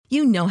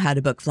You know how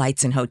to book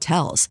flights and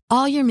hotels.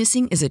 All you're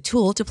missing is a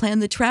tool to plan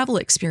the travel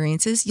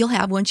experiences you'll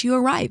have once you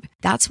arrive.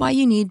 That's why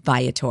you need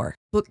Viator.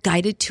 Book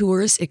guided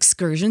tours,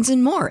 excursions,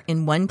 and more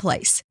in one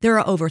place. There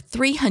are over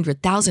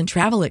 300,000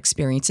 travel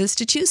experiences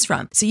to choose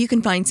from, so you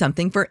can find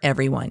something for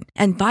everyone.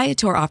 And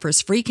Viator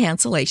offers free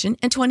cancellation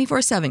and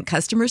 24/7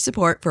 customer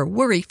support for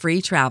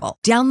worry-free travel.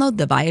 Download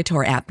the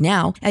Viator app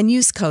now and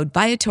use code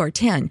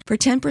Viator10 for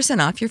 10%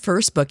 off your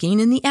first booking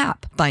in the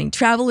app. Find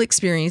travel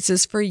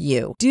experiences for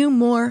you. Do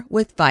more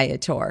with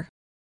Viator.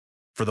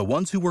 For the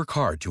ones who work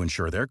hard to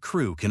ensure their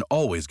crew can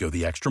always go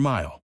the extra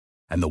mile,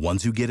 and the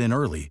ones who get in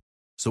early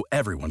so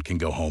everyone can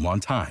go home on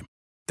time,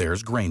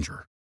 there's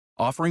Grainger,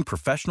 offering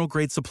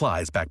professional-grade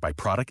supplies backed by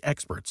product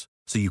experts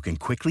so you can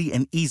quickly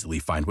and easily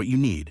find what you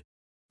need.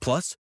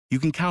 Plus, you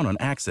can count on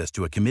access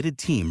to a committed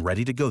team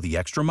ready to go the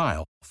extra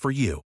mile for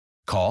you.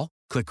 Call,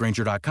 click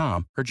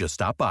Grainger.com, or just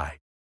stop by.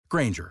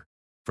 Grainger,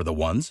 for the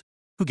ones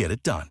who get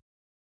it done.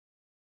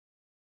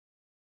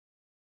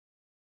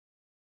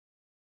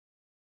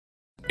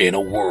 In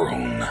a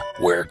world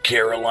where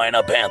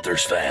Carolina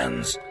Panthers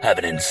fans have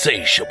an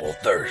insatiable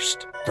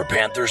thirst for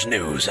Panthers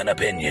news and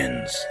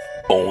opinions,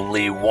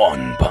 only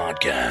one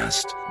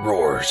podcast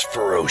roars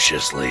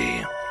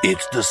ferociously.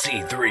 It's the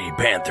C3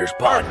 Panthers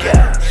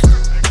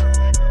Podcast.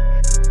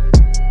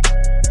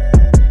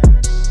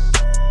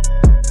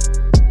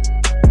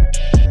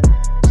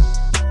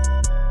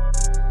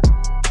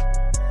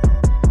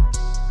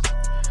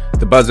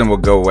 The buzzing will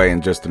go away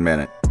in just a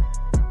minute.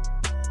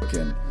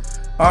 Okay.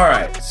 All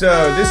right,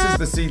 so this is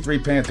the C3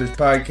 Panthers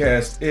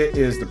podcast. It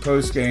is the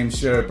post-game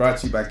show brought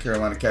to you by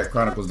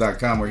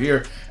CarolinaCatChronicles.com. We're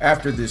here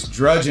after this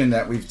drudging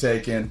that we've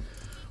taken.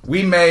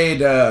 We made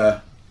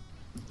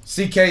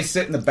CK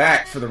sit in the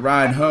back for the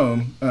ride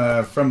home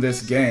from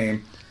this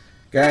game.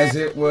 Guys,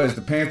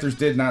 the Panthers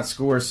did not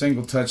score a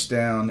single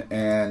touchdown,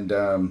 and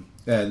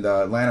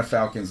Atlanta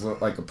Falcons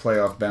looked like a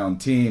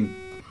playoff-bound team.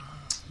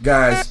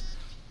 Guys,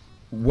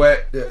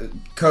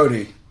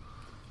 Cody,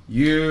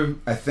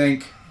 you, I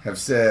think, have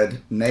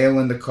said, nail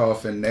in the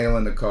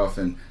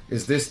coffin.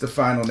 Is this the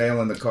final nail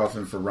in the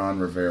coffin for Ron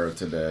Rivera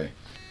today?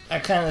 I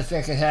kind of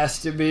think it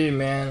has to be,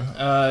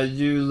 man.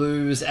 You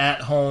lose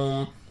at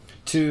home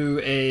to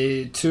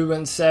a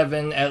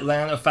 2-7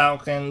 Atlanta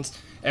Falcons.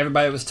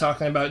 Everybody was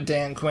talking about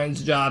Dan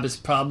Quinn's job is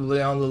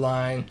probably on the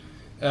line.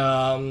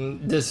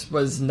 This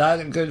was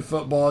not a good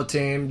football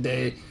team.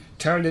 They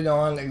turned it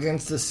on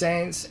against the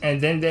Saints,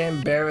 and then they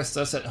embarrassed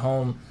us at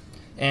home.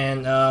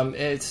 And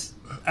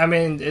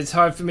it's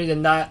hard for me to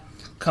not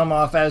come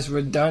off as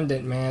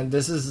redundant, man.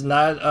 I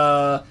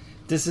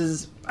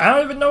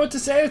don't even know what to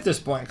say at this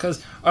point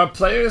because our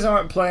players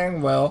aren't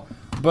playing well,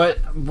 but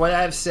what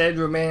I've said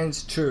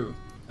remains true.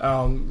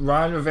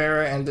 Ron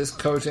Rivera and this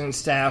coaching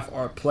staff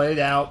are played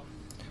out.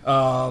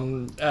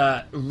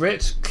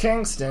 Rich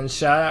Kingston,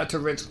 shout out to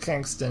Rich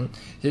Kingston,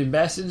 he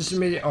messaged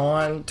me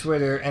on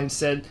Twitter and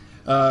said,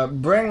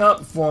 bring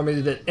up for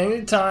me that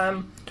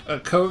anytime a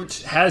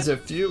coach has a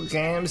few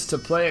games to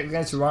play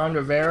against Ron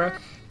Rivera,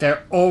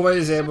 they're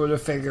always able to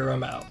figure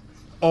him out.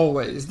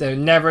 Always. They're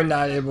never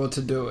not able to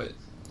do it.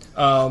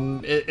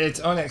 It's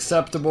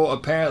unacceptable.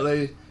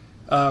 Apparently,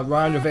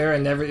 Ron Rivera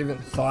never even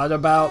thought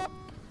about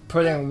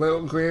putting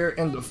Will Grier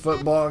in the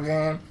football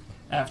game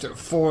after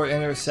 4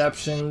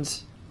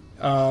 interceptions.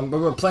 But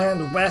we're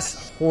playing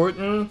Wes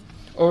Horton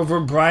over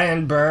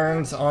Brian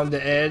Burns on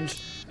the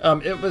edge.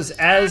 It was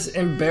as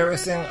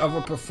embarrassing of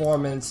a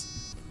performance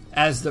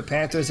as the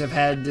Panthers have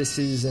had this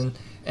season,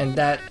 and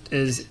that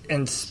is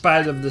in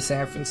spite of the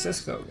San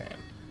Francisco game.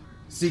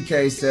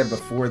 CK said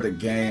before the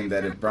game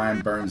that if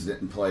Brian Burns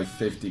didn't play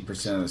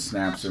 50% of the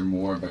snaps or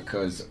more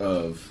because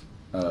of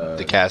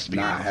the cast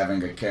not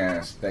having a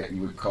cast, that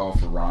you would call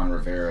for Ron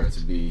Rivera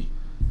to be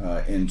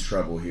in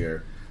trouble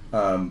here.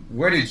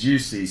 Where did you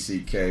see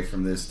CK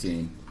from this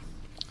team?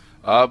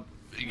 I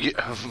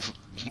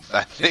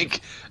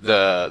think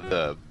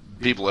the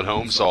people at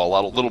home saw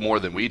a little more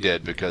than we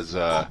did because,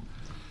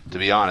 to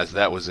be honest,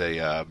 that was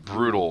a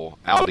brutal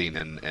outing.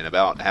 And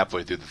about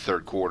halfway through the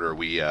third quarter,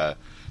 we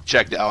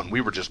checked out, and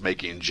we were just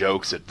making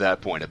jokes at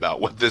that point about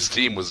what this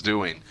team was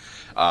doing.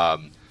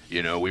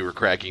 We were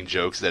cracking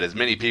jokes that as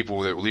many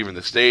people that were leaving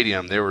the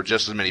stadium, there were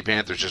just as many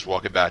Panthers just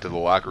walking back to the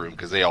locker room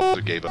because they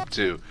also gave up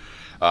too.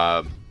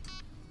 And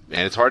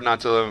it's hard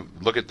not to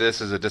look at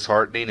this as a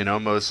disheartening and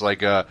almost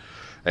like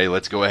hey,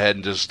 let's go ahead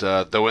and just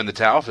throw in the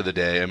towel for the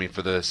day.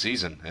 For the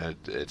season.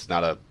 It's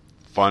not a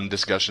fun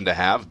discussion to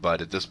have,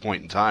 but at this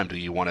point in time, do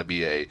you want to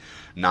be a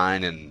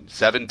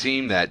 9-7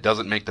 team that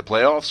doesn't make the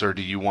playoffs, or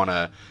do you want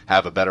to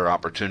have a better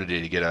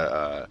opportunity to get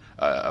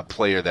a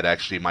player that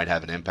actually might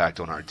have an impact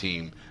on our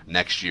team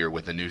next year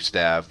with a new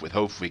staff, with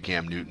hopefully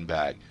Cam Newton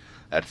back?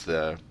 That's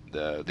the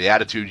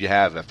attitude you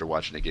have after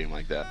watching a game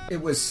like that.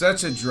 It was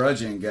such a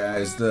drudging,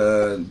 guys.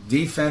 The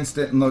defense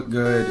didn't look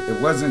good.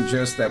 It wasn't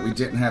just that we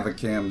didn't have a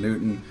Cam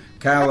Newton.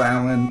 Kyle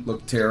Allen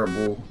looked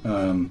terrible.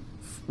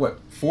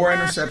 4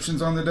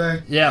 interceptions on the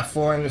day? Yeah,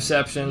 4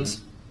 interceptions.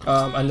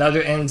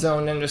 Another end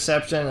zone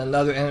interception,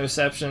 another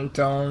interception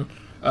thrown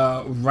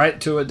right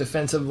to a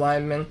defensive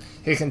lineman.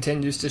 He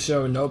continues to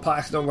show no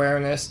pocket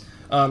awareness.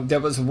 There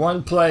was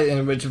one play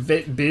in which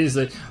Vic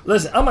Beasley...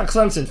 Listen, I'm a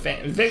Clemson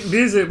fan. Vic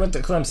Beasley went to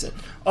Clemson.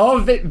 All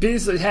Vic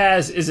Beasley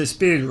has is a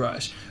speed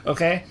rush,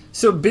 okay?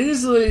 So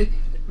Beasley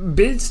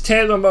beats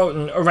Taylor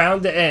Moton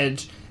around the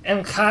edge,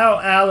 and Kyle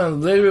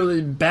Allen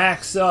literally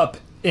backs up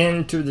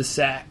into the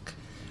sack.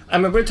 I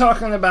mean, we're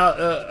talking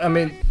about...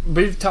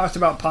 we've talked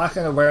about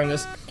pocket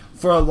awareness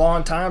for a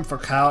long time for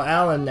Kyle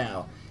Allen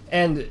now.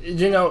 And,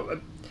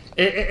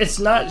 it's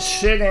not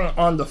shitting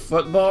on the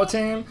football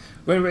team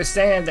when we're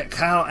saying that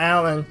Kyle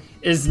Allen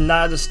is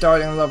not a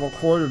starting level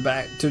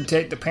quarterback to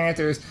take the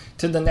Panthers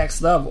to the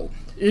next level.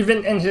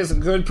 Even in his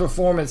good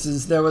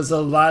performances, there was a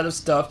lot of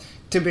stuff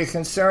to be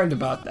concerned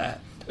about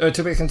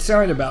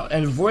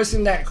and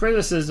voicing that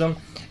criticism,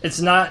 it's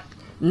not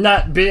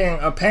being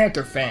a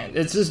Panther fan.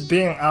 It's just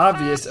being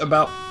obvious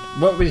about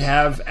what we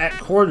have at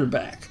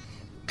quarterback.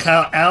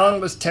 Kyle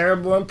Allen was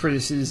terrible in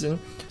preseason.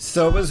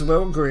 So was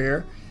Will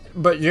Grier.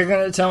 But you're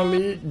going to tell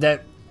me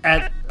that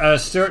at a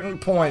certain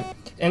point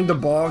in the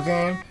ball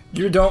game,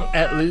 you don't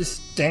at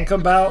least think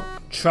about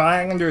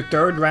trying your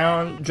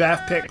third-round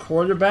draft pick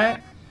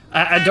quarterback?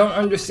 I don't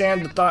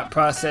understand the thought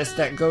process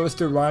that goes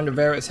through Ron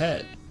Rivera's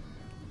head.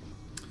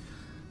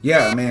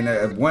 Yeah, I mean,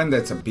 one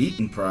that's a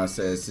beaten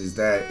process is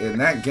that in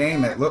that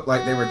game, it looked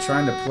like they were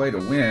trying to play to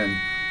win,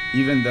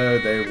 even though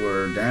they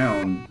were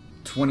down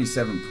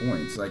 27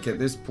 points. Like, at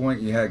this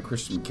point, you had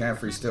Christian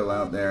McCaffrey still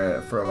out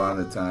there for a lot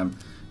of the time.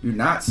 You're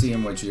not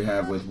seeing what you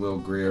have with Will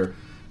Grier.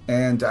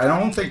 And I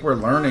don't think we're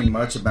learning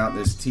much about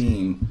this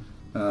team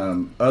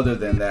other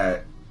than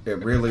that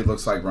it really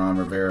looks like Ron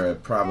Rivera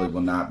probably will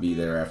not be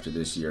there after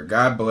this year.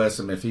 God bless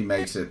him if he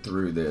makes it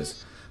through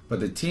this. But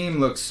the team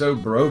looks so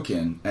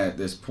broken at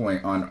this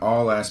point on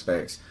all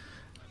aspects.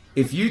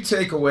 If you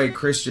take away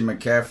Christian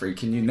McCaffrey,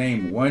 can you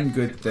name one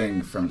good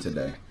thing from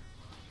today?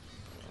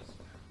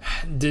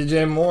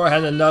 DJ Moore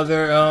had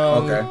another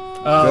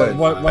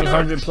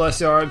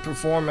 100-plus yard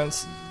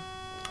performance.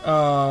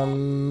 I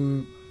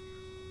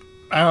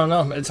don't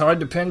know. It's hard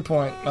to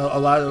pinpoint a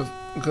lot of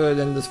good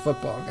in this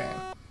football game.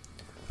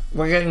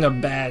 We're getting a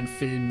bad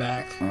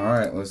feedback. All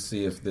right, let's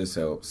see if this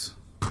helps.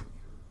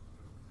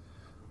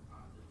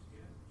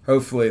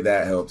 Hopefully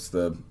that helps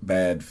the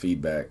bad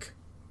feedback.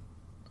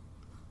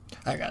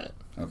 I got it.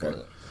 Okay.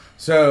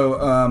 So,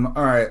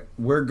 all right,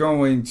 we're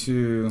going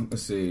to,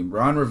 let's see,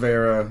 Ron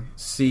Rivera's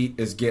seat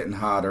is getting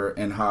hotter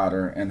and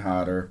hotter and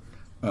hotter.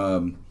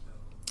 The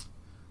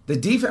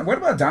defense, what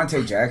about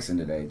Dante Jackson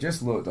today?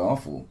 Just looked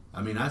awful.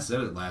 I mean, I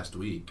said it last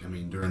week. I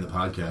mean, during the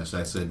podcast,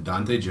 I said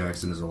Dante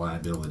Jackson is a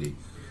liability.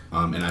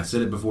 And I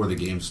said it before the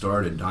game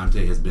started.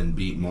 Dante has been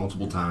beat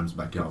multiple times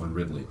by Calvin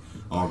Ridley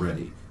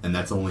already, and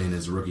that's only in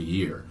his rookie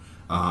year.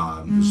 So,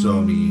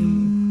 I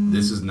mean,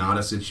 this is not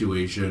a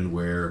situation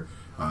where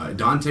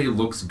Dante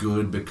looks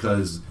good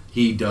because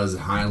he does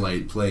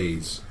highlight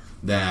plays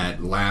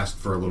that last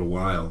for a little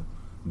while,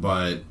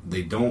 but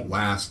they don't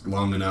last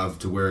long enough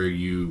to where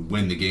you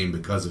win the game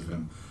because of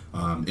him.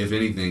 If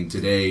anything,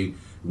 today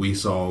we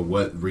saw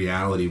what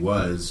reality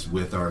was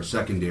with our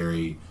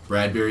secondary.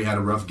 Bradbury had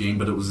a rough game,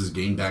 but it was his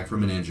game back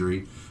from an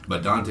injury.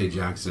 But Dante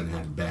Jackson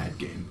had a bad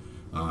game,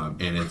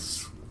 and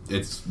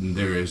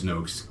there is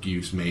no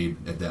excuse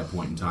made at that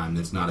point in time.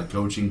 It's not a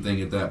coaching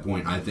thing at that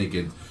point. I think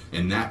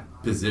in that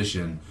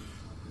position,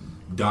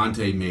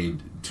 Dante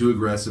made too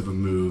aggressive of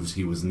moves.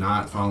 He was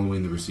not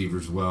following the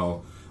receivers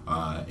well,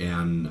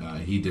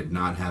 and he did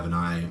not have an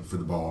eye for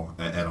the ball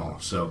at all.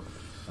 So,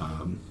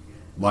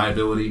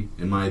 liability,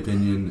 in my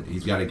opinion.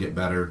 He's got to get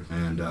better,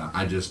 and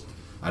I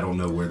don't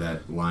know where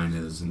that line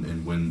is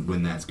and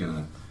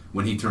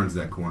when he turns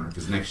that corner,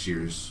 because next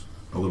year's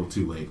a little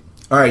too late.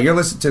 All right, you're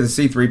listening to the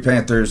C3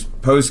 Panthers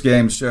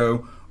post-game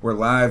show. We're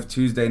live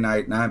Tuesday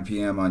night, 9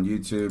 p.m. on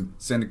YouTube,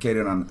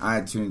 syndicated on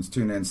iTunes,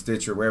 TuneIn,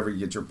 Stitcher, wherever you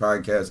get your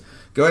podcasts.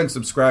 Go ahead and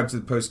subscribe to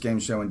the post-game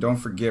show, and don't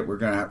forget, we're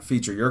going to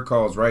feature your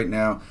calls right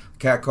now.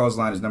 Cat Calls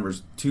line is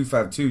numbers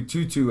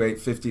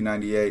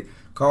 252-228-5098.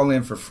 Call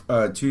in for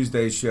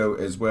Tuesday's show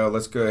as well.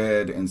 Let's go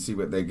ahead and see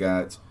what they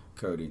got.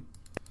 Cody.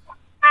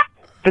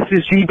 This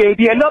is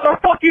G-Baby, another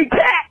fucking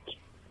cat!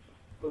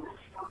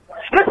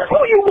 This is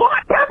who you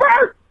want,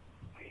 Pepper!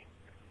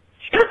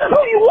 This is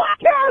who you want,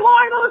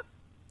 Carolina!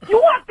 You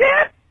want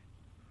this?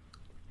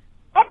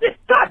 I'm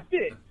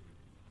disgusted!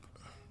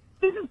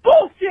 This is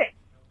bullshit!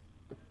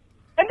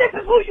 And this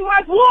is who you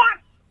guys want!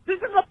 This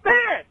is a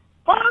fan!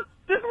 Huh?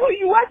 This is who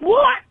you guys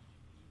want!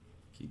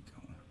 Keep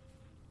going.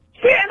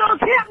 Shitting on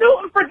Cam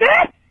Newton for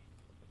this?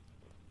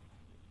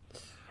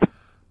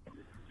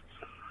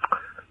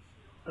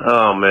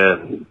 Oh,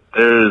 man.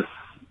 There's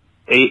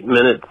 8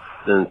 minutes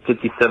and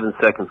 57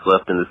 seconds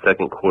left in the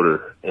second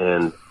quarter,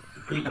 and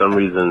for some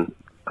reason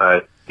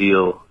I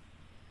feel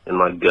in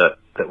my gut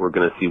that we're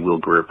going to see Will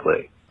Grier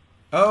play.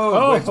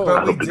 I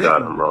hope to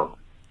God I'm wrong.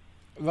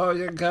 Well,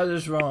 your gut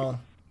is wrong.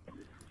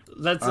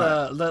 Let's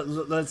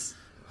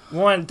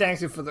one, thank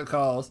you for the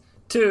calls.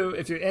 Two,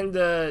 if you're in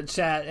the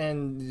chat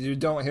and you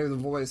don't hear the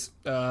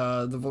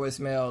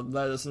voicemail,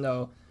 let us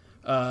know.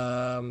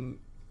 And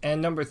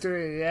number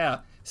three, yeah,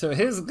 So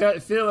his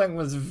gut feeling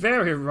was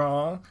very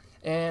wrong,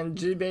 and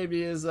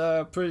G-Baby is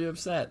pretty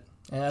upset,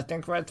 and I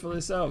think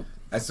rightfully so.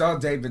 I saw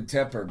David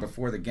Tepper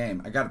before the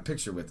game. I got a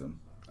picture with him.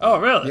 Oh,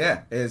 really?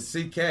 Yeah, as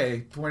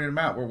CK pointed him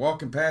out. We're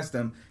walking past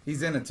him.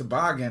 He's in a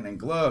toboggan and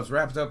gloves,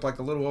 wrapped up like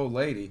a little old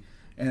lady.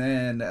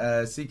 And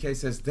then CK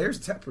says,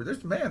 "There's Tepper. There's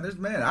the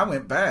man. I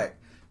went back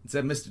and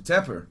said, "Mr.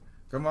 Tepper,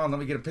 come on,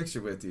 let me get a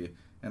picture with you."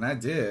 And I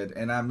did,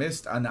 and I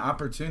missed an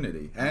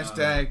opportunity.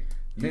 Hashtag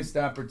missed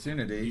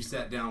opportunity. You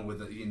sat down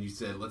with it and you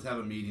said, "Let's have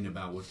a meeting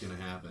about what's going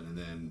to happen," and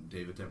then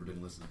David Tepper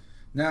didn't listen.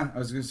 No,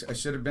 I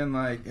should have been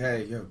like,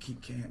 "Hey, yo,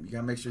 keep calm. You got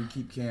to make sure you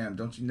keep calm.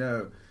 Don't you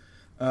know?"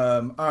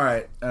 All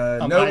right.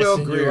 No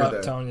Will Greer,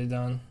 though. Tony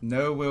Dunn.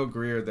 No Will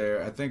Greer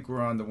there. I think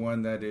we're on the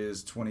one that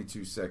is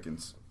 22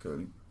 seconds,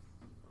 Cody.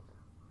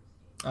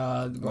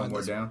 One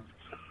more down.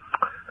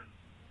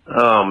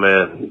 Oh,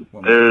 man.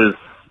 There's...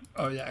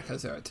 Oh, yeah,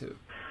 because there are two.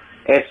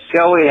 It's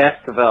Joey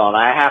Esquivel, and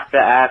I have to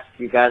ask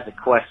you guys a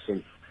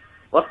question.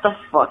 What the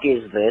fuck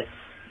is this?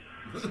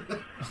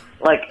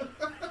 Like,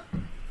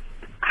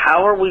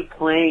 how are we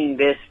playing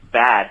this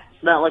bad?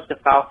 It's not like the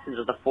Falcons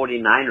or the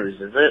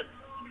 49ers, is it?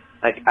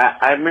 Like,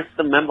 I missed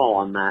the memo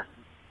on that.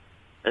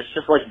 It's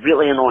just, like,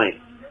 really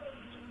annoying.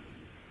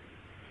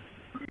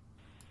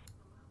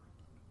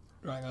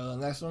 Right, go to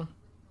the next one?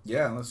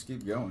 Yeah, let's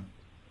keep going.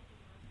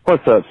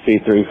 What's up,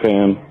 C3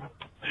 fam?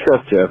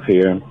 Chef Jeff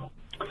here.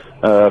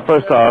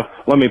 First off,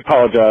 let me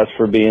apologize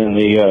for being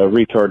the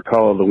retard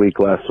call of the week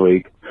last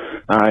week.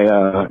 I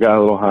got a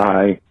little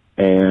high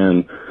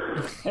and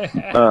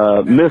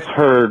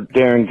misheard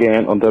Darren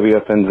Gant on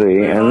WFNZ,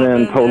 and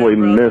then totally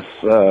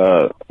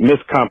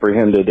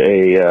miscomprehended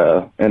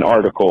an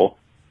article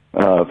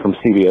from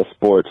CBS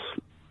Sports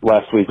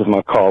last week with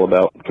my call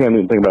about can't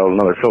even think about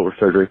another shoulder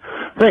surgery.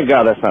 Thank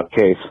God that's not the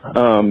case.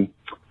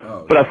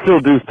 But I still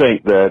do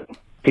think that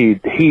he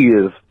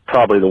is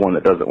probably the one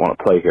that doesn't want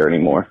to play here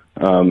anymore.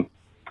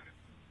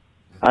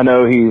 I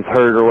know he's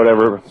hurt or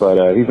whatever,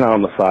 but he's not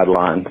on the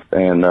sidelines,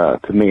 and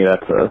to me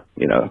that's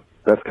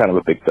that's kind of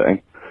a big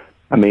thing.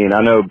 I mean,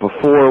 I know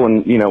before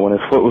when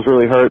his foot was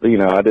really hurt,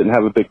 I didn't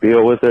have a big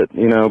deal with it,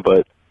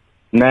 but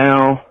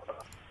now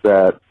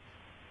that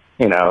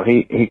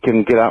he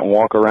can get out and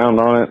walk around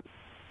on it,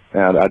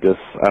 and I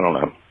don't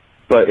know.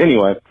 But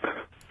anyway,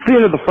 it's the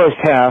end of the first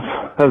half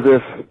of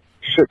this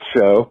shit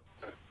show,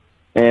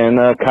 and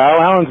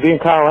Kyle Allen's being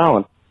Kyle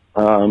Allen,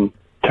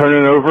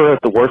 turning over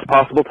at the worst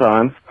possible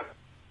times,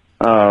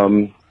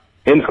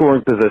 in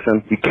scoring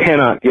position. You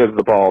cannot give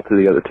the ball to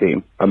the other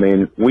team. I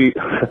mean, we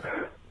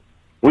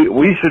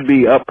should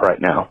be up right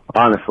now,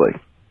 honestly.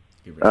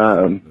 But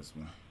I'm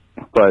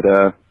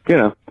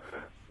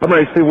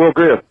ready to see Will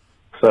Greer.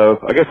 So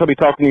I guess I'll be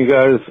talking to you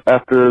guys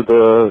after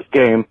the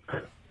game,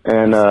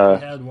 and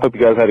hope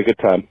you guys had a good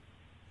time.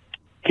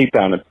 Keep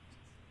pounding.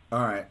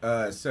 All right.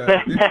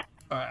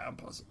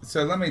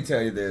 So let me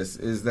tell you this,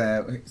 is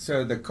that,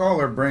 so the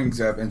caller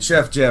brings up, and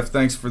Chef Jeff,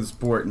 thanks for the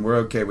support, and we're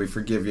okay, we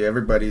forgive you.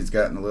 Everybody's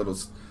gotten a little,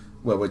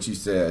 what you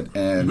said,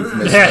 and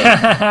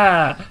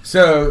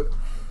so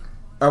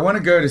I want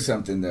to go to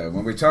something, though.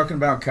 When we're talking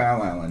about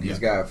Kyle Allen, he's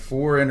got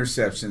 4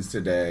 interceptions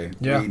today.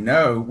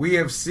 Yeah. We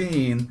have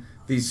seen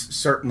these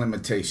certain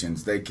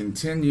limitations. They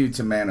continue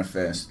to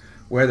manifest,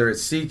 whether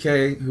it's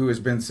CK, who has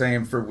been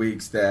saying for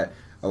weeks that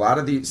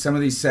some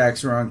of these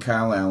sacks are on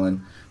Kyle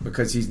Allen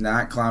because he's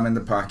not climbing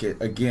the pocket.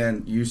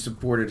 Again, you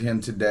supported him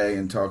today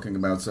in talking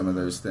about some of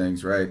those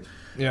things, right?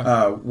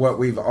 Yeah. What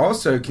we've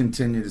also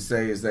continued to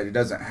say is that he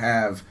doesn't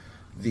have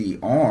the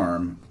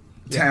arm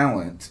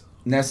talent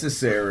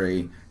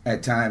necessary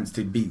at times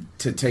to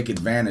take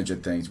advantage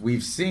of things.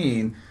 We've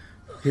seen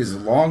his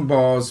long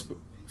balls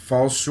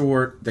fall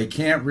short. They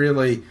can't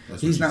really.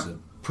 He's not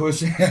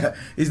pushing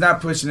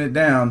it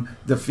down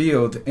the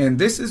field. And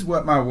this is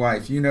what my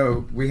wife,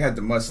 we had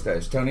the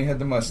mustache. Tony had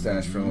the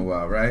mustache for a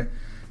while, right?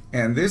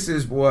 And this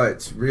is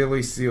what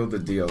really sealed the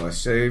deal. I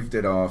shaved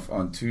it off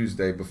on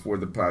Tuesday before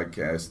the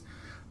podcast.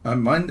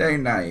 On Monday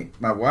night,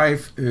 my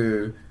wife,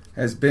 who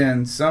has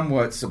been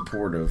somewhat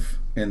supportive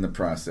in the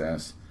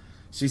process,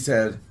 she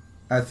said,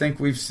 "I think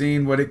we've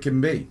seen what it can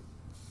be."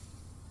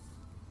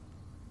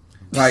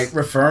 Like,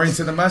 referring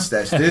to the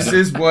mustache. This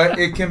is what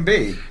it can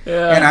be.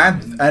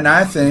 Yeah. And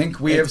I think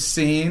we have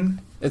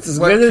seen it's as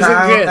what good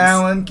Kyle as it gets.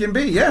 Allen can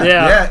be.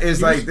 Yeah.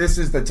 It's like, this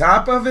is the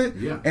top of it,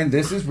 and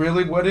this is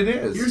really what it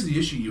is. Here's the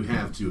issue you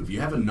have, too. If you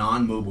have a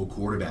non-mobile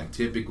quarterback,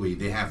 typically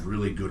they have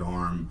really good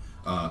arm.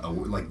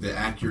 Like, the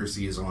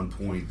accuracy is on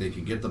point. They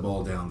can get the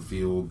ball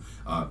downfield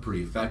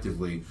pretty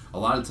effectively. A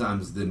lot of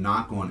times the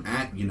knock on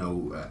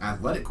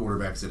athletic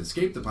quarterbacks that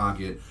escape the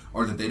pocket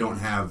are that they don't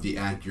have the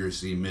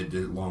accuracy mid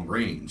to long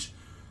range.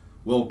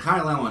 Well,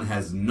 Kyle Allen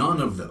has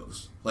none of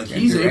those. Like,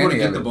 he's able to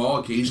get the ball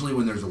occasionally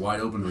when there's a wide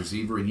open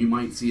receiver, and you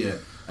might see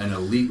an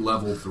elite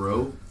level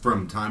throw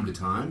from time to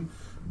time.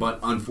 But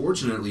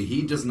unfortunately,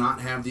 he does not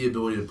have the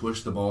ability to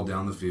push the ball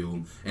down the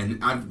field.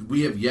 And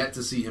we have yet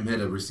to see him hit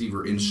a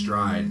receiver in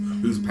stride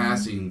who's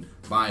passing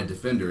by a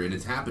defender. And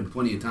it's happened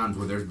plenty of times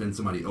where there's been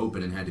somebody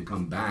open and had to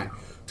come back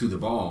to the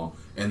ball.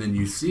 And then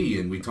you see,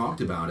 and we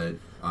talked about it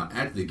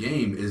at the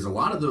game, is a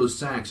lot of those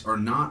sacks are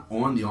not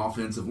on the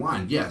offensive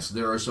line. Yes,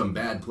 there are some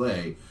bad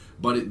play,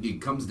 but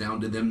it comes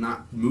down to them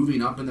not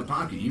moving up in the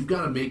pocket. You've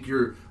got to make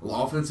your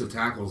offensive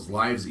tackles'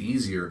 lives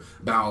easier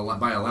by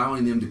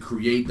allowing them to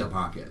create the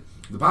pocket.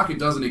 The pocket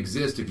doesn't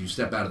exist if you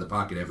step out of the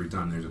pocket every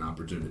time there's an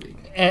opportunity.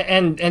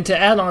 And to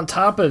add on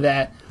top of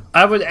that,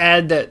 I would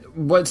add that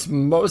what's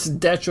most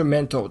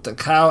detrimental to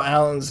Kyle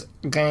Allen's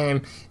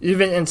game,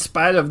 even in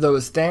spite of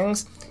those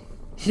things,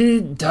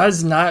 he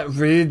does not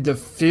read the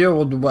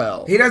field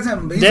well. He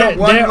doesn't. He's a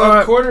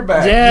one-look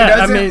quarterback. Yeah,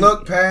 he doesn't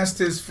look past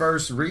his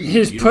first read.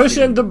 He's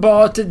pushing the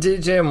ball to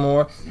DJ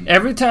Moore.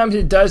 Every time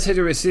he does hit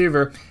a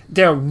receiver,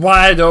 they're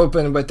wide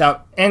open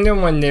without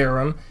anyone near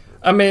him.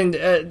 I mean,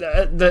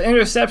 the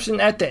interception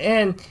at the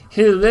end,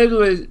 he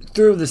literally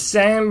threw the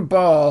same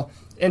ball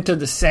into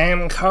the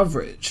same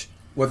coverage.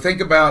 Well,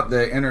 think about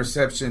the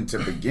interception to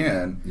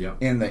begin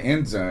in the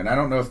end zone. I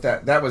don't know if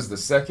that was the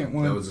second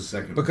one. That was the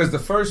second because one. The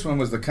first one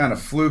was the kind of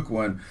fluke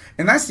one.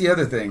 And that's the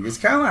other thing, is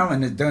Kyle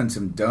Allen has done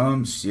some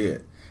dumb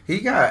shit. He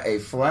got a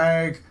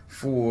flag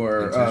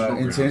for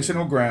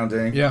intentional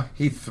grounding. Yeah.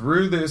 He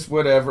threw this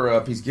whatever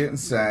up. He's getting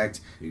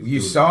sacked.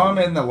 You saw him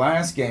in the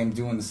last game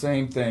doing the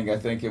same thing, I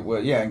think it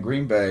was. Yeah, in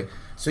Green Bay.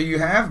 So you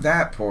have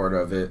that part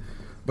of it.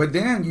 But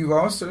then you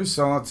also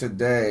saw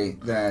today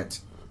that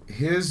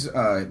his,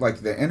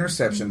 like the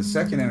interception, the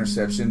second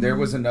interception, there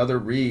was another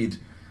read,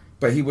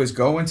 but he was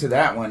going to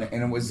that one,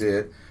 and it was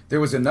it. There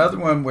was another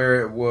one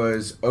where it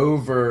was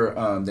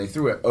over, they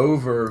threw it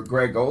over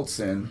Greg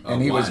Olsen,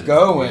 and he was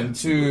going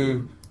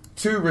to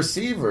two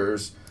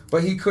receivers,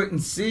 but he couldn't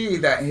see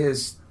that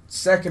his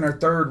second or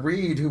third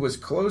read, who was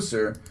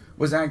closer,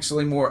 was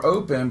actually more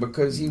open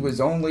because he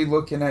was only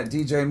looking at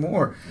DJ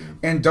Moore.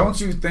 And don't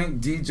you think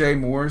DJ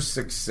Moore's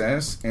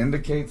success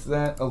indicates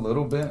that a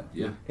little bit?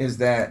 Yeah. Is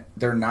that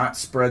they're not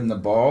spreading the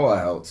ball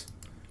out.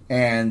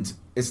 And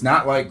it's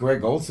not like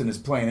Greg Olsen is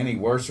playing any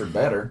worse or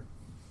better,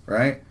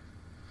 right?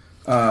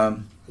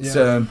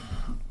 So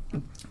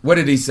what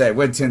did he say?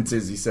 What tense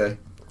does he say?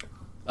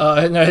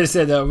 No, he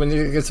said we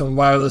need to get some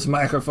wireless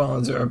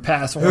microphones or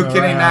pass one Who can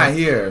around. he not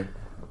hear?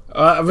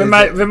 We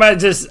might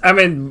just. I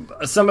mean,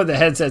 some of the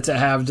headsets I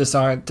have just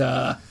aren't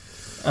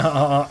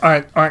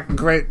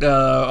great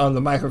on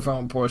the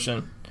microphone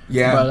portion.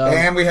 Yeah, but,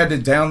 and we had to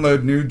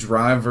download new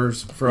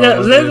drivers for yeah, all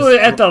of literally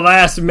this. at the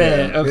last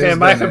minute. Yeah, okay,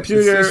 my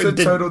computer. It's just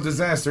a total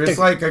disaster. It's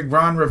like a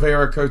Ron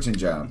Rivera coaching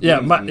job. Yeah,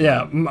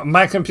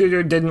 my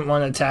computer didn't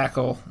want to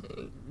tackle,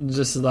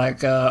 just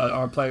like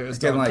our players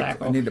don't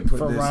tackle. I need to put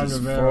for this Ron as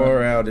Rivera.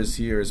 far out as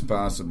here as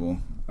possible.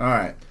 All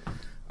right.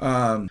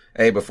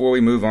 Hey, before we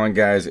move on,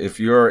 guys, if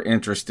you're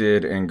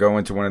interested in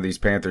going to one of these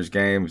Panthers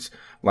games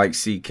like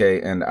CK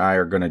and I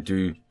are going to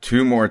do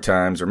 2 more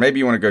times, or maybe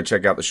you want to go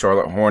check out the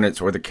Charlotte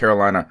Hornets or the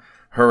Carolina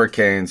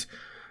Hurricanes,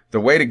 the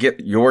way to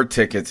get your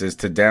tickets is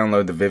to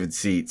download the Vivid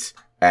Seats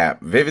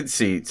app. Vivid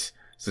Seats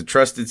is a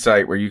trusted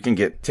site where you can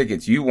get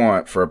tickets you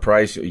want for a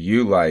price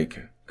you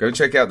like. Go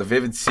check out the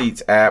Vivid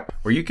Seats app,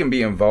 where you can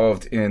be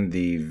involved in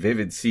the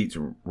Vivid Seats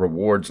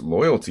Rewards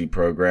loyalty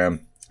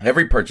program.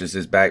 Every purchase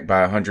is backed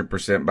by a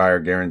 100% buyer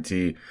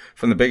guarantee,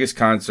 from the biggest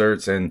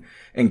concerts and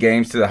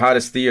games to the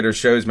hottest theater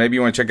shows. Maybe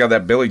you want to check out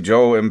that Billy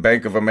Joel in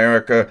Bank of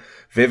America.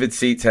 Vivid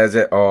Seats has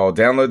it all.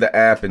 Download the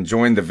app and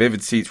join the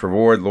Vivid Seats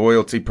Reward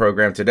loyalty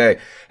program today.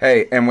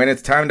 Hey, and when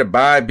it's time to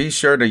buy, be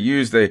sure to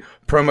use the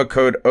promo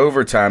code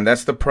OVERTIME.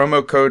 That's the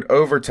promo code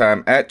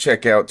OVERTIME at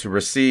checkout to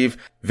receive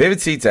Vivid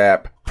Seats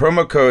app,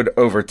 promo code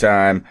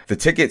OVERTIME, the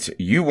tickets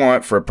you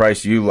want for a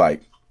price you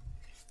like.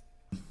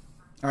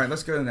 All right,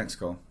 let's go to the next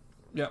call.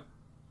 Yep.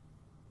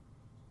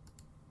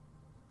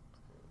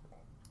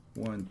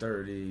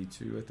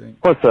 132, I think.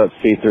 What's up,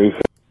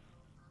 C3?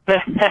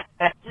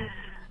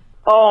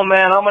 Oh,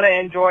 man, I'm going to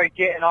enjoy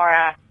getting our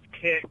ass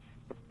kicked.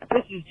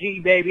 This is G,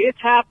 baby. It's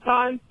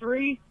halftime,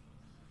 3.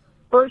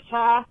 First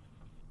half,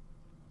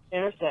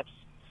 interceptions.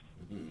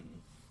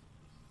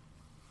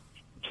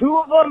 2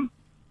 of them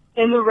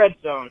in the red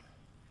zone.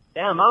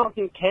 Damn, I don't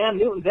think Cam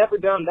Newton's ever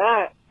done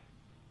that.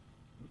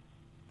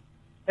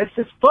 It's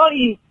just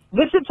funny.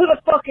 Listen to the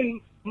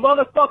fucking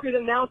motherfuckers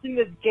announcing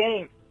this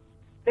game.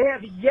 They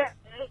have yet...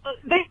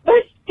 They're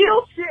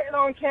still shitting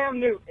on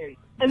Cam Newton.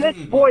 And this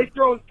boy's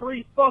thrown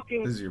 3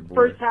 fucking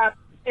first half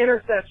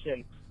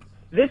interceptions.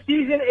 This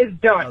season is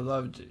done. I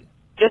love G.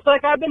 Just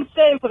like I've been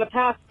saying for the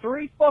past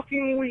 3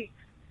 fucking weeks,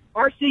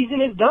 our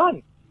season is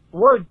done.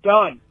 We're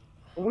done.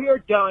 We are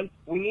done.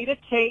 We need a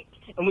tank,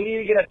 and we need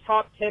to get a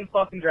top 10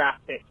 fucking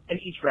draft pick in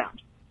each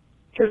round.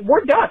 Because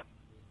we're done.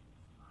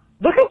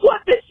 Look at what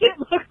this shit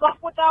looks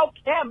like without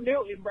Cam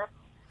Newton, bro.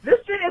 This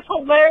shit is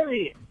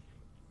hilarious.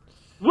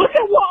 Look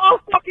at what our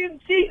fucking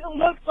season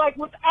looks like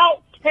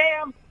without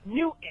Cam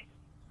Newton.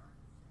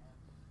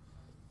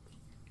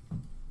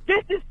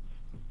 This is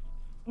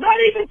not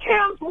even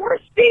Cam's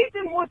worst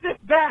season was this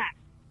bad.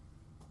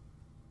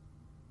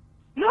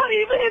 Not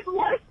even his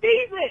worst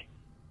season.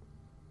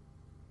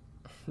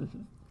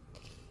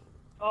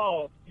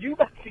 Oh, you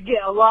about to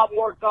get a lot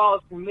more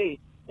calls from me.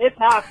 It's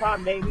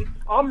halftime, baby.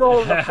 I'm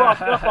rolling the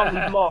fuck up on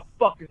these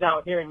motherfuckers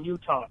out here in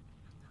Utah.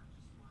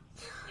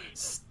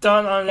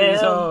 Stun on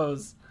these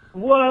hoes.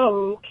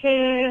 Whoa,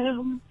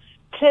 Cam,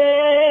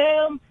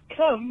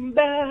 come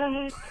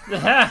back.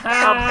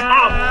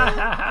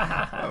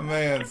 My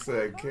man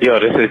said, Cam. Yo,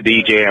 this is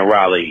DJ and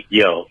Raleigh.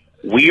 Yo,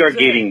 we are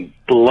getting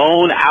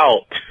blown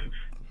out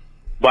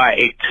by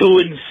a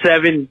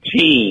 2-7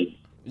 team.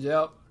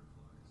 Yep.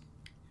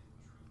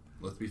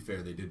 Let's be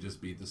fair, they did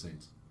just beat the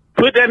Saints.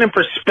 Put that in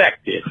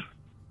perspective.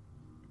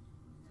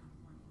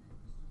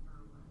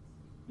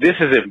 This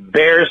is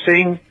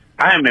embarrassing.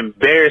 I am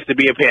embarrassed to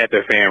be a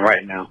Panther fan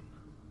right now.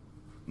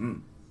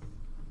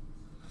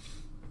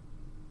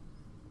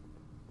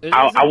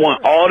 I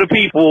want all the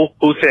people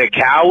who said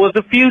Cal was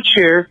the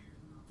future.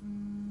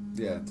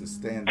 Yeah, to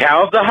stand.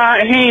 Cal's the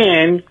hot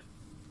hand.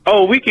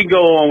 Oh, we can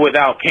go on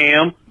without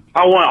Cam.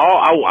 I want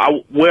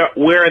all.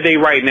 Where are they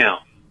right now?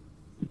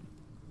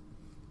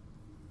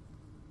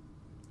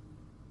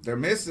 They're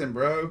missing,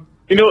 bro.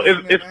 You know,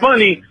 it's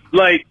funny.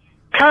 Like,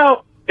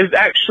 Cal is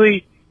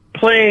actually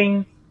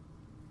playing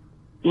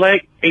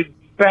like a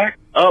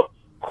backup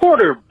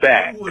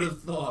quarterback. Who would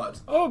have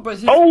thought? Oh,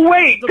 but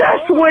wait,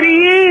 that's what he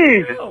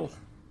is.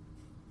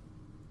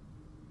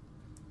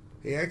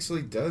 He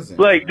actually doesn't.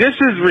 Like, this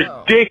is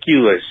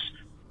ridiculous.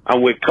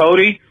 I'm with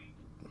Cody.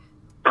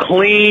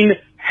 Clean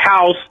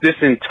house this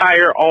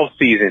entire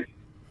offseason.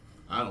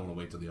 I don't want to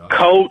wait till the offseason.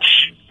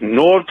 Coach,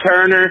 Norv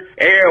Turner,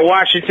 Eric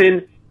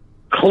Washington,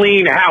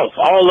 clean house.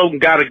 All of them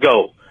got to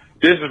go.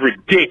 This is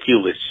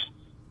ridiculous.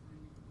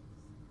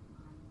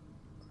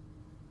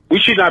 We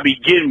should not be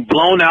getting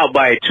blown out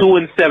by a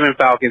 2-7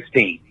 Falcons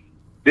team.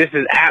 This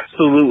is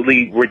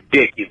absolutely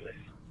ridiculous.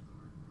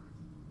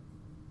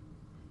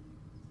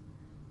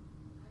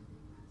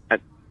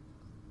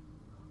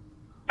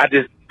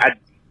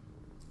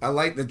 I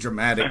like the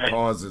dramatic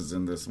pauses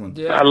in this one.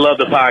 I love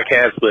the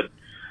podcast, but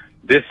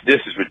this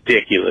is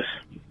ridiculous.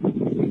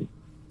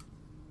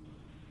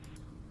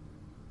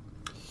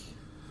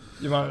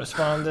 You want to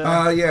respond to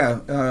yeah.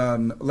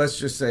 Let's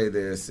just say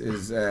this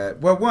is that,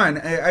 well, one,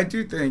 I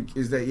do think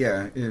is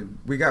that,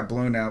 we got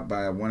blown out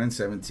by a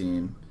 1-7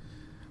 team.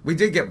 We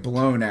did get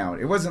blown out.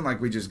 It wasn't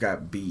like we just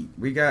got beat.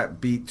 We got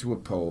beat to a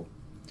pulp.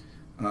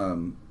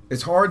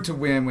 It's hard to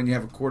win when you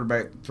have a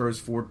quarterback that throws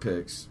 4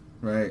 picks,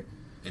 right?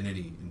 In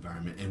any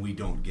environment, and we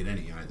don't get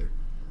any either.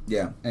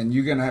 Yeah, and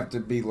you're gonna have to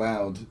be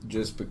loud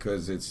just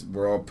because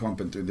we're all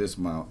pumping through this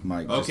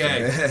mic.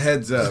 Okay,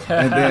 heads up.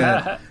 And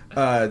then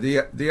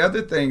the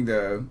other thing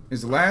though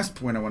is the last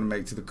point I want to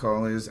make to the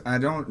call is I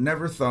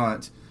never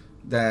thought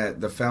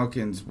that the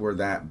Falcons were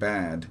that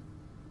bad,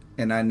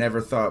 and I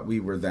never thought we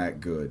were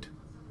that good.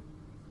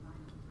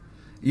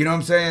 You know what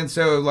I'm saying?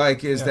 So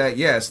that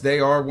yes,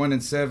 they are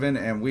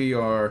 1-7, and we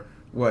are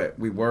what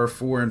we were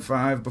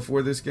 4-5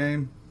 before this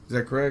game. Is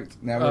that correct?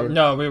 Now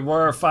no, we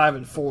were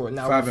 5-4.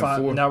 Now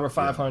 5-4. Now we're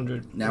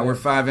 500. Now we're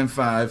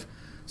 5-5.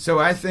 So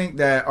I think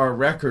that our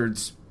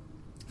records,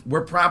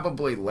 we're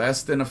probably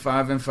less than a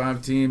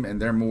 5-5 team,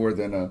 and they're more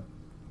than a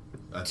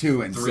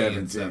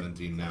 2-7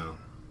 team now.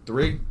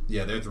 3?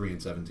 Yeah, they're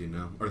 3-17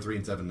 now, or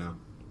 3-7 now.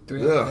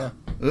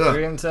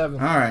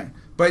 3-7. All right,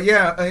 but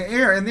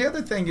Aaron. And the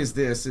other thing is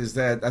this: is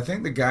that I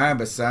think the guy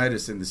beside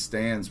us in the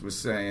stands was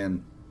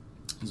saying,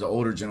 there's an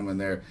older gentleman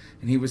there,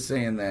 and he was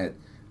saying that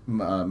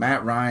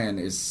Matt Ryan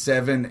is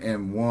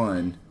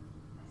 7-1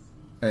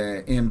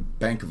 in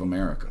Bank of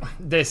America.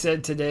 They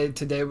said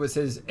today was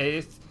his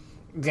 8th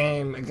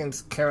game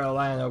against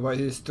Carolina where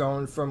he's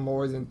thrown for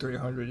more than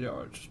 300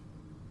 yards.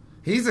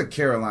 He's a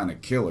Carolina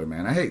killer,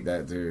 man. I hate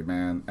that dude,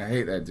 man. I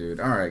hate that dude.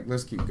 All right,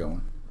 let's keep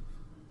going.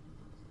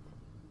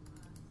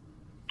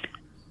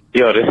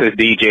 Yo, this is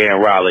DJ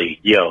and Raleigh.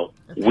 Yo,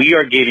 we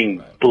are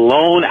getting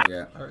blown out.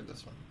 Yeah, I heard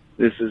this one.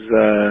 This is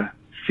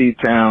C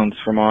Towns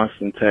from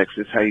Austin,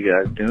 Texas. How you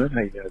guys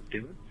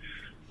doing?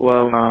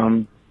 Well,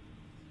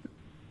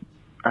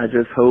 I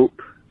just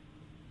hope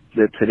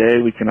that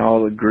today we can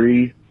all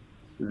agree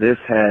this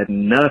had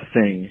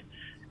nothing,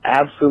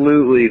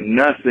 absolutely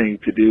nothing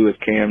to do with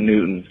Cam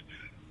Newton.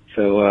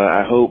 So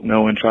I hope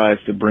no one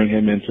tries to bring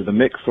him into the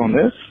mix on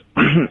this.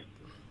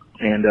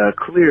 And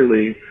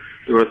clearly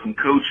there was some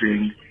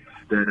coaching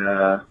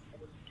that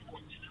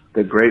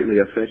greatly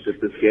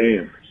affected this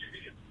game.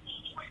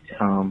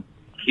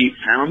 Keep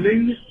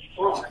pounding?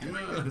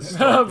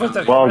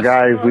 Well,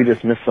 guys, we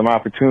just missed some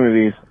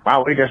opportunities.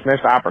 Wow, we just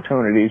missed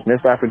opportunities.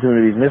 Missed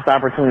opportunities.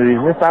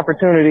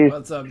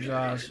 What's up,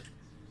 Josh?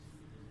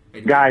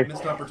 Hey, guys,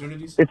 missed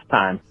opportunities? It's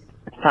time.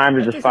 It's time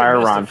to just fire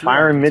Ron.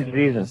 Fire him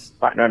mid-season.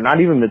 No,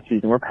 not even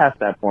mid-season. We're past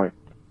that point.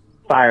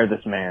 Fire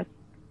this man.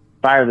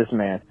 Fire this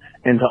man.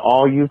 And to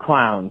all you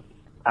clowns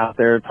out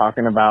there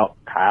talking about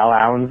Kyle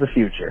Allen's the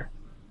future,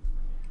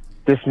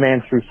 this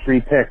man threw 3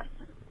 picks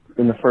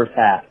in the first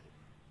half.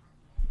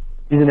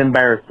 He's an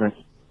embarrassment.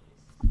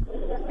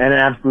 And an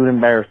absolute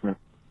embarrassment.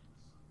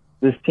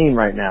 This team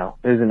right now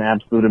is an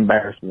absolute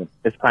embarrassment.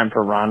 It's time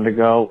for Ron to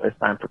go. It's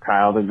time for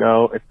Kyle to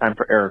go. It's time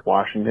for Eric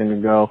Washington to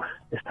go.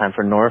 It's time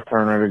for North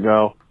Turner to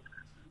go.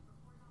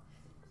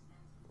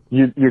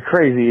 You're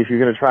crazy if you're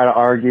going to try to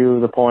argue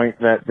the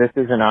point that this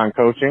isn't on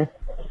coaching.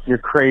 You're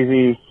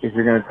crazy if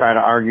you're going to try to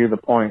argue the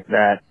point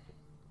that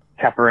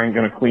Tepper ain't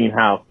going to clean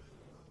house.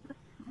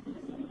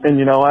 And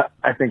you know what?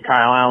 I think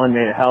Kyle Allen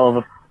made a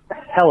hell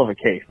of a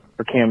case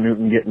for Cam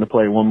Newton getting to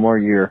play one more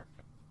year.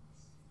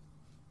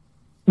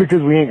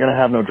 Because we ain't going to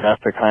have no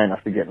draft pick high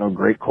enough to get no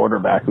great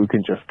quarterback who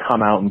can just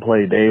come out and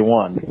play day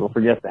one. People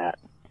forget that.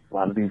 A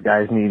lot of these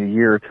guys need a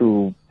year or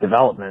two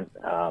development.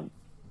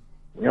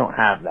 We don't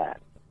have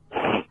that.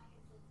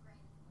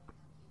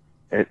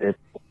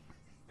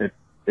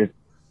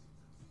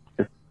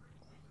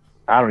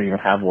 I don't even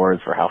have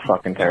words for how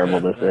fucking terrible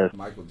this is.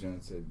 Michael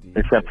Jones said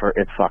except for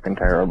it's fucking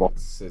terrible.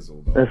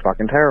 It's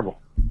fucking terrible.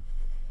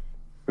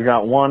 We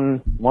got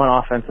one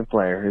offensive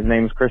player. His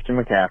name's Christian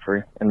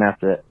McCaffrey, and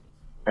that's it.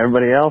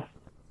 Everybody else,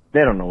 they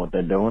don't know what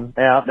they're doing.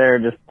 They're out there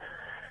just,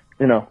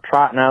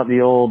 trotting out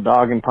the old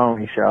dog and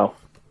pony show.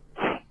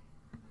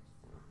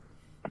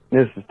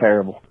 This is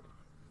terrible.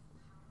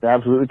 It's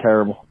absolutely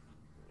terrible.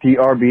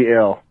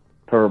 TRBL.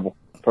 Terrible.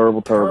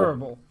 Terrible.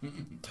 Terrible.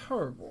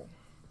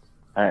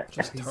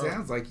 He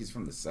sounds like he's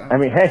from the South. I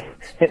mean, hey,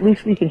 at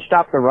least we can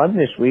stop the run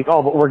this week.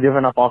 Oh, but we're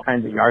giving up all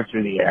kinds of yards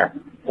through the air.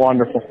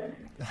 Wonderful.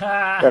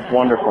 That's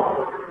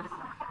wonderful.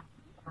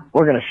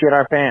 We're going to shit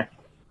our pants.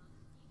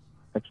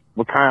 That's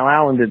what Kyle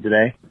Allen did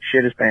today.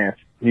 Shit his pants.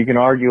 You can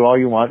argue all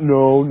you want.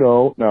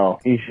 No.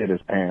 He shit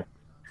his pants.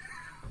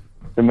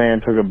 The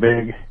man took a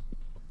big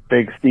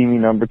steamy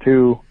number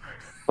 2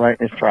 right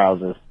in his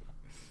trousers.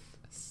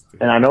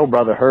 And I know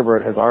Brother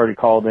Herbert has already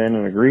called in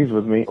and agrees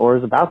with me, or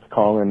is about to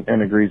call in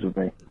and agrees with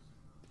me.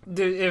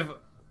 Dude, if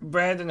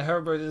Brandon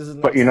Herbert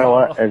isn't... But you know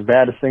what? As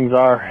bad as things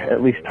are,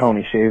 at least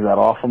Tony shaved that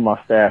awful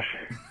mustache.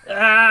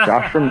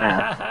 Josh from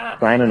Matt,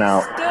 signing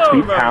out.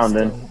 Keep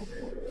pounding.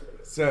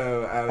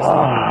 So I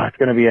was it's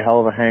going to be a hell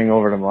of a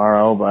hangover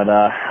tomorrow, but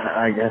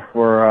I guess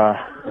we're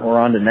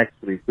on to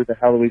next week. Who the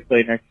hell do we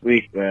play next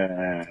week? We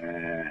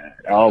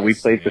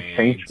played the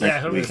Saints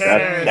next week.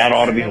 That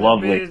ought to be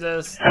lovely.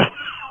 That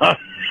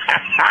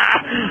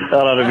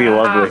ought to be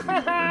lovely.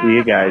 See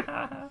you guys.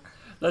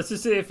 Let's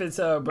just see if it's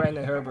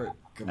Brandon Herbert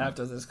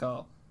after this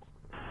call.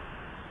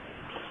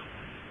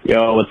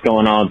 Yo, what's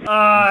going on? It's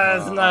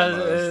not.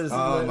 It's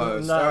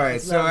almost. Not, all right,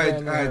 it's so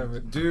not I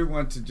do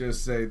want to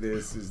just say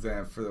this, is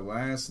that for the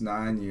last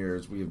 9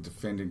 years, we have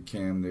defended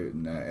Cam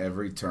Newton at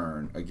every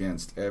turn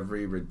against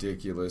every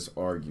ridiculous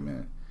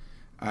argument.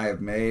 I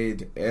have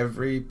made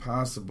every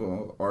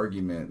possible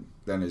argument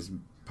that is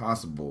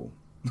possible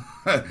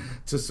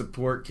to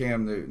support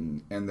Cam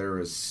Newton, and there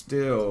is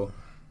still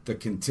the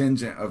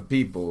contingent of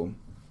people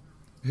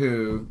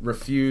who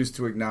refuse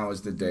to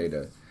acknowledge the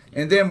data.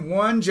 And then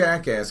one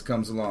jackass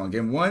comes along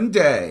and one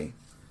day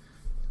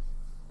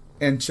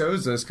and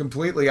shows us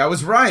completely, I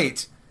was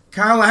right.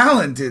 Kyle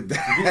Allen did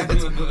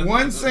that.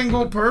 One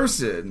single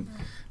person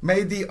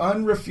made the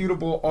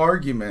unrefutable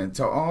argument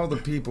to all the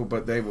people,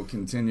 but they will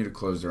continue to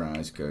close their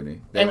eyes, Cody.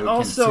 And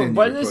also,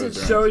 what does it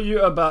show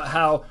you about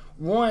how,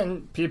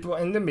 one, people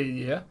in the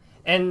media,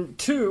 and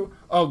two,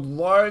 a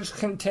large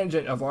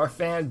contingent of our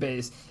fan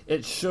base,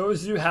 it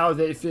shows you how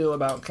they feel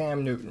about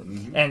Cam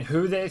Newton and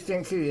who they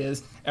think he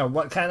is and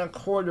what kind of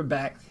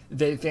quarterback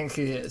they think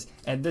he is.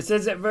 And this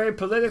isn't very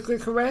politically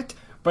correct,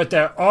 but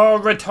they're all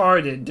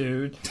retarded,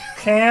 dude.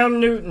 Cam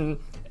Newton,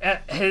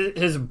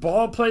 his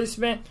ball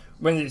placement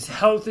when he's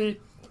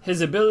healthy, his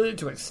ability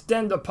to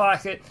extend the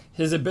pocket,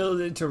 his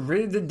ability to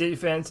read the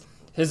defense,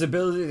 his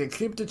ability to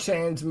keep the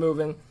chains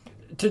moving,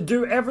 to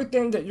do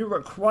everything that you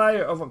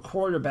require of a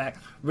quarterback,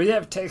 we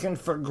have taken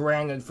for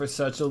granted for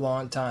such a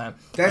long time.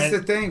 That's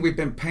the thing. We've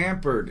been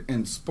pampered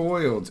and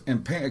spoiled.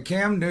 And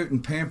Cam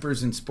Newton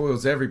pampers and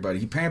spoils everybody.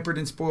 He pampered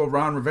and spoiled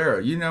Ron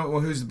Rivera. You know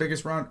who's the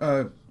biggest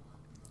Cam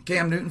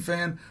Newton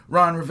fan?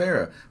 Ron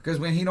Rivera. Because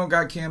when he don't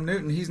got Cam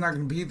Newton, he's not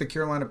going to be the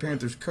Carolina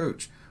Panthers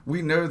coach.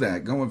 We know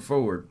that going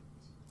forward.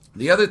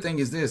 The other thing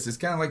is this. It's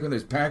kind of like when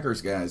those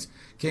Packers guys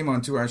came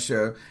onto our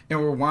show and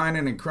were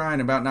whining and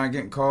crying about not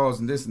getting calls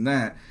and this and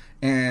that.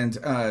 And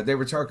they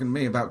were talking to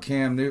me about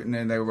Cam Newton,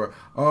 and they were,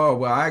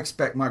 I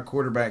expect my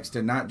quarterbacks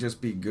to not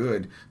just be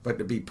good, but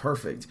to be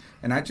perfect.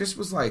 And I just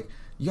was like,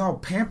 y'all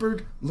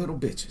pampered little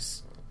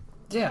bitches.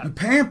 Yeah. You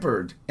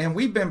pampered, and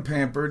we've been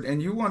pampered,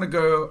 and you want to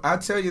go, I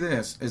tell you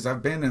this, is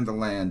I've been in the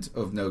land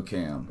of no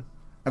Cam.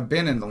 I've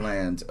been in the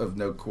land of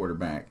no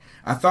quarterback.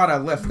 I thought I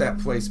left that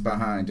place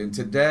behind. And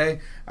today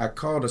I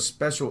called a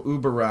special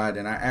Uber ride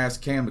and I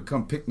asked Cam to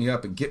come pick me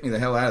up and get me the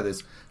hell out of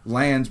this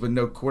lands with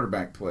no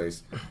quarterback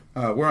place.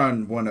 We're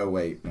on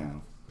 108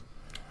 now.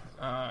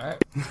 All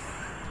right.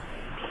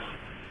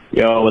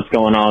 Yo, what's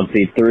going on,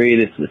 C3?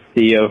 This is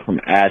Theo from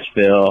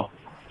Asheville.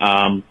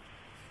 You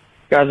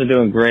guys are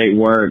doing great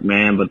work,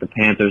 man, but the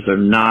Panthers are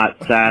not,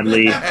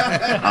 sadly.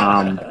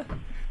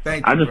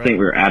 Thank you, I just think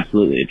we were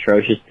absolutely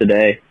atrocious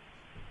today.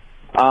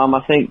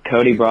 I think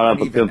Cody brought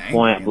up a good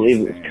point. I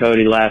believe it was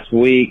Cody last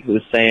week who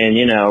was saying,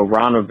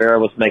 Ron Rivera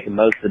was making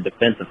most of the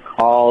defensive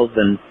calls.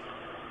 And,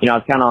 I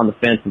was kind of on the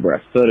fence of where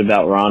I stood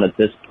about Ron at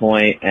this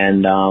point.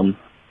 And,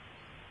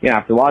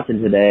 after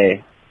watching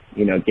today,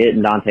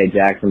 getting Dante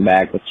Jackson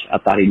back, which I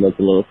thought he looked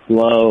a little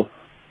slow.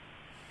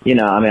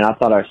 I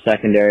thought our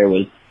secondary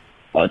was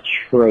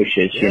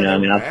atrocious.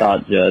 I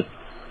thought just,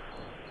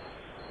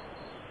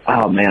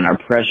 oh man, our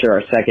pressure,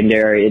 our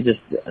secondary, it just,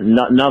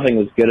 nothing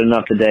was good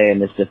enough today,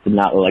 and this just did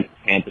not look like the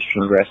Panthers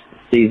for the rest of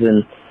the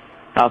season.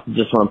 I also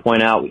just want to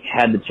point out we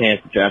had the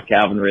chance to draft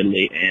Calvin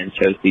Ridley and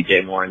chose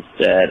DJ Moore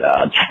instead.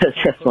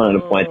 Just wanted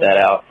to point that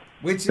out.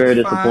 Very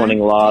disappointing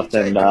loss,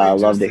 and I'd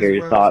love to hear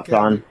your thoughts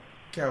on.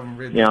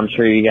 I'm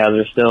sure you guys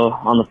are still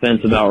on the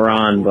fence about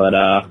Ron, but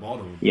I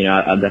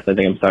definitely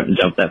think I'm starting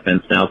to jump that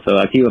fence now.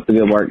 So keep up the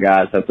good work,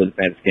 guys. Hopefully the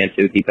fans can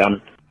too. Keep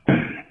on.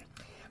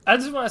 I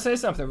just want to say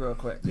something real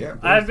quick. Yeah,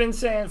 I've been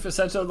saying for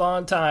such a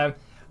long time,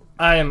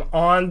 I am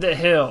on the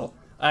hill.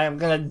 I am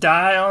going to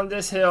die on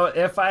this hill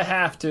if I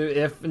have to,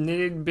 if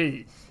need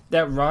be,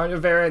 that Ron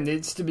Rivera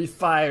needs to be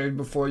fired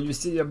before you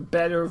see a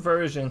better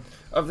version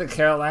of the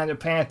Carolina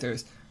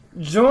Panthers.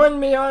 Join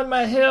me on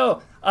my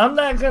hill. I'm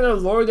not going to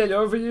lord it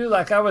over you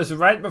like I was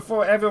right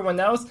before everyone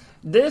else.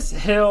 This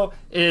hill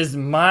is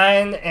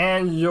mine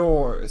and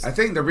yours. I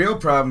think the real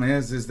problem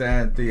is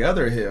that the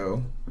other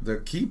hill, the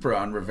keeper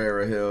on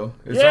Rivera Hill,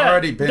 has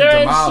already been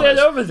demolished. Shit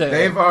over there.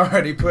 They've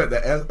already put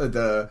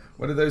the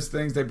what are those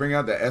things they bring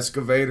out, the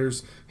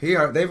excavators?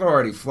 They've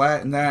already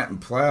flattened that and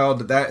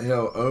plowed that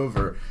hill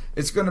over.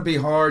 It's going to be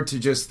hard to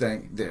just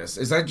think this.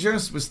 As I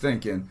just was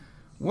thinking,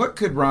 what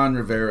could Ron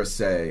Rivera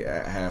say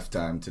at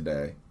halftime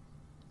today?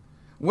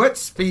 What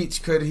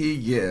speech could he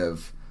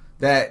give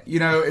that,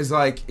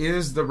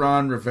 is the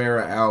Ron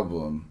Rivera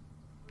album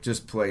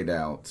just played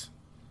out?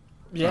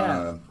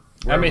 Yeah.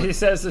 He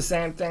says the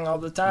same thing all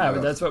the time,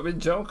 and that's what we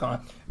joke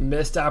on.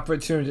 Missed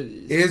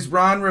opportunities. Is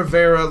Ron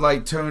Rivera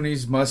like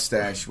Tony's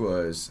mustache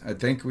was? I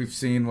think we've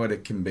seen what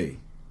it can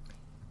be.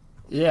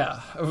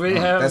 Yeah.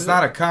 That's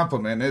not a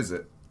compliment, is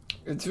it?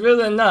 It's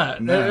really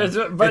not.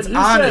 No. But it's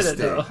honesty. Said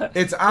it, though.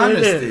 It's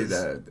honesty,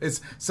 though.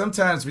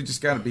 Sometimes we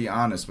just got to be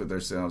honest with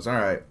ourselves. All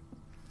right.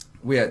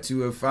 We at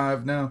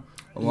 2:05 now?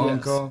 A long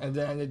call? And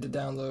then I need to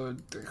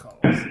download 3 calls.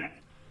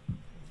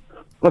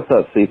 What's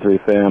up,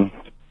 C3 fam?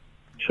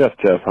 Chef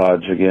Jeff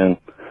Hodge again.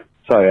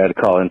 Sorry I had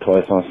to call in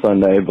twice on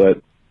Sunday,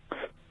 but,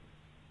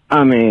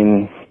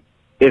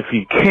 if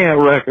you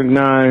can't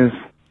recognize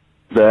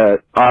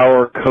that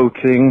our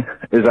coaching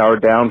is our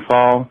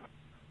downfall,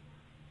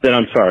 then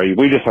I'm sorry.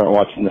 We just aren't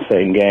watching the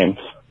same games.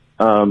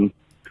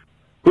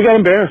 We got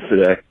embarrassed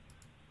today.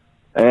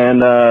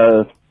 And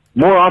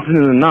more often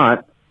than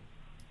not,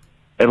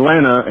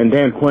 Atlanta and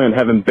Dan Quinn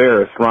have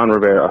embarrassed Ron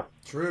Rivera.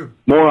 True.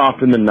 More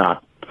often than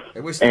not.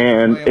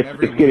 And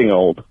it's getting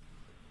old.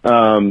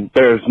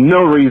 There's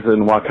no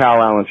reason why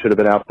Kyle Allen should have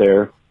been out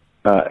there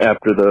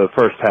after the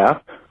first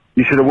half.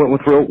 You should have went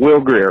with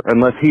Will Greer,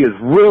 unless he is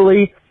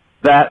really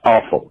that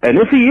awful. And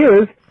if he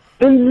is,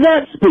 then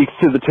that speaks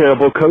to the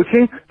terrible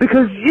coaching,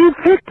 because you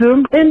picked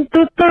him in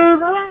the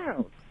 3rd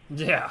round.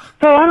 Yeah.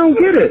 So I don't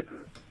get it.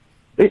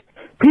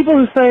 People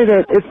who say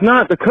that it's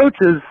not the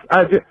coaches,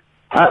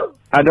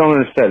 I don't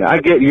understand. I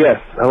get, yes,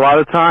 a lot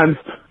of times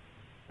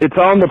it's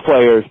on the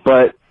players,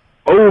 but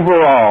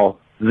overall,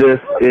 this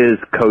is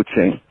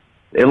coaching.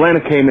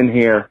 Atlanta came in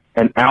here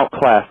and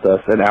outclassed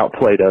us and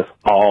outplayed us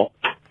all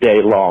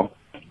day long.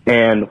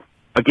 And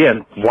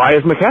again, why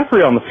is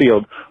McCaffrey on the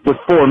field with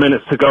 4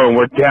 minutes to go and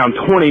we're down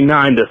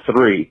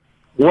 29-3?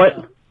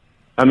 What?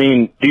 I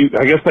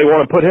guess they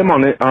want to put him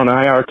on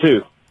IR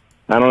too.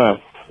 I don't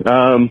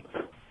know.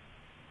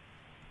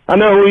 I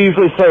know we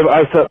usually save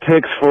ice up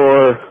picks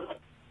for,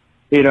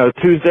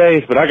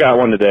 Tuesdays, but I got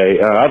one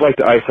today. I'd like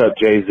to ice up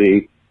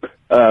Jay-Z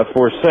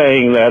for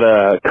saying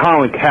that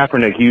Colin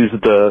Kaepernick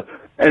used the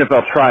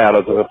NFL tryout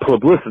as a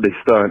publicity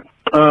stunt.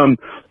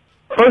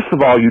 First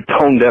of all, you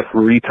tone-deaf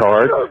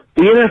retard.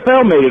 The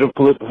NFL made it a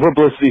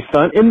publicity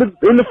stunt in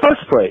the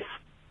first place.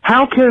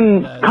 How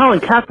can Colin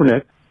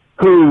Kaepernick,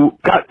 who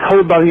got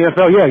told by the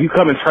NFL, yeah, you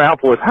come and try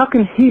out for us, how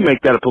can he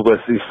make that a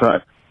publicity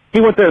stunt?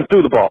 He went there and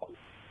threw the ball,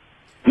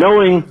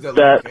 knowing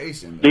that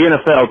the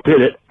NFL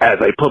did it as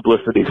a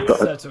publicity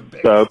stunt.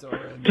 So,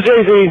 to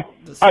Jay-Z,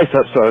 ice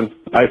up, son.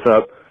 Ice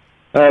up.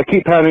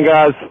 Keep pounding,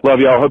 guys. Love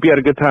y'all. Hope you had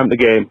a good time at the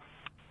game.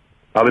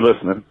 I'll be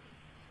listening.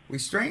 We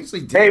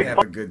strangely did have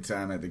a good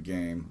time at the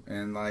game.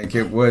 And,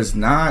 it was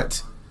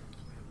not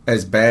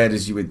as bad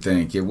as you would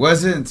think. It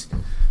wasn't,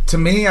 to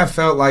me, I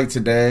felt like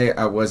today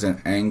I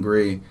wasn't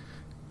angry.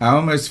 I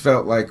almost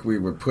felt like we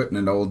were putting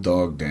an old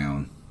dog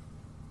down.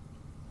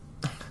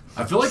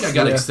 I feel like I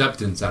got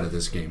acceptance out of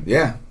this game.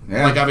 Yeah.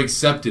 Like I've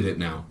accepted it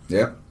now.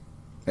 Yep.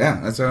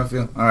 Yeah, that's how I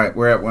feel. All right,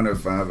 we're at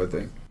 105, I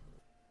think.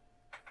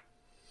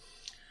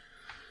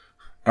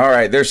 All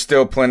right, there's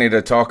still plenty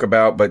to talk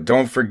about, but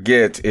don't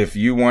forget, if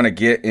you want to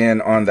get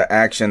in on the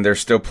action, there's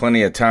still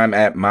plenty of time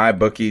at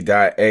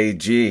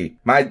mybookie.ag.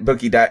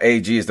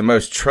 Mybookie.ag is the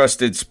most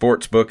trusted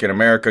sports book in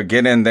America.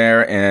 Get in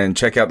there and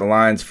check out the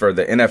lines for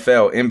the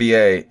NFL,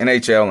 NBA,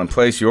 NHL, and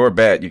place your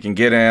bet. You can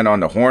get in on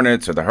the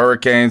Hornets or the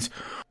Hurricanes.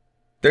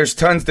 There's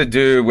tons to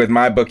do with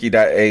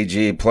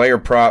mybookie.ag. Player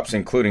props,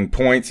 including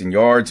points and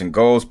yards and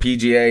goals,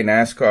 PGA,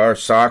 NASCAR,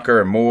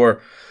 soccer, and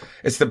more.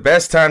 It's the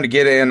best time to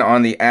get in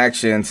on the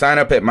action. Sign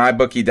up at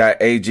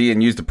mybookie.ag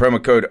and use the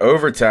promo code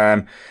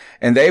OVERTIME,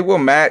 and they will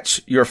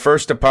match your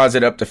first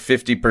deposit up to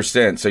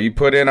 50%. So you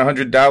put in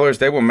 $100,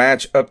 they will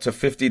match up to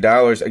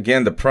 $50.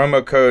 Again, the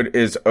promo code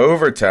is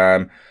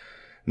OVERTIME.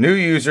 New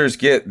users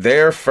get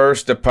their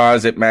first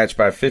deposit matched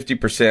by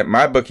 50%.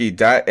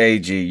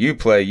 mybookie.ag. You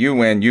play, you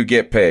win, you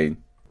get paid.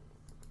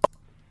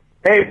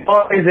 Hey,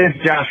 boys, it's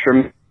Josh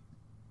from.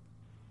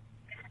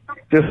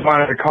 Just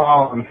wanted to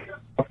call and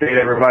update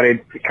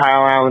everybody.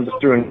 Kyle Allen just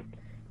doing.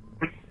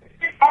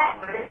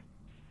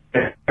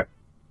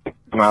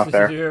 I'm out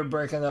there. You're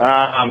breaking up.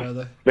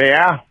 But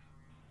yeah,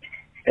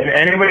 if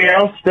anybody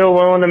else still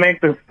willing to make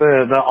the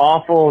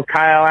awful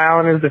Kyle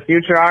Allen is the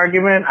future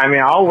argument, I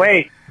mean, I'll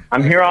wait.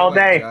 I'm here all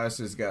day.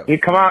 You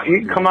come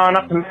on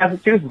up to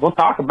Massachusetts. We'll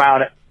talk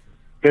about it.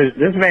 Because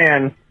this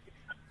man,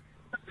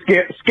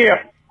 Skip.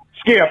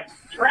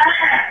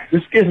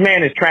 This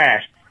man is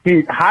trash.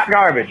 He's hot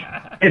garbage.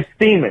 It's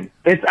steaming.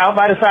 It's out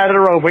by the side of the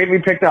road waiting to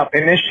be picked up,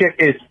 and this shit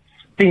is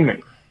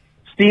steaming.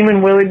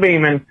 Steaming Willie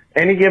Beeman.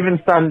 Any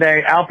given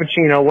Sunday, Al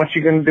Pacino, what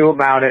you gonna do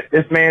about it?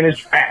 This man is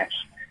trash.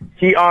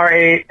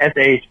 TRASH.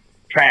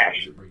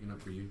 Trash.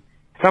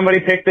 Somebody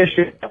pick this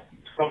shit up.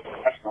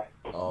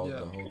 The whole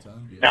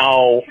time?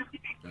 No.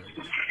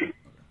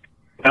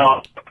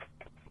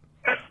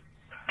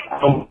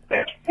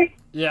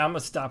 Yeah, I'm going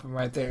to stop him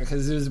right there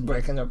because it was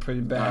breaking up pretty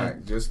bad. All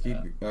right, just keep,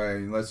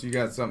 unless you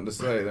got something to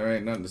say. There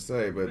ain't nothing to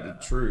say but the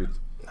truth.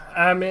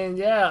 I mean,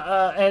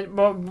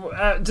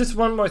 just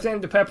one more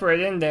thing to pepper it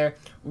in there.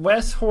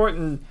 Wes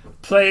Horton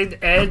played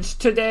edge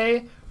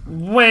today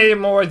way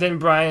more than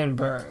Brian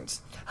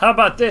Burns. How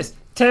about this?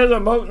 Taylor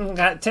Moton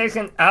got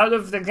taken out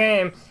of the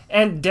game,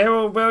 and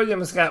Darrell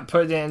Williams got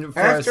put in for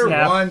a snap.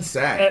 After one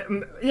sack.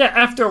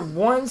 After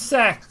one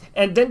sack.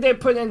 And then they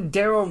put in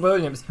Darrell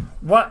Williams.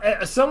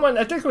 Someone,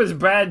 I think it was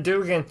Brad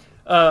Dugan,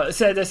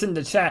 said this in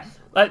the chat.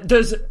 Like,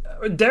 does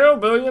Darrell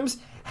Williams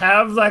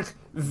have, like,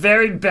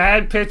 very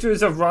bad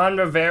pictures of Ron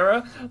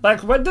Rivera?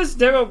 Like, what does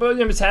Darrell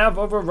Williams have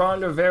over Ron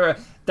Rivera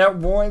that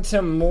warrants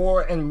him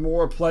more and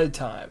more play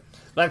time?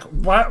 Like,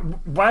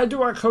 why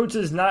do our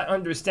coaches not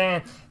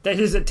understand that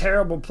he's a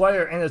terrible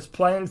player and is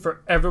playing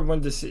for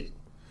everyone to see?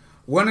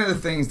 One of the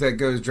things that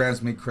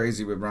drives me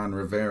crazy with Ron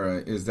Rivera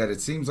is that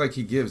it seems like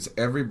he gives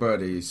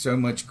everybody so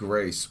much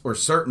grace, or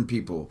certain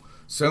people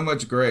so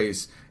much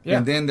grace,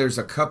 and then there's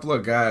a couple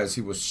of guys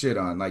he will shit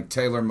on, like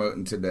Taylor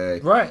Moton today.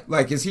 Right.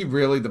 Like, is he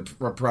really the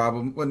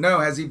problem? Well, no,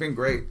 has he been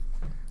great?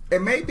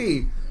 And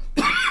maybe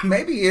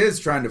he is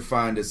trying to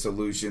find a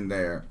solution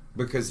there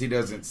because he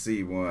doesn't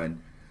see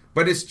one.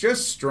 But it's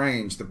just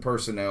strange, the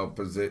personnel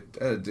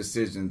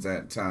decisions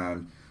at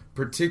times,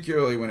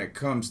 particularly when it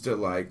comes to,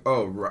 like,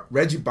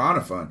 Reggie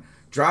Bonifant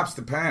drops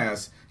the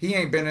pass. He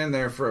ain't been in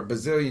there for a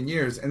bazillion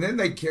years. And then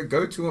they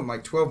go to him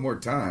like 12 more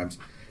times.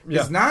 Yeah.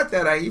 It's not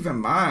that I even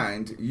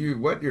mind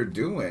what you're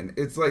doing.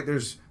 It's like they're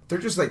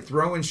just like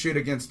throwing shit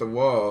against the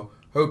wall,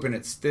 hoping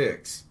it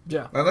sticks.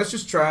 Yeah. Now, let's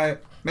just try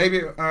it.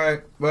 Maybe, all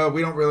right, well,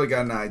 we don't really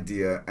got an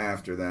idea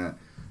after that.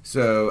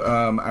 So,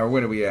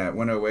 what are we at,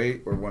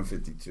 108 or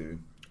 152?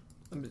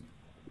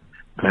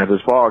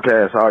 Panthers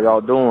Podcast, how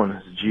y'all doing?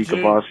 It's G.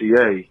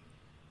 Cavassier.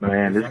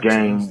 Man, this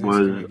game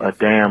was a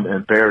damn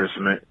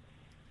embarrassment.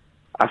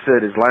 I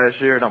said this last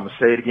year, and I'm going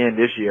to say it again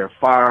this year.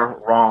 Fire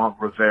Ron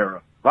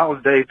Rivera. If I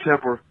was Dave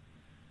Tepper,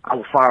 I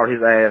would fire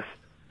his ass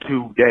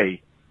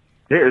today.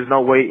 There is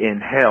no way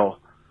in hell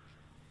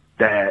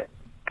that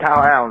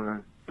Kyle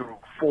Allen threw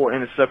 4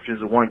 interceptions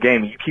in one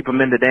game, and you keep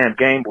him in the damn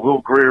game, but Will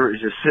Grier is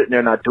just sitting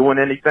there not doing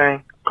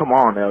anything. Come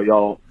on now,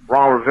 y'all.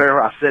 Ron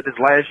Rivera, I said this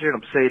last year,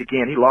 and I'm going to say it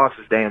again. He lost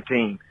his damn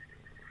team.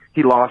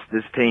 He lost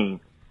this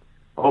team.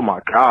 Oh, my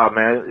God,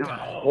 man. It was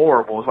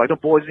horrible. It's like the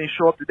boys didn't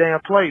show up to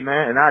damn play,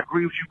 man. And I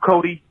agree with you,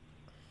 Cody.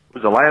 It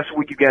was the last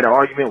week you got an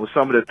argument with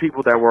some of the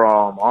people that were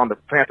on the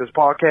Panthers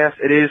podcast.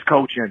 It is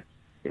coaching.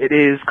 It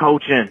is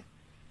coaching.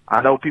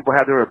 I know people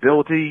have their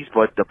abilities,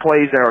 but the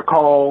plays that are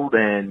called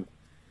and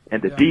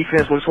the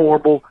defense was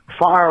horrible.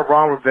 Fire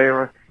Ron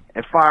Rivera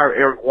and fire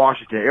Eric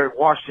Washington. Eric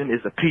Washington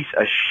is a piece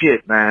of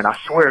shit, man. I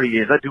swear he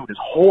is. That dude is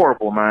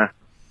horrible, man.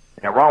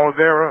 And Ron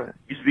Rivera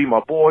used to be my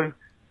boy,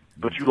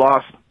 but you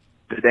lost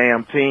the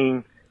damn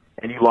team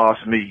and you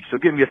lost me. So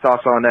give me your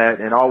thoughts on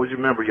that, and always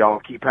remember, y'all,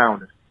 keep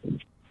pounding.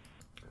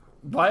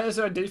 Why is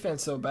our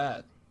defense so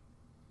bad?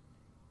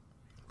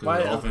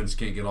 Because the offense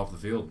can't get off the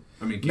field.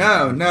 I mean,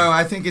 no,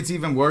 I think it's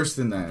even worse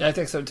than that. Yeah, I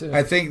think so too.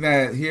 I think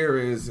that here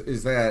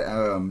is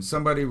that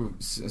somebody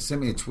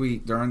sent me a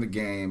tweet during the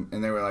game,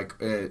 and they were like,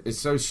 "It's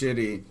so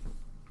shitty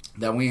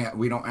that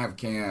we don't have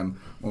Cam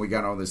when we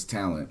got all this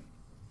talent."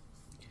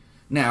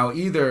 Now,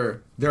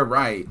 either they're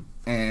right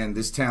and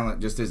this talent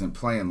just isn't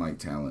playing like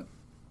talent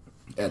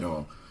at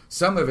all.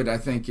 Some of it, I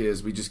think,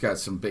 is we just got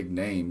some big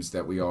names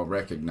that we all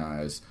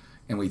recognize,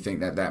 and we think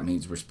that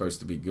means we're supposed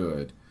to be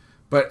good.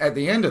 But at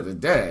the end of the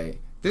day,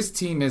 this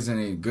team isn't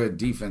a good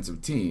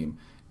defensive team,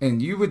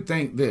 and you would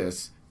think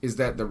this is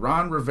that the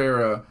Ron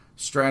Rivera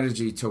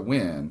strategy to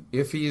win,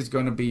 if he is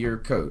going to be your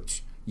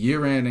coach,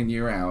 year in and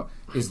year out,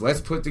 is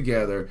let's put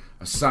together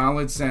a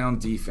solid,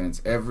 sound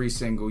defense every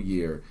single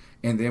year,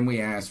 and then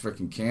we ask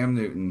freaking Cam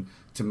Newton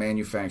to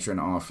manufacture an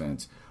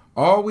offense.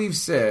 All we've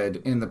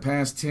said in the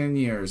past 10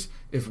 years,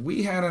 if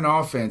we had an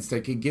offense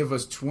that could give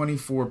us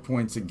 24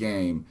 points a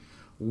game,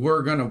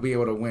 we're going to be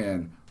able to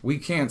win. We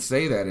can't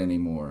say that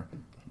anymore.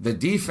 The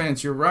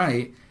defense, you're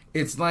right,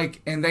 it's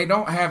like, and they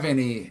don't have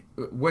any,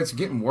 what's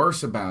getting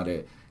worse about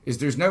it is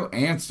there's no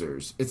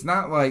answers. It's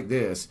not like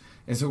this.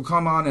 And so we'll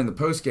come on in the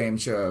post-game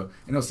show,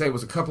 and they'll say it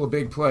was a couple of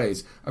big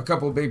plays.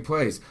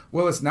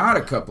 Well, it's not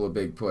a couple of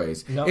big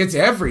plays. Nope. It's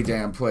every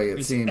damn play,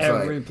 it seems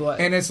like. Play.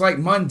 And it's like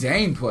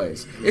mundane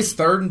plays. It's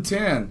 3rd and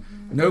 10,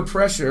 no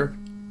pressure.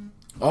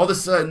 All of a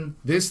sudden,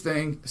 this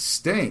thing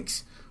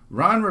stinks.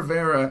 Ron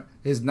Rivera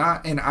is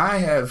not, and I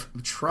have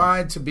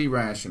tried to be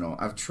rational.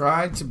 I've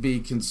tried to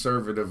be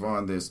conservative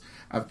on this.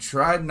 I've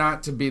tried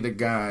not to be the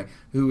guy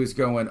who is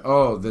going,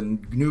 oh, the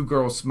new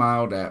girl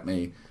smiled at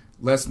me.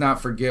 Let's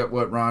not forget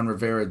what Ron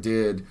Rivera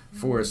did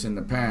for us in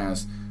the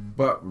past.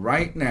 But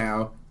right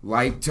now,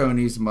 like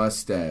Tony's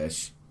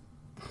mustache,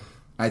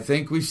 I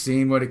think we've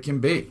seen what it can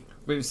be.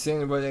 We've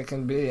seen what it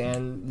can be,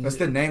 and that's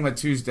the name of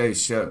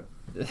Tuesday's show.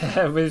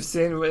 We've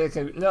seen what it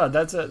can be. No,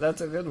 that's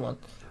a good one.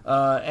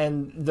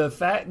 And the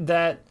fact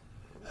that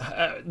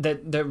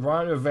that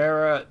Ron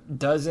Rivera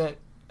doesn't.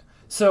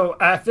 So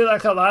I feel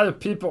like a lot of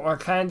people are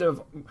kind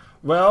of,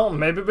 well,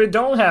 maybe we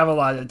don't have a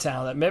lot of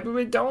talent. Maybe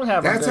we don't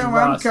have That's a good how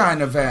roster. I'm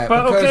kind of at,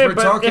 because we're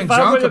talking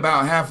junk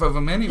about half of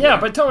them anyway. Yeah,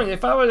 but Tony,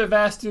 if I would have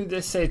asked you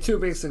this, say, 2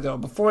 weeks ago,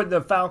 before the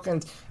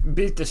Falcons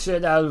beat the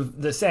shit out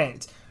of the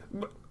Saints,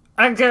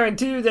 I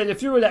guarantee you that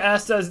if you would have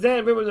asked us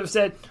then, we would have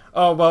said,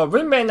 oh, well,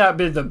 we may not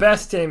be the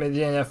best team in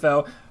the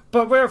NFL,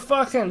 but we're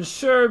fucking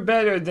sure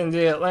better than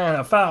the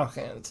Atlanta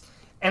Falcons.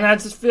 And I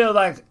just feel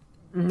like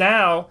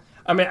now,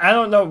 I mean, I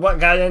don't know what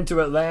got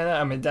into Atlanta.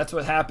 I mean, that's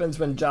what happens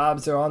when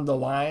jobs are on the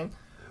line.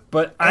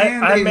 But they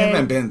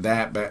haven't been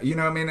that bad. You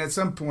know, I mean, at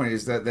some point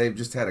is that they've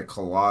just had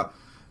a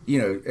you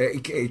know,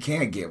 it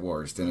can't get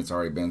worse than it's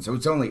already been. So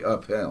it's only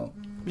uphill.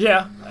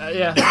 Yeah.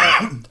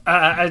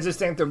 I just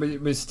think that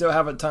we still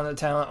have a ton of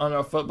talent on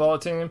our football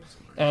team,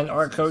 and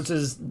our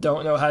coaches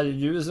don't know how to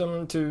use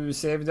them to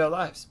save their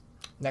lives.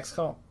 Next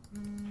call.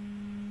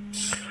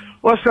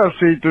 What's up,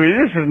 C3?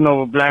 This is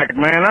Nova Black,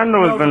 man. I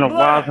know it's been a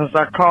while since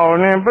I called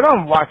in, but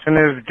I'm watching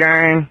this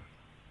game,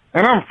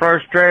 and I'm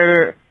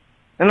frustrated.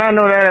 And I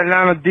know that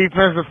Atlanta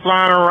defense is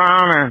flying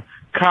around, and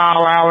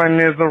Kyle Allen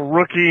is a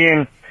rookie,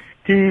 and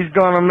he's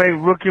going to make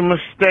rookie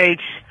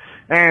mistakes.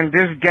 And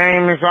this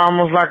game is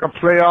almost like a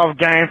playoff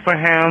game for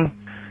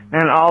him,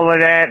 and all of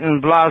that, and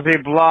blah, blah,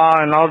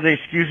 blah, and all the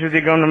excuses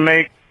they're going to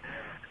make.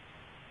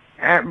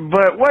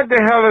 But what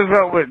the hell is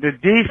up with the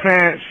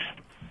defense?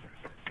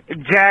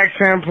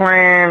 Jackson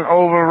playing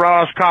over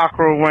Ross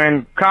Cockrell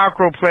when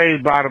Cockrell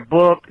plays by the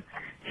book.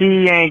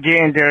 He ain't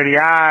getting dirty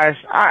eyes.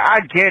 I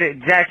get it.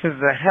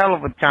 Jackson's a hell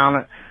of a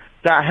talent,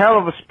 got hell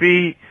of a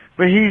speed,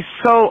 but he's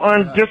so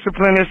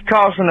undisciplined. It's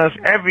costing us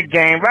every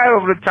game right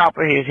over the top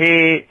of his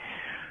head.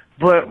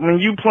 But when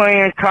you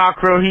playing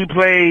Cockrell, he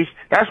plays,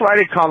 that's why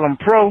they call him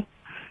pro.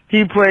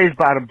 He plays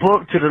by the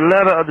book to the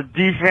letter of the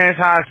defense,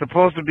 how it's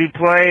supposed to be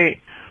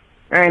played.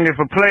 And if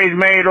a play's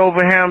made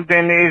over him,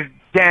 then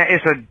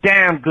it's a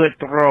damn good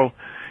throw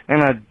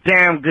and a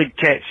damn good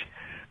catch.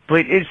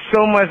 But it's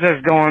so much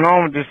that's going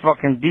on with this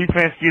fucking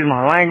defense, excuse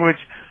my language,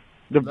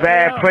 the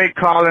bad play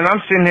calling.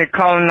 I'm sitting here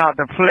calling out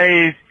the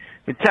plays,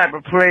 the type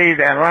of plays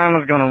that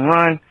Atlanta's going to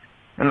run.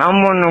 And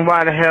I'm wondering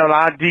why the hell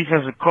our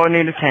defensive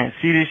coordinator can't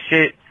see this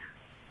shit.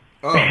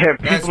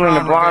 People in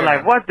the bar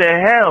like, what the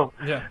hell?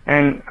 Yeah.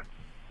 And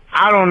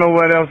I don't know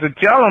what else to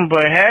tell them,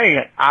 but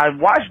hey, I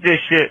watched this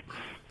shit.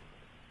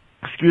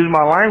 Excuse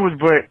my language,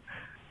 but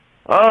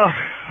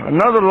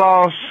another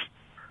loss.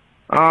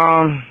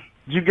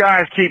 You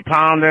guys keep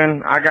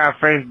pounding. I got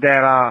faith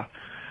that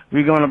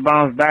we're gonna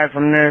bounce back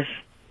from this,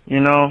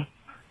 you know.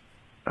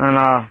 And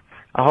I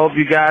hope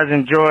you guys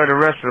enjoy the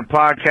rest of the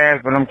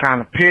podcast, but I'm kind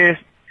of pissed.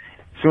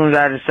 As soon as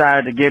I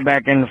decided to get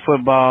back into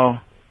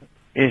football,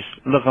 it's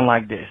looking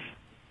like this.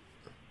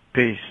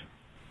 Peace.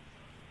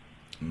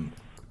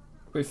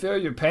 We feel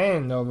your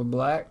pain, Nova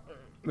Black.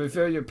 We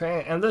feel your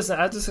pain. And listen,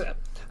 I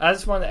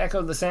just want to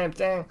echo the same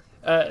thing.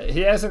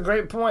 He has a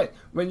great point.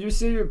 When you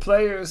see your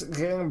players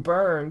getting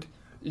burned,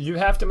 you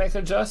have to make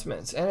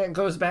adjustments. And it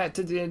goes back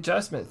to the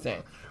adjustment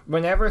thing.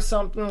 Whenever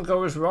something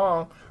goes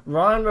wrong,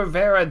 Ron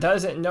Rivera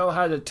doesn't know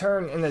how to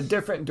turn in a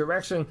different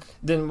direction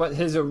than what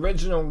his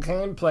original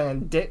game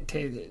plan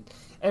dictated.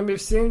 And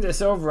we've seen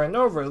this over and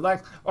over.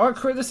 Like, our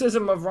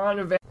criticism of Ron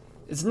Rivera,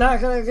 it's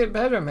not going to get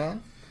better,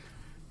 man.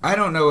 I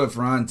don't know if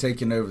Ron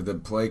taking over the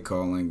play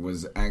calling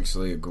was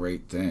actually a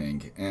great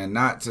thing. And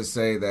not to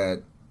say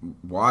that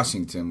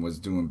Washington was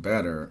doing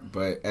better,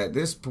 but at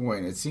this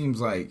point, it seems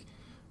like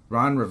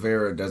Ron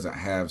Rivera doesn't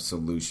have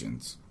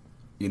solutions.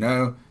 You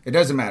know, it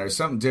doesn't matter.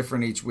 Something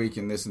different each week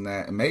and this and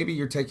that. And maybe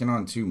you're taking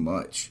on too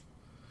much.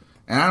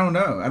 And I don't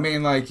know. I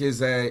mean, like,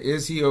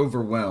 is he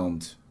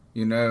overwhelmed?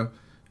 You know?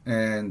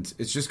 And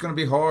it's just going to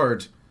be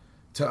hard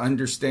to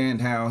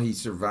understand how he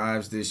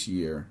survives this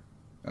year.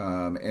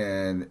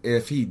 And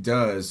if he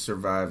does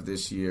survive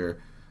this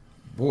year,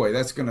 boy,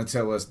 that's going to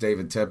tell us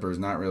David Tepper is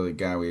not really the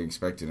guy we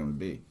expected him to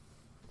be.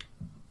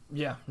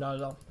 Yeah, not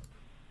at all.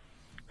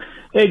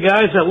 Hey,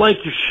 guys, I like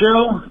your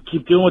show.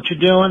 Keep doing what you're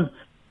doing.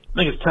 I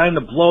think it's time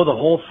to blow the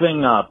whole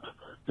thing up.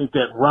 I think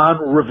that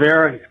Ron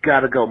Rivera, he's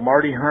got to go.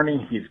 Marty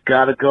Herney, he's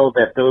got to go.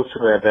 That those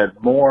who have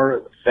had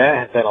more, that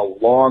has had a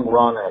long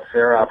run and a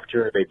fair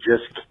opportunity. They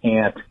just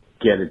can't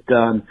get it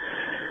done.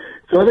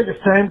 So I think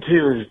it's time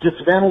to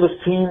dismantle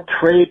this team,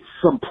 trade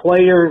some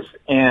players,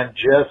 and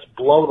just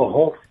blow the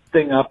whole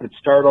thing up and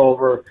start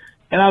over.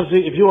 And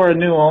obviously, if you are a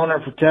new owner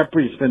for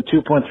Tepper, you spend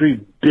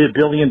 $2.3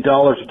 billion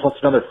plus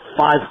another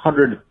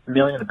 $500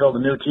 million to build a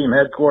new team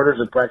headquarters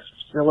and practice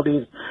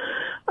facilities.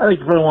 I think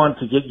you probably want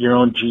to get your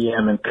own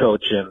GM and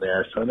coach in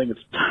there. So I think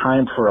it's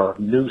time for a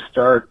new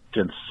start.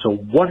 And so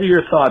what are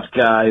your thoughts,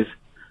 guys,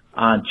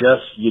 on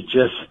you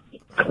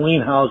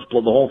clean house,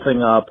 blow the whole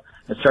thing up,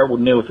 and start with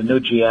a new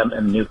GM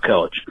and a new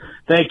coach?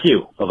 Thank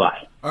you.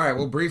 Bye-bye. All right,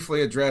 we'll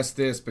briefly address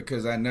this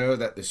because I know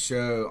that the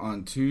show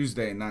on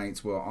Tuesday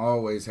nights will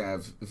always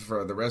have,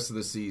 for the rest of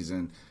the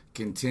season,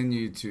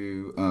 continue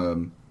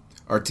to,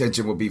 our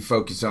attention will be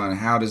focused on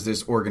how does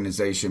this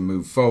organization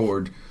move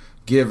forward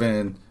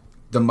given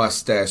the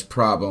mustache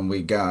problem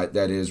we got,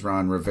 that is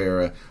Ron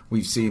Rivera.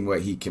 We've seen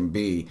what he can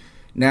be.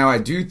 Now, I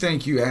do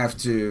think you have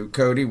to,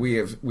 Cody, we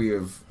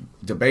have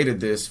debated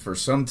this for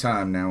some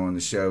time now on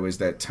the show, is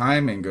that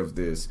timing of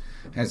this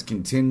has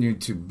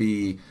continued to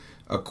be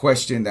a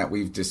question that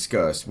we've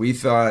discussed. We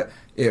thought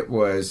it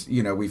was,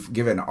 we've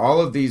given all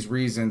of these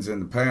reasons in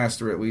the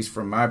past, or at least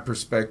from my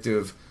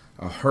perspective,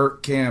 a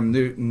hurt Cam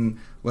Newton.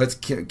 Let's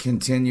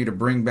continue to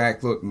bring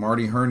back, look,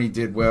 Marty Herney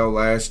did well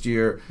last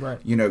year. Right.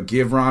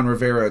 Give Ron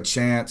Rivera a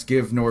chance,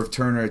 give Norv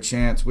Turner a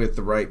chance with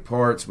the right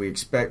parts. We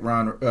expect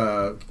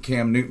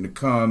Cam Newton to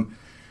come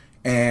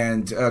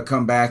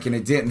back, and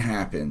it didn't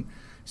happen.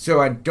 So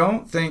I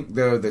don't think,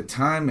 though, the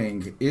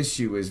timing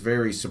issue is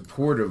very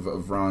supportive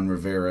of Ron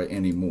Rivera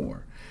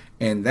anymore.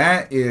 And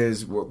that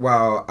is,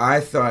 while I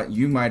thought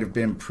you might have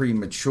been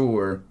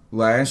premature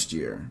last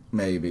year,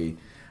 maybe,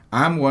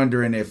 I'm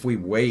wondering if we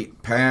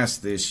wait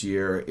past this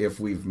year, if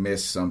we've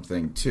missed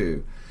something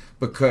too.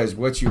 Because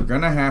what you're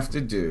going to have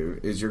to do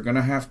is you're going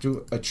to have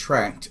to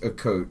attract a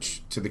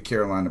coach to the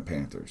Carolina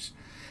Panthers.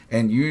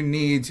 And you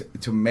need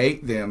to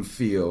make them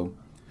feel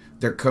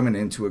they're coming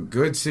into a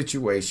good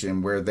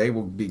situation where they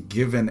will be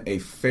given a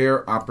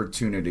fair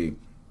opportunity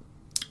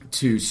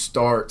to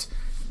start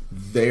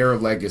their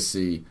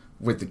legacy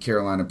with the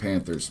Carolina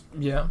Panthers.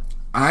 Yeah.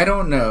 I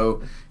don't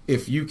know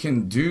if you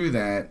can do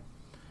that.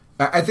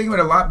 I think it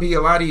would be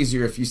a lot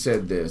easier if you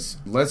said this.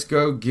 Let's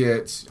go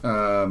get,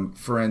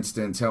 for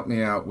instance, help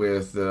me out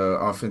with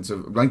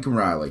offensive, Lincoln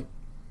Riley.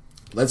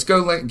 Let's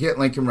go get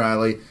Lincoln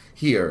Riley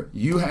here.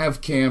 You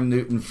have Cam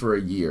Newton for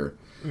a year.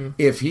 Mm.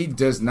 If he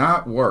does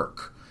not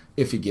work,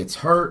 if he gets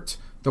hurt,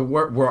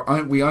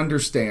 we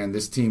understand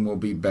this team will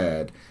be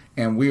bad,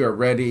 and we are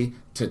ready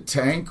to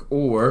tank.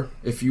 Or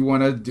if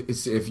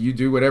you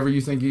do whatever you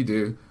think you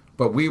do,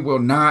 but we will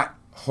not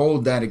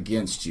hold that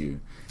against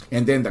you.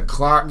 And then the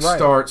clock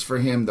starts for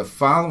him the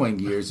following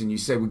years, and you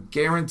say, we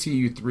guarantee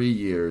you 3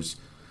 years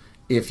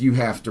if you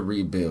have to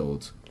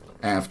rebuild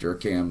after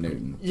Cam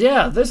Newton.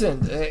 Yeah,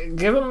 listen,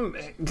 give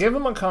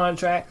him a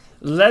contract.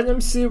 Let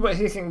him see what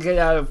he can get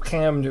out of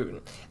Cam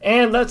Newton.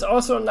 And let's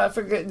also not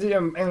forget the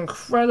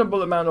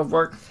incredible amount of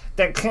work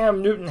that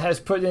Cam Newton has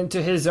put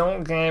into his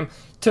own game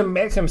to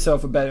make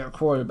himself a better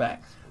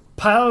quarterback.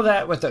 Pile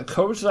that with a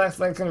coach like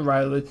Lincoln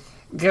Riley.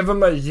 Give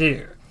him a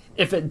year.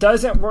 If it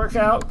doesn't work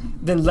out,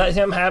 then let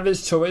him have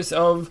his choice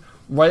of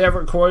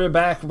whatever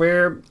quarterback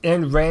we're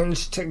in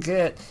range to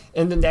get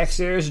in the next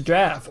year's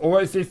draft.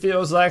 Or if he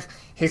feels like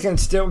he can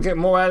still get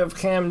more out of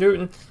Cam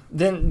Newton,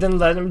 then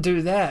let him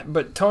do that.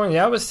 But, Tony,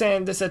 I was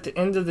saying this at the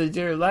end of the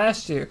year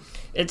last year.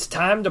 It's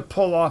time to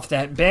pull off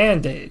that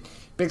Band-Aid.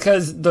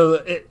 Because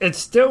it's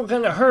still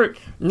going to hurt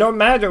no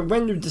matter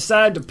when you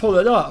decide to pull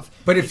it off.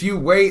 But if you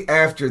wait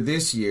after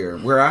this year,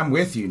 where I'm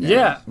with you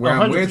now,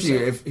 I'm with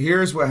you,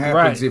 here's what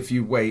happens if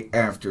you wait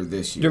after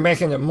this year. You're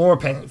making it more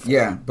painful.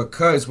 Yeah,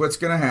 because what's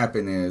going to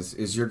happen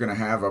is you're going to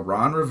have a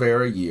Ron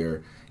Rivera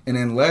year, and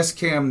unless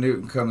Cam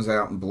Newton comes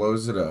out and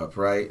blows it up,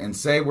 right, and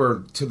say we're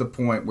to the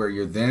point where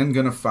you're then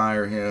going to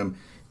fire him,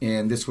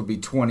 and this would be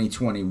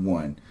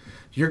 2021,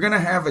 you're going to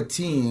have a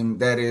team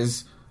that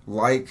is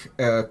like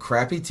a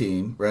crappy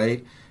team,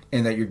 right?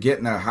 And that you're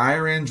getting a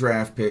higher end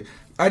draft pick.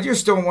 I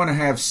just don't want to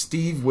have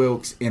Steve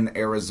Wilks in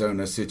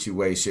Arizona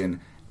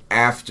situation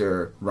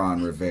after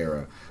Ron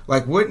Rivera.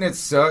 Like, wouldn't it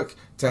suck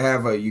to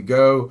have you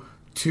go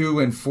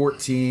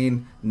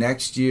 2-14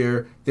 next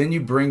year. Then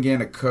you bring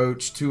in a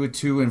coach to a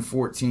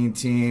 2-14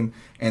 team,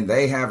 and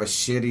they have a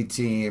shitty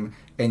team,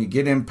 and you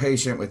get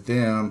impatient with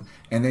them,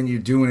 and then you're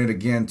doing it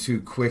again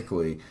too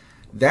quickly.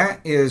 That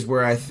is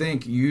where I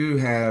think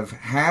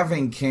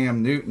having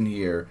Cam Newton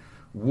here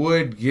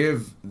would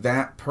give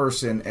that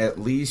person at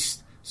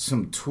least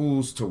some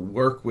tools to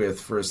work with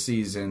for a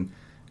season.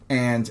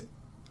 And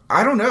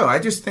I don't know. I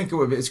just think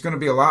it's going to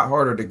be a lot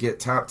harder to get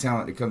top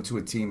talent to come to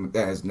a team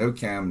that has no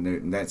Cam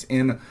Newton, that's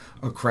in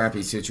a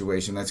crappy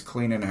situation, that's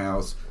cleaning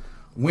house.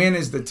 When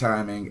is the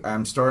timing?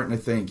 I'm starting to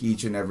think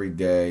each and every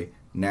day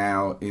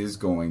now is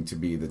going to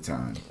be the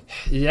time.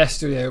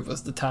 Yesterday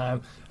was the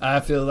time. I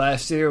feel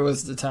last year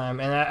was the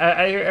time. And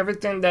I hear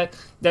everything that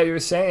you're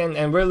saying,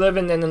 and we're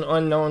living in an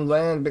unknown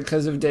land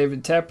because of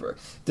David Tepper.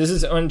 This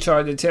is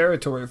uncharted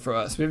territory for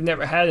us. We've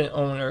never had an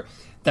owner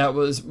that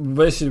was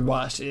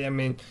wishy-washy. I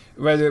mean,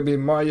 whether it be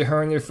Marty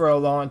Herney for a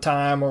long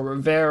time or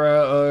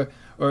Rivera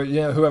or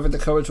whoever the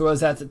coach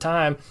was at the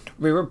time,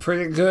 we were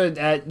pretty good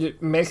at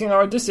making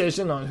our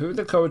decision on who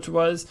the coach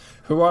was,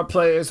 who our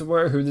players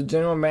were, who the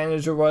general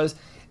manager was,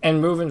 and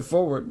moving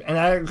forward. And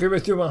I agree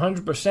with you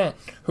 100%.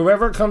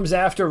 Whoever comes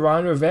after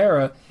Ron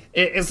Rivera,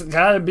 it's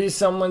got to be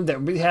someone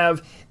that we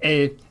have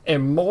a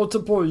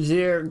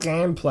multiple-year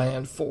game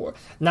plan for,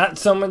 not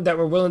someone that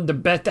we're willing to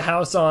bet the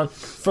house on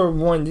for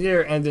 1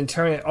 year and then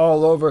turn it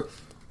all over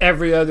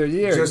every other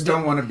year. Just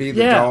don't want to be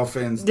the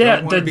Dolphins.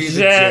 Don't want to be the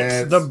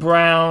Jets, the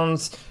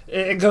Browns.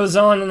 It goes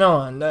on and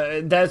on.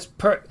 And that's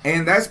part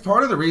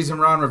of the reason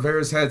Ron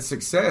Rivera's had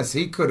success.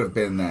 He could have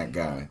been that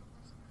guy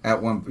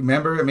at one.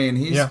 Remember, I mean,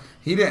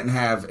 he didn't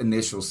have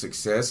initial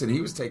success, and he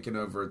was taking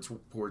over a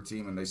poor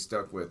team, and they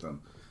stuck with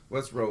him.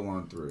 Let's roll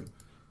on through.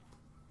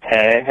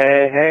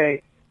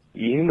 Hey.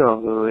 You know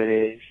who it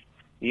is.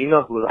 You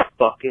know who the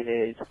fuck it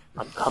is.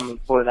 I'm coming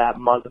for that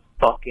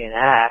motherfucking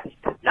ass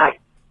tonight.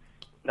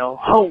 No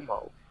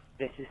homo.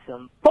 This is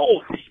some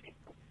bullshit.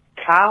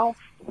 Kyle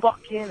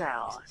fucking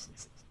Allen.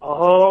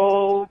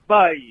 Oh,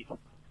 buddy.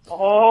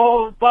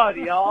 All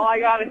I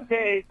gotta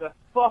say is the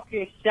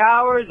fucking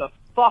showers of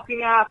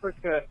fucking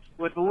Africa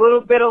with a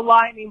little bit of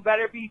lightning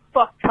better be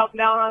fucked up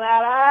down on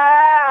that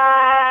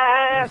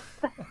ass.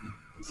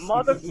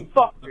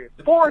 Motherfucker.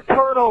 4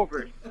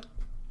 turnovers.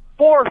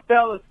 4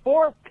 fellas.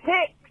 4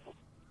 picks.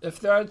 If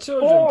there are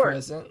children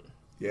present,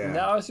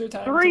 now is your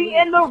time. 3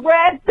 in the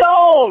red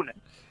zone.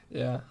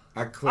 Yeah.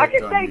 I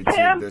can say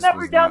Cam's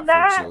never done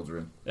that.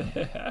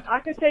 I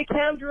can say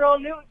Cam Jarrell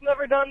Newton's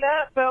never done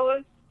that,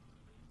 fellas.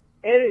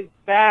 It is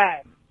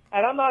bad.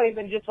 And I'm not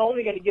even just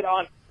only going to get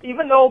on,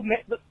 even though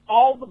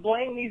all the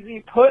blame needs to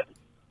be put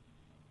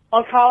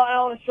on Kyle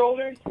Allen's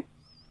shoulders.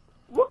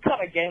 What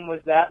kind of game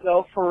was that,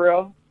 though, for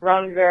real,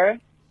 Ron Rivera?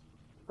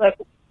 Like,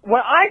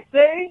 when I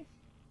say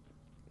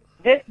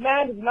this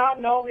man does not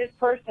know his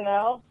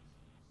personnel,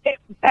 it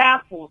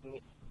baffles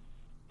me.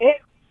 It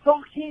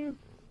fucking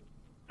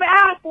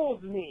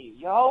baffles me,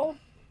 yo.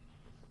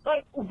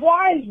 Like,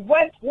 why is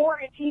Wes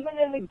Horton even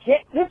in the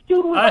game? This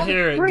dude was on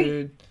the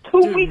street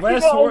 2 weeks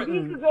ago,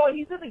 and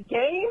he's in the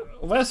game?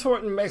 Wes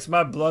Horton makes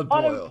my blood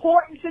boil. On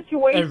important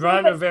situations. And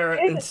Ron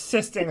Rivera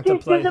insisting to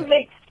play It doesn't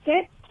make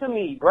sense to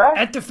me, bruh.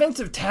 At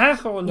defensive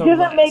tackle, no less. It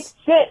doesn't make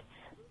sense.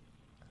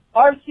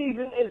 Our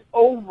season is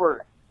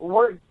over.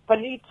 We're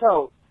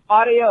finito.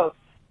 Adios.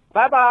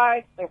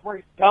 Bye-bye. Like,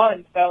 we're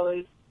done,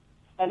 fellas.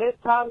 And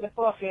it's time to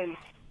fucking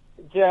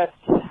just...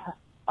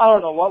 I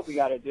don't know what we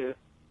gotta do.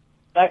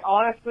 Like,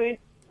 honestly,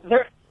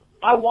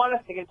 I want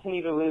us to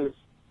continue to lose.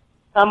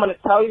 I'm gonna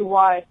tell you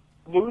why.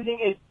 Losing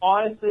is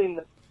honestly,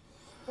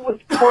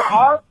 for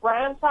our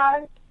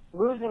franchise,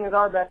 losing is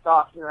our best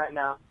option right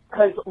now.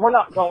 Because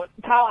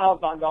Kyle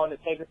Allen's not going to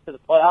take us to the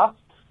playoffs,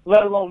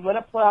 let alone win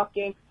a playoff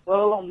game, let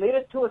alone lead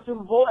us to a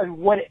Super Bowl and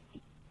win it.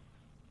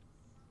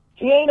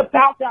 He ain't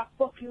about that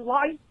fucking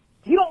life.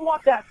 He don't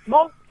want that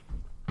smoke.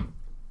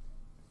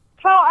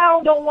 Kyle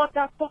Allen don't want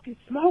that fucking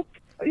smoke.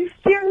 Are you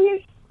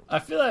serious? I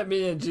feel like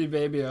me and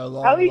G-Baby are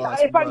long At least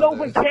lost if I know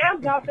brothers. when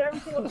Cam's out there every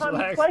single time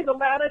he plays them,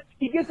 man,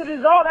 he gives it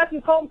his all. That's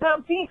his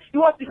hometown team. He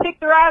wants to kick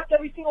their ass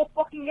every single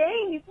fucking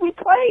game we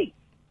play.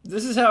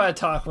 This is how I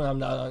talk when I'm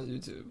not on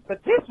YouTube.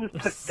 But this was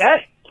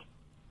pathetic.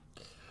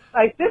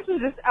 Like, this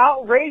was just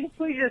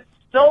outrageously just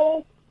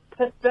so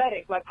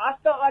pathetic. Like, I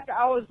felt like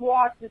I was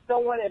watching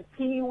someone in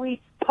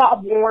Pee-wee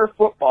Pop Warner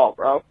football,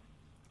 bro.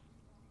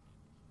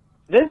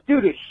 This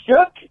dude is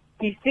shook.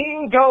 He's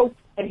seeing ghosts,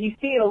 and he's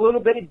seeing a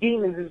little bit of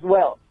demons as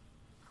well.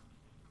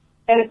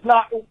 And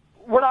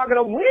we're not going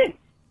to win.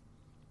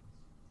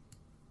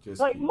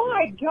 Like,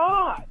 my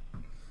God.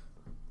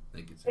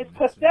 It's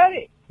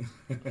pathetic.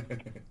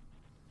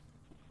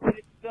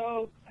 It's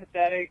so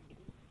pathetic.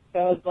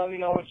 Fellas, let me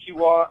know what you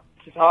want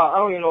to talk. I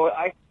don't even know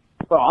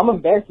what I'm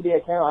embarrassed to be a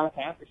Carolina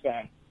Panthers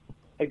fan.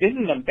 Like, this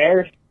is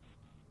embarrassing.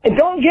 And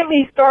don't get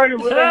me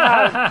started with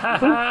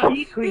how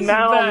Luke Kuechly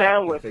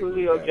man with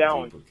Julio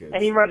Jones.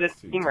 And he runs a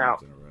team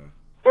route.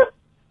 What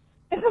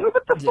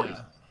the fuck?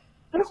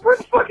 Where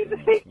the fuck is the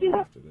safety?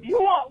 You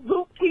want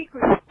Luke Kuechly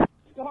to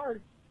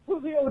guard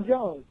Julio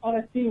Jones on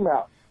a seam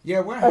route.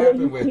 Yeah, what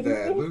happened with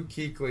that? Luke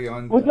Kuechly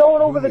on We're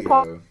going over the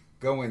top. Julio,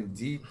 going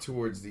deep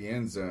towards the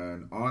end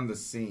zone on the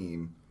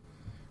seam,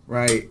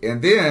 right?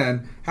 And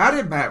then, how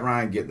did Matt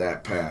Ryan get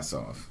that pass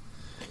off?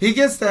 He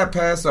gets that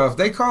pass off.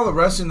 They call a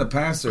rushing the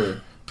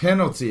passer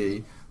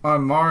penalty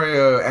on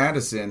Mario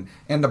Addison,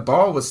 and the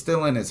ball was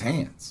still in his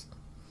hands.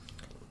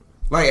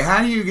 Like,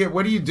 how do you get?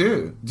 What do you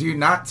do? Do you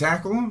not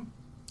tackle him?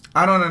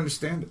 I don't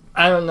understand it.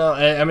 I don't know.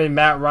 I mean,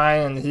 Matt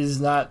Ryan,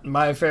 he's not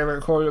my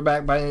favorite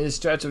quarterback by any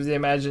stretch of the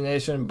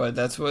imagination, but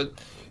that's what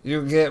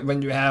you get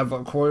when you have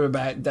a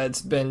quarterback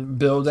that's been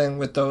building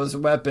with those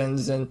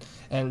weapons and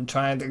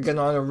trying to get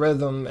on a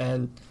rhythm.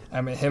 And,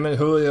 I mean, him and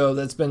Julio,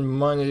 that's been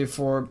money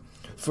for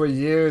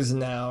years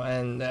now.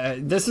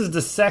 And this is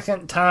the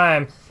second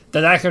time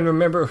that I can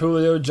remember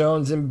Julio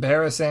Jones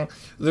embarrassing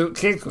Luke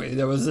Kuechly.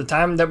 There was a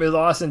time that we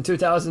lost in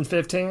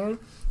 2015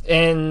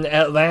 in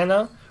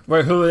Atlanta,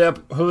 where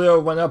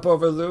Julio went up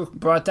over Luke,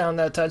 brought down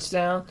that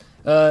touchdown,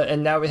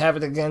 and now we have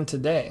it again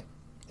today.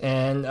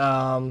 And,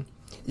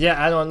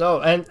 I don't know.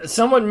 And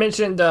someone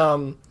mentioned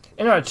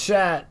in our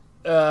chat,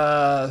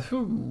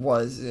 who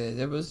was it?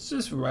 It was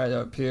just right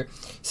up here.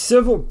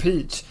 Civil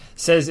Peach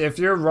says, if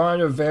you're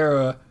Ron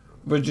Rivera,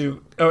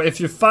 if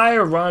you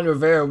fire Ron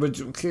Rivera, would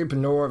you keep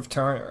Norv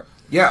Turner?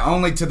 Yeah,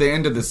 only to the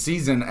end of the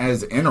season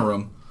as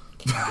interim.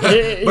 But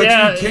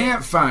you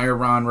can't fire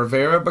Ron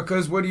Rivera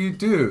because what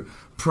do?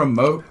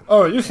 Promote?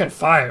 Oh, you can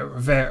fire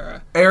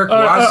Rivera. Eric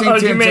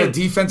Washington to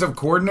defensive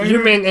coordinator?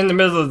 You mean in the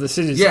middle of the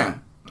season? Yeah.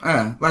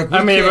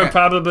 It would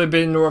probably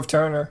be Norv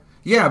Turner.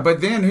 Yeah,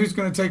 but then who's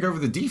going to take over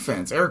the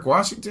defense? Eric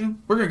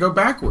Washington? We're going to go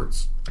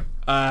backwards.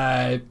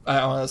 I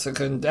honestly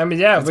couldn't. I mean,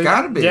 yeah. It's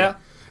got to be. Yeah.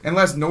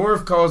 Unless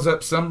Norv calls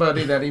up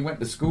somebody that he went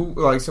to school,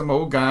 like some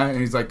old guy, and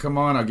he's like, come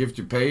on, I'll get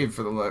you paid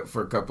for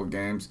a couple of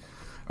games.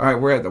 All right,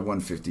 we're at the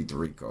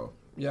 153 call.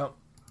 Yep.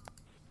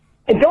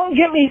 And don't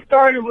get me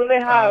started when they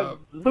have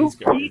Luke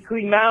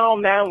Kuechly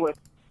man-on-man with.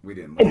 We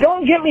didn't. And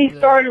don't get me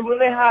started when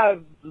they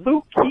have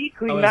Luke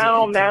Kuechly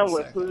man-on-man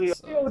with Julio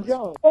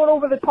Jones going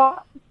over the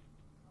top.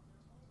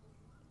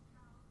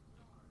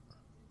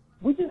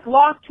 We just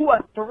lost to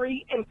a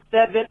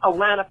 3-7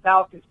 Atlanta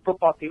Falcons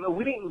football team.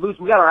 We didn't lose.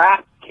 We got our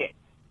ass kicked.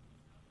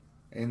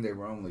 And they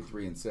were only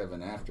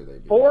 3-7 after they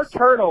beat 4 us.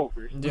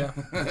 turnovers. Yeah.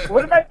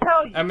 What did I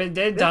tell you? I mean,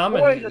 they this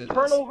dominated. This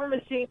boy is a turnover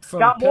machine. From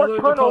got more pillar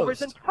to turnovers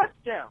than post.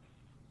 touchdowns.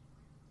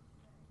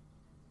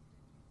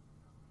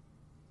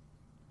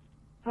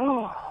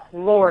 Oh,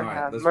 Lord All right,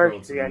 have let's roll to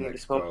mercy. the I need to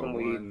next smoke call. some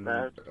weed,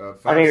 man.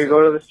 5 I need to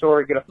go to the store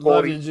and get a 40.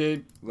 Love you,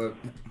 G.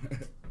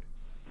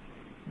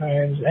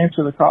 Man,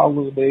 answer the call,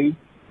 little dude.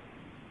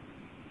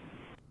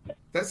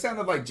 That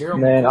sounded like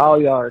Gerald. Man,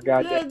 all y'all are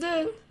Yeah, goddamn. it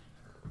did.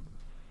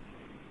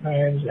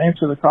 Man,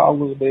 answer the call,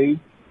 little dude.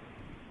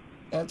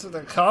 Answer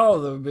the call,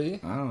 though, B.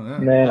 I don't know.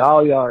 Man,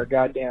 all y'all are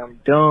goddamn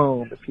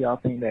dumb if y'all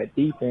think that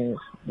defense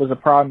was a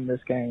problem in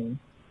this game.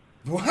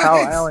 What?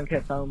 Kyle Allen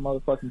kept throwing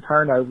motherfucking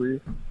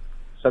turnovers,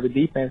 so the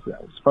defense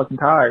was fucking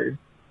tired.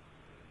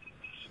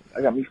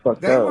 I got me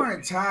fucked They up.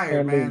 weren't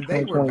tired, And man.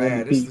 They were 2020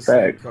 bad. It's the MVP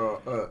same back.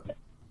 call.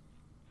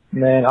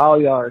 Man, all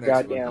y'all are Next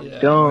goddamn one. Yeah.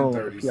 dumb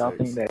if 136. y'all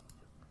think that.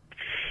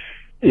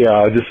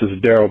 Yeah, this is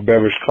Daryl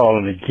Beveridge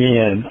calling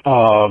again.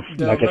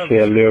 Like I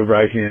said, I live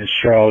right here in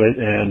Charlotte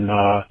and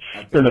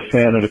been a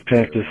fan of the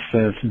Panthers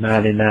since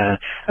 '99.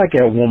 I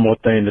got one more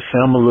thing to say.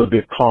 I'm a little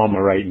bit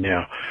calmer right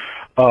now.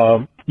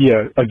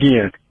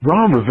 Again,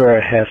 Ron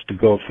Rivera has to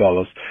go,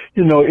 fellas.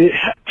 You know,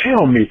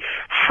 tell me,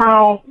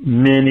 how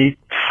many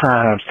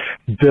times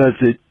does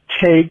it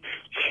take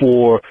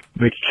for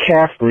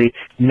McCaffrey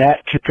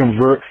not to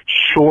convert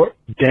short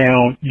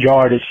down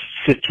yardage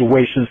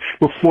situations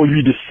before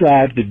you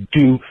decide to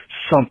do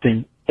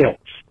something else?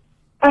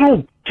 I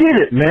don't get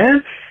it,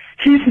 man.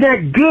 He's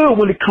not good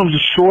when it comes to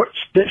short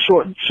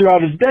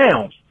yardage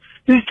downs.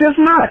 He's just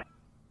not.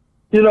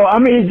 You know, I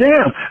mean,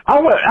 damn,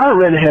 I'd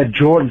rather have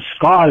Jordan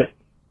Scarlett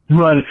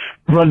run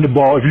the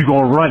ball if you're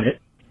going to run it.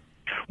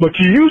 But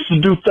you used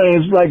to do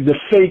things like the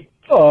fake,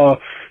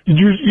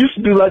 you used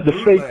to do like the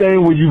fake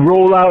thing where you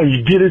roll out and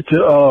you get it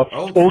to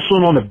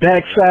Olsen on the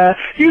backside.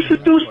 You used to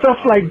do stuff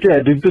like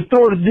that to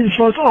throw the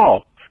defense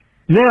off.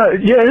 Now,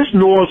 yeah, it's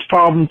Noah's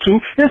problem too.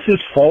 It's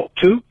his fault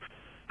too.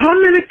 How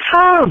many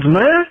times,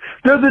 man,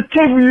 does it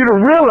take for you to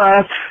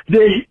realize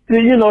that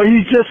you know,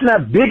 he's just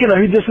not big enough,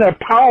 he's just not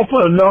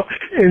powerful enough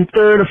in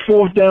third or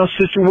fourth down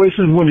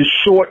situations when it's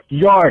short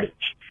yardage?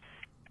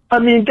 I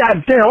mean,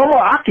 goddamn,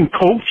 I can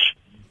coach.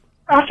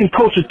 I can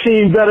coach a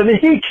team better than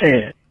he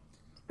can.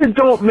 It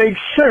don't make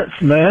sense,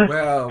 man.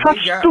 Well, how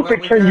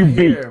stupid can you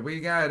be?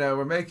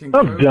 We're making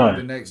I'm Cody done.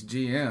 the next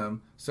GM,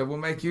 so we'll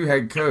make you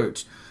head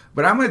coach.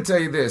 But I'm going to tell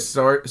you this.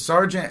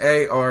 Sergeant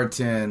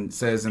AR10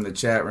 says in the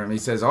chat room, he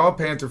says, all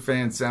Panther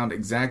fans sound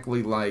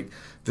exactly like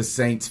the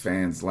Saints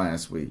fans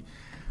last week.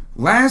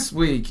 Last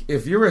week,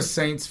 if you're a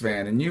Saints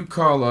fan and you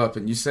call up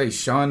and you say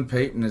Sean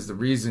Payton is the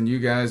reason you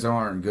guys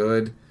aren't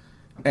good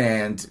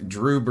and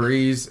Drew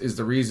Brees is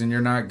the reason you're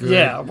not good.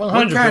 Yeah,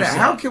 100%.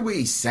 How can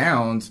we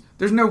sound?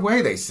 There's no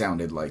way they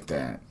sounded like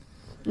that.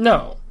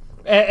 No.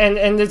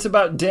 And it's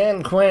about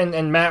Dan Quinn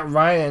and Matt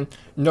Ryan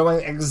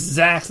knowing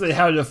exactly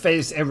how to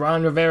face a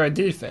Ron Rivera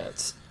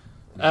defense.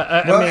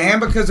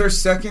 And because our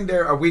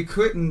secondary, we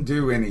couldn't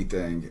do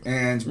anything.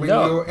 And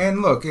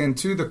and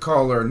to the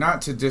caller,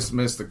 not to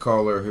dismiss the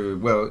caller who,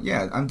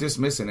 I'm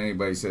dismissing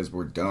anybody who says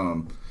we're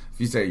dumb. If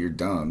you say you're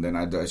dumb, then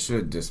I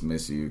should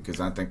dismiss you because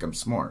I think I'm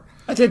smart.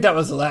 I think that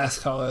was the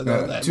last caller,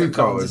 though. Two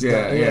callers,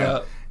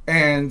 yeah.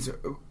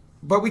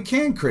 But we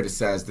can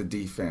criticize the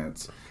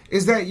defense.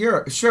 Is that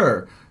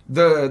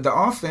the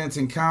offense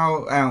in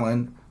Kyle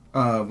Allen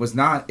was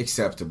not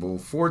acceptable.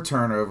 4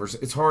 turnovers.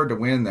 It's hard to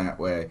win that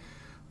way.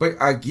 But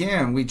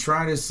again, we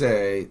try to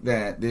say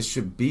that this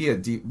should be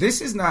this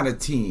is not a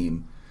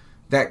team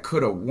that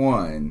could have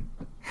won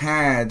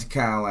had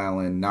Kyle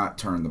Allen not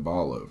turned the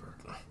ball over.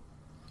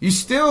 You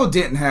still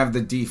didn't have the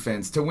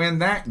defense to win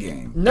that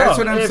game. No, that's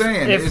what I'm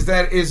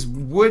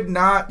saying. Would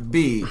not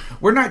be.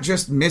 We're not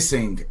just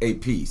missing a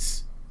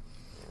piece,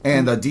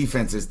 and the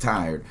defense is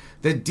tired.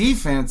 The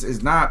defense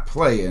is not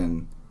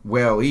playing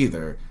well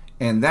either,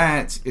 and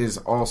that is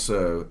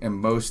also, and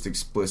most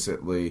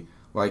explicitly,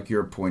 like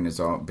your point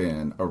has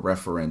been, a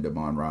referendum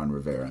on Ron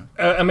Rivera.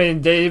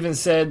 They even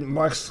said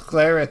Mark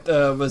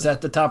Sclarett was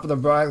at the top of the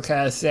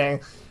broadcast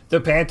saying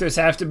the Panthers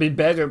have to be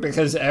better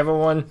because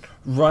everyone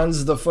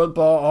runs the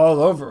football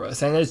all over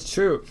us. And it's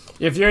true.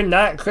 If you're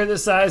not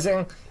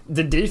criticizing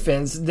the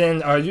defense,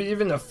 then are you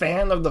even a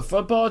fan of the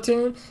football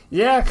team?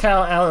 Yeah,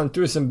 Kyle Allen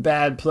threw some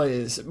bad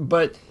plays.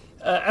 But,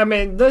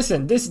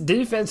 listen, this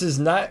defense is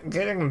not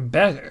getting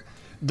better.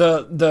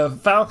 The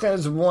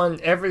Falcons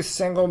won every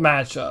single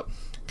matchup.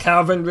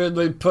 Calvin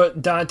Ridley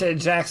put Dante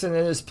Jackson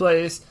in his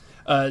place.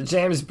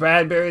 James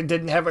Bradbury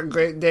didn't have a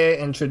great day,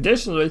 and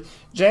traditionally,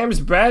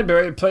 James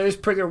Bradbury plays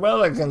pretty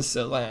well against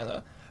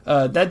Atlanta.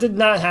 That did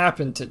not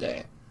happen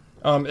today.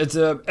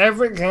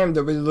 Every game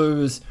that we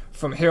lose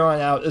from here on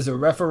out is a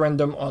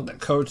referendum on the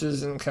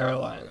coaches in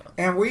Carolina.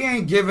 And we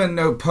ain't giving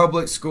no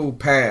public school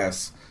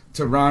pass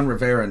to Ron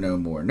Rivera no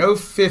more. No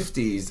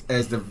 50s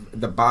as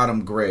the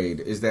bottom grade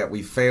is that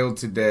we failed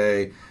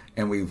today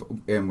and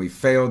we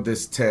failed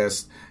this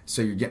test,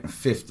 so you're getting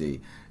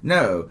 50.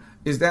 No,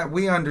 is that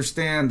we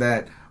understand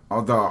that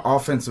the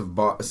offensive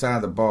side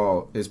of the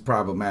ball is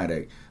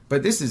problematic,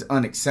 but this is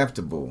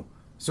unacceptable.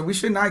 So we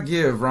should not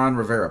give Ron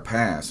Rivera a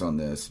pass on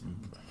this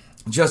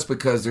just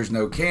because there's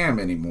no Cam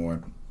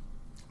anymore.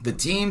 The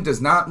team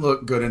does not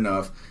look good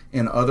enough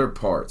in other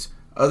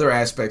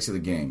aspects of the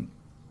game.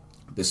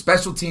 The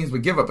special teams, we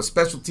give up a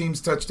special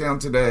teams touchdown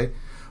today.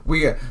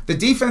 The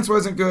defense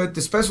wasn't good.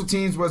 The special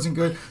teams wasn't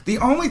good. The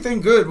only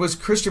thing good was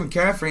Christian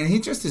McCaffrey, and he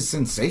just is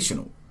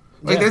sensational.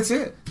 That's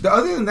it.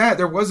 Other than that,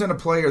 there wasn't a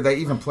player that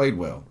even played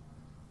well.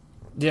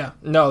 Yeah,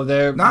 no,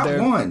 they're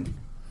one.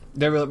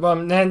 They're really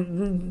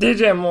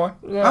DJ Moore.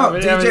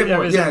 DJ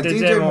Moore.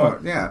 DJ Moore.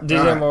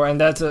 DJ Moore,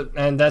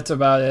 and that's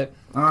about it.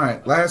 All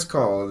right, last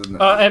call.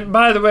 And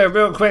by the way,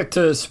 real quick,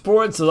 to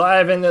Sports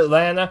Live in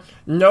Atlanta,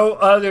 no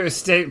other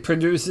state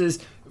produces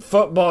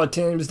football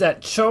teams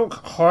that choke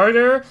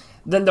harder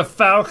than the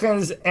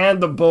Falcons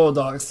and the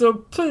Bulldogs. So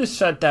please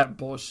shut that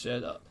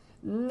bullshit up.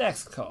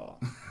 Next call.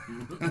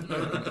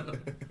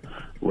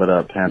 What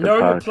up, Panther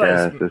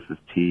Podcast? This is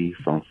T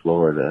from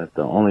Florida.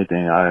 The only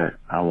thing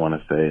I want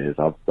to say is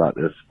I've thought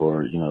this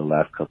for the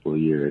last couple of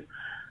years.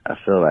 I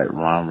feel like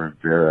Ron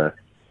Rivera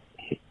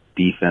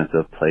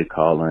defensive play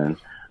calling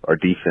or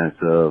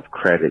defensive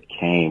credit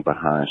came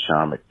behind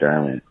Sean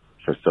McDermott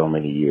for so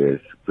many years,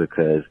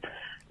 because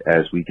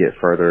as we get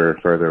further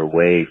and further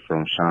away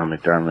from Sean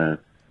McDermott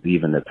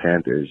leaving the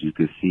Panthers, you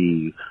can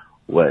see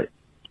what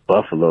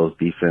Buffalo's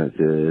defense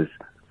is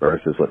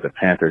versus what the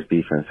Panthers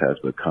defense has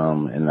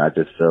become. And I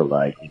just feel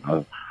like,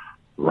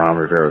 Ron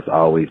Rivera's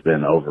always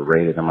been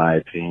overrated in my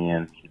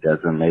opinion. He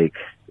doesn't make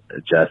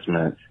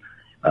adjustments.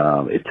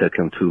 It took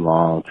him too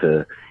long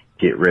to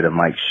get rid of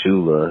Mike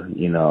Shula,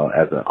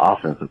 as an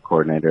offensive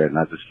coordinator. And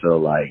I just feel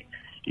like,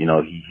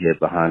 he hid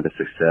behind the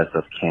success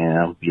of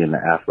Cam being the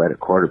athletic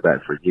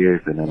quarterback for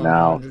years. And then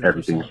now 100%.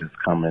 Everything's just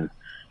coming,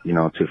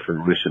 to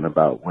fruition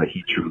about what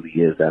he truly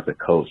is as a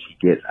coach. He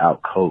gets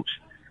out-coached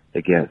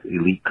against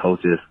elite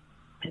coaches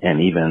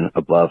and even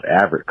above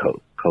average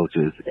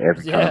coaches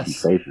every time he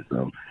faces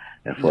them.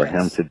 And for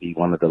him to be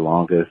one of the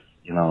longest,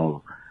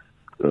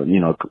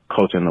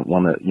 coaching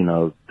one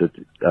of,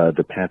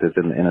 the Panthers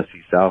in the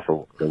NFC South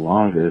for the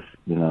longest,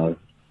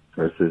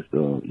 versus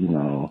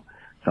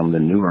some of the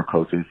newer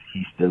coaches,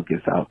 he still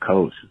gets out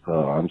coached.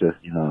 So I'm just,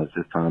 it's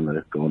just time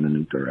to go in a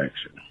new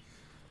direction.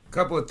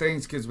 Couple of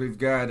things, because we've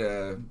got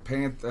a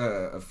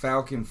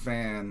Falcon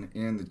fan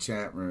in the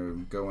chat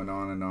room going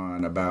on and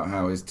on about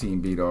how his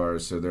team beat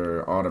ours, so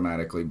they're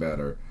automatically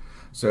better.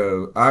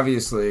 So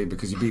obviously,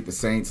 because you beat the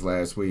Saints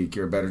last week,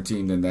 you're a better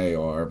team than they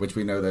are, which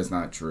we know that's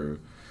not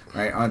true.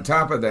 Right? On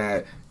top of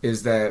that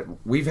is that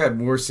we've had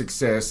more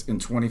success in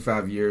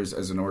 25 years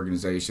as an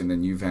organization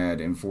than you've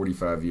had in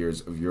 45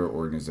 years of your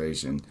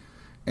organization.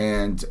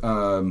 And,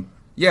 but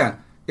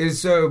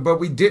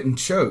we didn't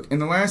choke.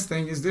 And the last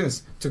thing is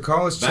this, to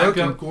call us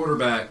choking. Backup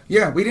quarterback.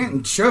 Yeah, we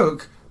didn't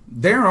choke.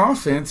 Their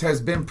offense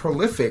has been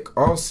prolific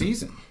all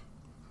season.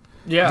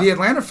 Yeah. The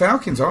Atlanta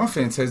Falcons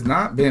offense has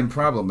not been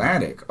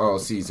problematic all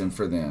season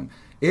for them.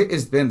 It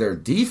has been their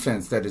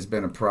defense that has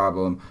been a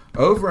problem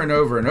over and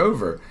over and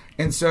over.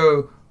 And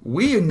so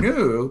we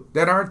knew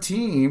that our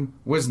team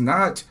was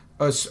not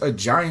a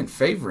giant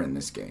favorite in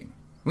this game.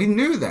 We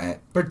knew that,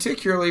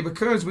 particularly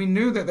because we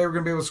knew that they were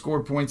going to be able to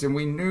score points, and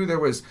we knew there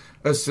was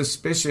a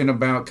suspicion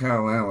about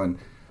Kyle Allen.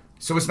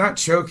 So it's not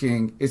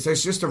choking. It's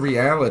just a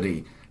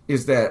reality,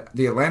 is that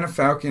the Atlanta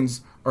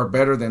Falcons are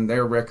better than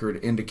their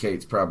record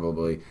indicates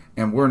probably,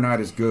 and we're not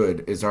as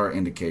good as our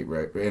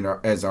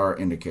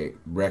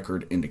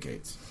record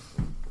indicates.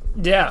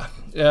 Yeah,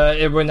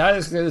 we're not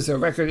as good as the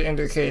record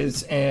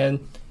indicates,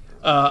 and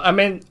all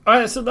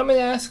right. So let me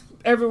ask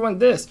everyone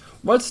this: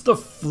 what's the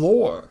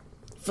floor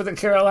for the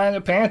Carolina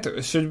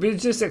Panthers? Should we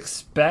just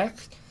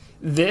expect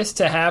this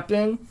to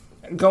happen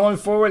going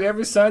forward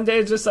every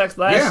Sunday, just like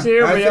last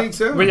year? I think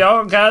so. We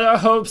all got our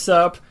hopes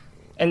up.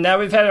 And now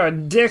we've had our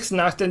dicks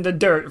knocked in the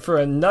dirt for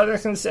another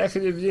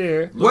consecutive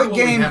year. What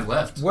game we have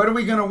left? What are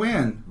we going to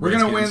win? We're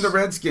going to win the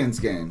Redskins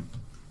game.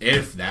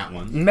 If that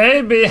one.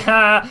 Maybe.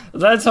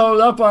 Let's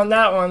hold up on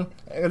that one.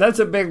 That's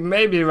a big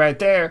maybe right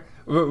there.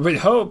 We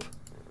hope.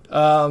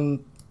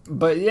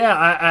 But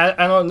yeah,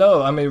 I don't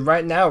know. I mean,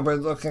 right now we're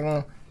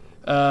looking.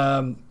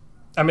 The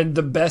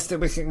best that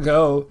we can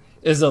go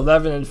is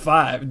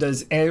 11-5.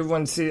 Does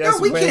anyone see us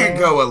winning? No, we can't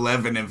go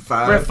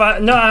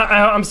 11-5. No,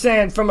 I'm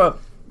saying from an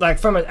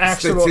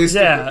actual,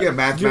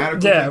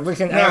 mathematical. Yeah, we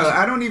can.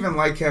 I don't even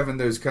like having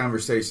those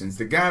conversations.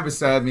 The guy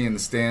beside me in the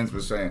stands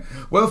was saying,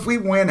 "Well, if we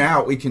win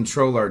out, we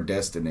control our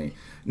destiny."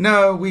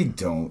 No, we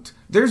don't.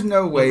 There's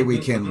no way we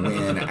can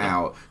win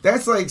out.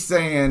 That's like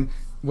saying,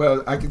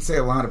 well, I could say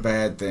a lot of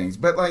bad things,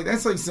 but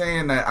that's like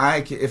saying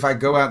that if I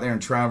go out there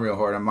and try real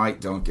hard, I might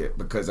dunk it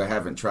because I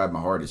haven't tried my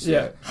hardest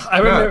yet.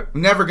 I'm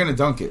never gonna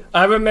dunk it.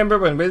 I remember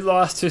when we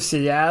lost to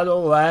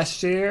Seattle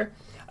last year.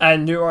 I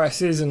knew our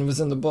season was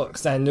in the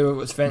books. I knew it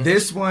was finished.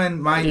 This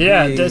one might be.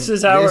 This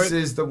is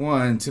the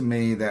one to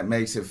me that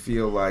makes it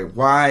feel like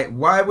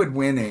why would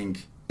winning?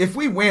 If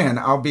we win,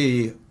 I'll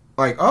be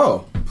like,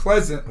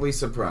 pleasantly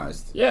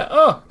surprised.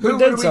 Yeah. Who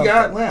do we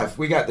got left?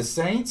 We got the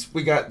Saints.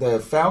 We got the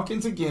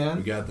Falcons again.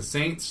 We got the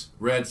Saints,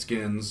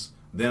 Redskins.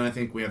 Then I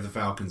think we have the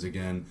Falcons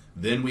again.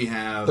 Then we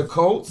have the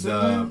Colts. We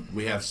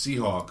have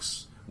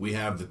Seahawks. We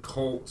have the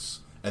Colts.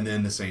 And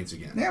then the Saints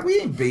again. Yeah, we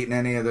ain't beaten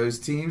any of those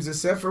teams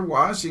except for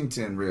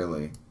Washington,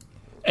 really.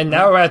 And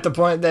now we're at the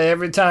point that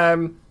every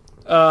time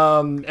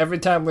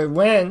we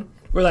win,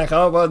 we're like,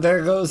 oh, well,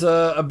 there goes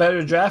a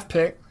better draft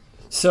pick.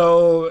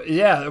 So,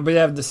 yeah, we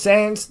have the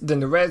Saints, then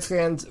the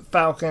Redskins,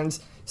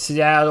 Falcons,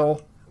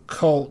 Seattle,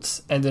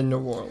 Colts, and then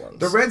New Orleans.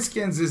 The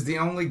Redskins is the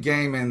only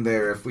game in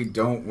there, if we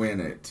don't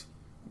win it,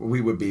 we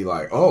would be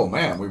like, oh,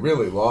 man, we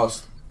really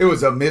lost. It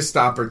was a missed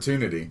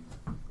opportunity.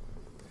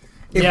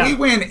 If we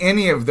win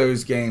any of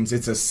those games,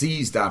 it's a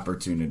seized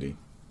opportunity.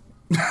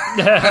 All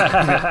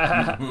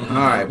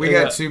right, we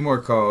got 2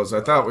 more calls.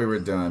 I thought we were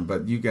done,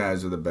 but you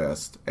guys are the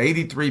best.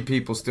 83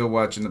 people still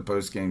watching the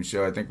post-game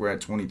show. I think we're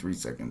at 23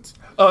 seconds.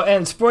 Oh,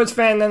 and sports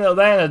fan in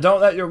Atlanta, don't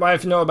let your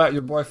wife know about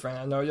your boyfriend.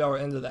 I know y'all are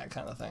into that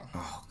kind of thing.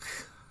 Oh.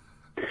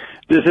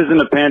 This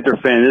isn't a Panther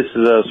fan. This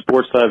is a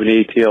Sports Live and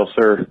ATL,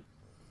 sir.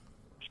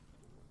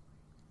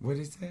 What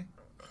did he say?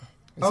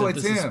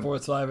 It's him. Is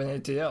Sports Live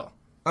and ATL.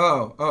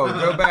 Go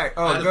back.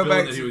 Go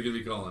back. He was going to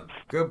be calling.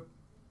 Go.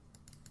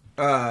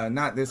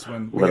 Not this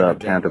one. What up,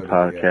 Panther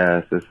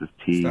Podcast? This is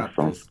T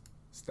from.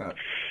 Stop.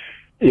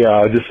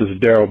 Yeah, this is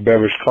Daryl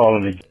Beveridge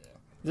calling again.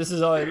 This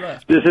is all he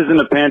left. This isn't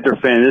a Panther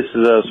fan. This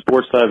is a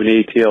Sports Live and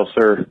ATL,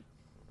 sir.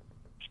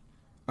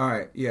 All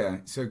right, yeah.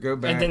 So go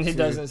back. And then he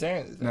doesn't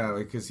say anything. No,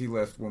 because he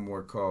left one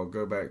more call.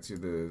 Go back to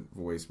the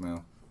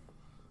voicemail.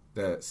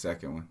 That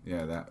second one.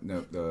 Yeah,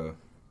 the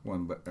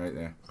one right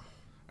there.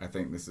 I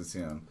think this is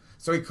him.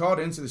 So he called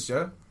into the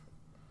show?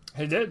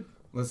 He did.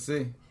 Let's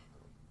see.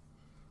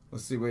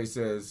 Let's see what he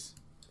says.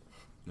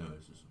 No,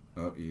 it's just...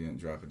 Oh, you didn't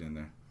drop it in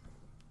there.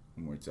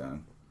 One more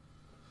time.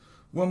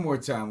 One more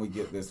time we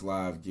get this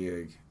live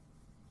gig.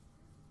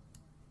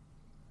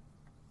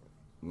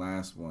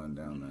 Last one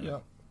down there.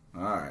 Yep.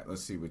 All right,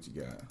 let's see what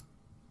you got.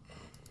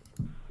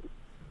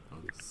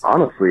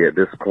 Honestly, at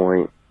this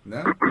point,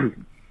 no?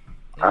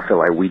 I feel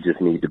like we just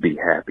need to be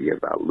happy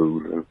about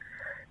losing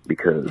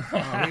because...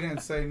 he didn't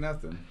say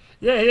nothing.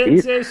 Yeah, he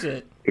didn't say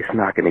shit. It's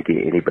not going to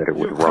get any better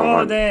with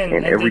Ron.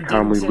 And every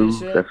time we lose,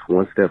 that's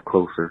one step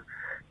closer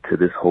to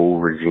this whole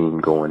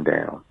regime going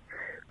down.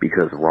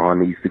 Because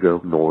Ron needs to go,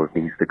 Norv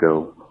needs to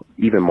go,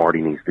 even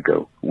Marty needs to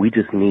go. We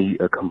just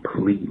need a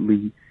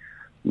completely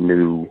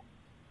new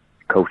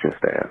coaching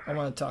staff. I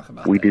want to talk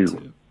about we that do.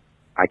 Too.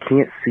 I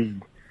can't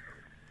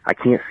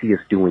see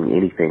us doing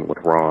anything with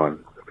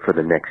Ron for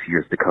the next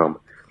years to come.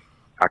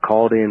 I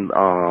called in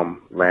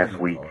last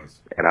week,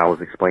 and I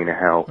was explaining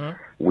how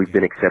we've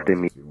been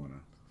accepting me.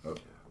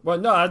 Well,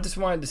 no, I just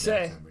wanted to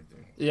say,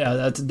 yeah,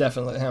 that's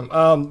definitely him.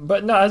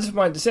 But no, I just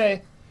wanted to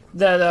say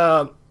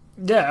that,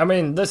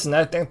 listen,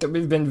 I think that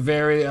we've been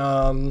very,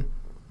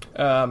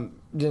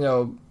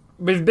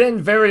 we've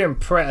been very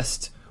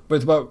impressed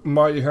with what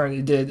Marty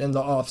Hurney did in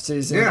the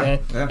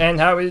offseason and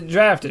how he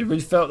drafted. We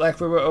felt like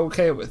we were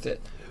okay with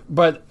it.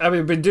 But, I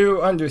mean, we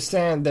do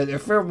understand that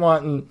if we're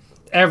wanting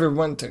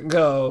everyone to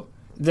go,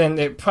 then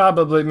it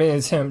probably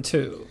means him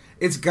too.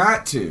 It's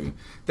got to.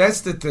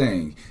 That's the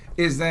thing,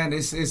 is that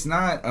it's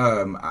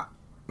not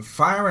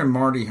firing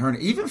Marty Hurney,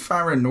 even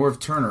firing Norv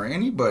Turner,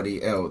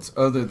 anybody else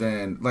other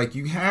than, like,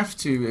 you have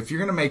to, if you're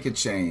going to make a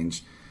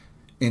change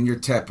and you're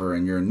Tepper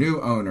and you're a new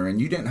owner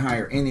and you didn't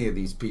hire any of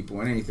these people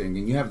and anything,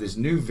 and you have this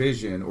new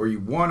vision, or you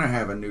want to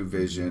have a new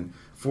vision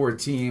for a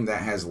team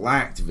that has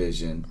lacked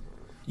vision,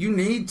 you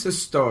need to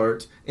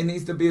start. It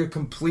needs to be a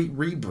complete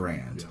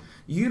rebrand. Yeah.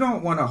 You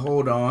don't want to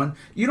hold on.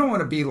 You don't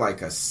want to be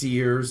like a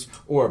Sears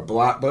or a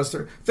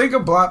Blockbuster. Think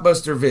of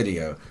Blockbuster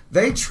Video.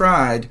 They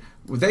tried,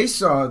 they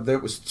saw that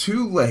it was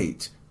too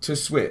late to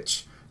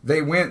switch.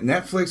 They went,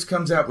 Netflix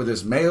comes out with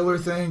this mailer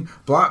thing.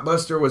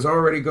 Blockbuster was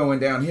already going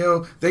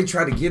downhill. They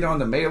tried to get on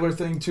the mailer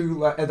thing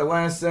too at the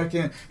last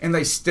second, and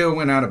they still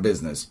went out of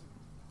business.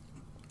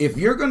 If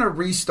you're going to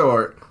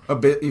restart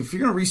if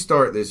you're going to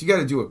restart this, you got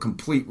to do a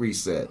complete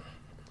reset.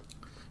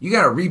 You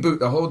got to reboot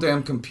the whole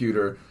damn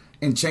computer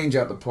and change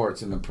out the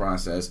parts in the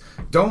process.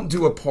 Don't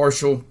do a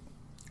partial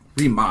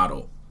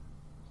remodel.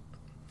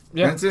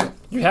 Yeah, that's it.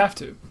 You have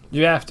to.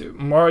 You have to.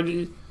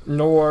 Marty,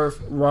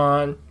 Norv,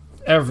 Ron,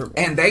 everyone.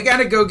 And they got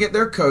to go get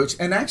their coach.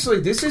 And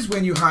actually, this is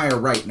when you hire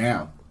right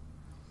now.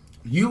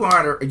 You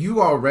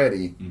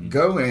already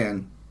go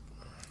in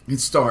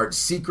and start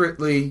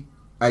secretly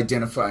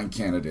identifying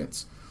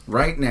candidates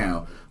right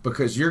now,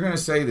 because you're going to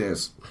say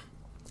this.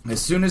 As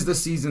soon as the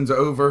season's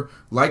over,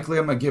 likely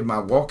I'm going to give my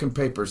walking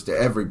papers to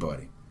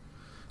everybody.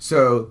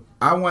 So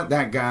I want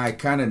that guy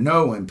kind of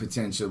knowing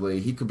potentially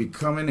he could be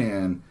coming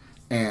in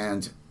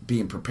and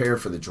being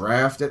prepared for the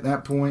draft at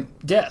that point.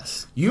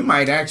 Yes. You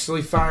might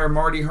actually fire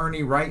Marty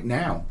Hurney right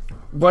now.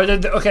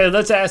 Okay,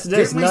 let's ask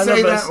this. Didn't we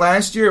say that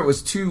last year it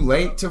was too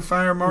late to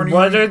fire Marty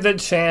Hurney? What are the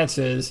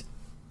chances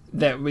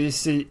that we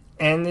see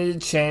any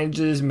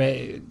changes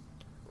made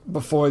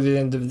before the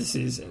end of the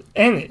season?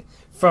 Any.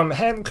 From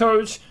head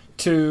coach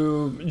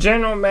to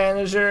general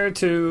manager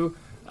to,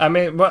 I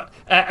mean,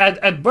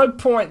 at what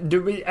point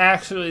do we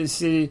actually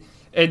see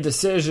a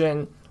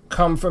decision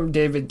come from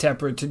David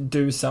Tepper to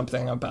do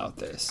something about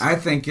this? I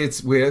think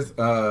it's with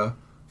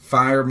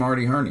fire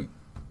Marty Hurney.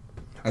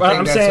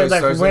 I'm saying,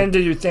 like, when do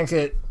you think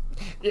it...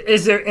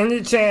 Is there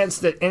any chance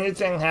that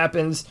anything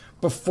happens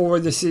before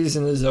the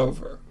season is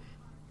over?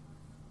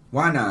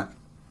 Why not?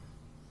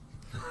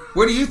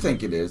 What do you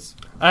think it is?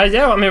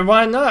 Yeah, I mean,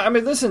 why not? I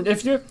mean, listen,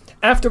 if you're...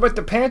 After what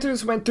the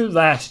Panthers went through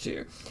last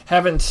year,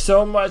 having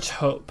so much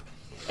hope,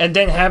 and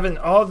then having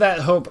all that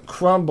hope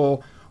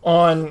crumble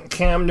on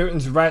Cam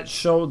Newton's right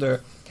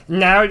shoulder,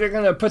 now you're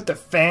going to put the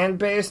fan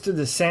base to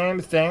the same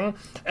thing?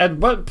 At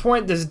what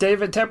point does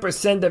David Tepper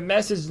send a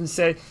message and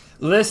say,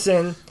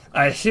 listen,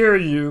 I hear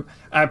you,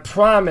 I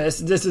promise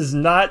this is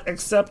not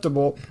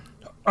acceptable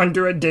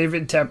under a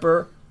David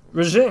Tepper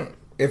regime?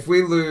 If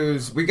we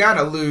lose, we got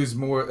to lose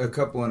a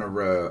couple in a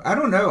row. I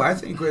don't know. I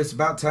think it's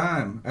about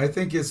time. I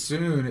think it's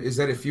soon. Is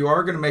that if you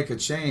are going to make a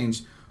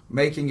change,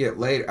 making it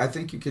later. I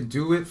think you can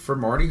do it for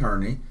Marty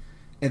Hurney.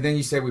 And then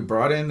you say, we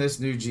brought in this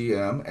new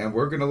GM, and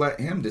we're going to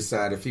let him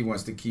decide if he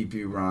wants to keep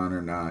you, Ron,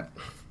 or not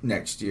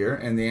next year.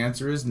 And the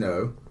answer is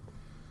no.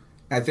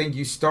 I think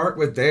you start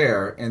with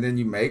there, and then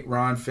you make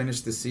Ron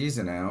finish the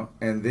season out,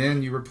 and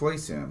then you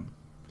replace him.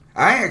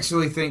 I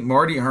actually think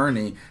Marty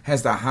Hurney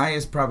has the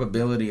highest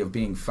probability of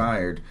being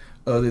fired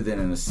other than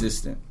an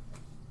assistant.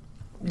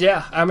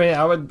 Yeah, I mean,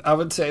 I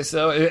would say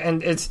so,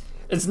 and it's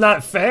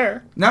not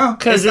fair. No,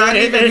 because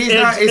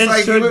it's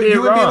like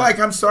you would be like,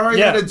 I'm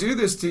sorry I had to do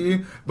this to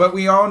you, but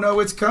we all know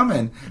it's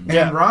coming.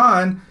 And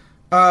Ron,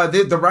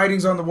 the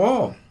writing's on the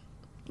wall.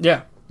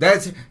 Yeah,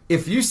 that's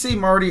if you see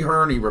Marty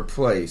Hurney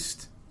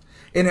replaced,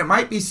 and it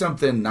might be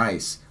something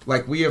nice,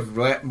 like we have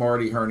let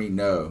Marty Hurney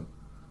know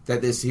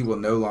that he will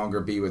no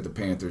longer be with the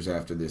Panthers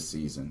after this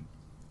season.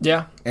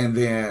 Yeah. And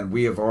then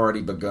we have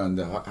already begun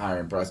the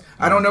hiring process.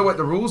 I don't know what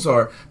the rules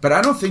are, but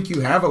I don't think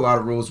you have a lot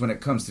of rules when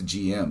it comes to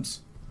GMs.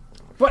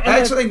 Well,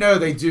 actually, no,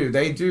 they do.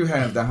 They do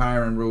have the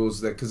hiring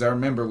rules, because I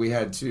remember we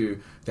had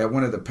that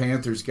one of the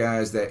Panthers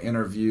guys that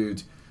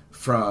interviewed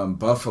from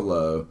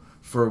Buffalo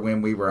for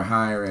when we were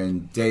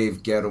hiring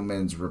Dave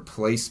Gettleman's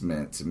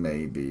replacement,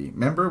 maybe.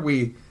 Remember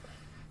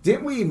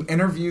Didn't we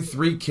interview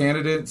 3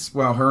 candidates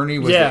while Hurney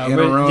was the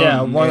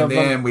interim? One and of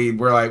then them. we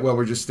were like, well,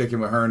 we're just sticking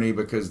with Hurney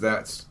because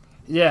that's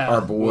our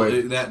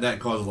boy. Well, that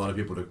caused a lot of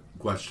people to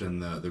question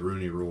the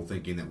Rooney Rule,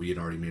 thinking that we had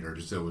already made our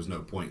decision. So there was no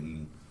point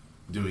in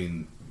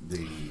doing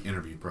the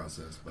interview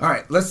process. But. All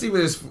right, let's see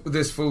what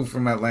this fool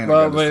from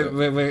Atlanta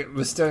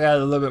we still got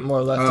a little bit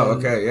more left. Oh,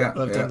 okay,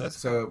 yeah.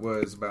 So it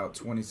was about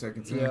 20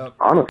 seconds in. Yeah.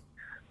 Honestly,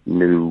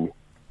 new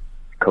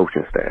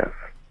coaching staff.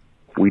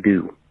 We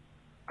do.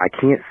 I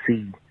can't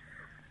see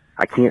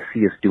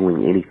us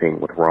doing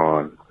anything with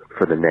Ron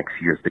for the next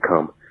years to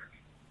come.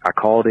 I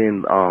called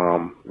in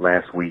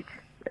last week,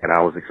 and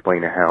I was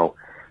explaining how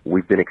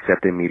we've been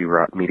accepting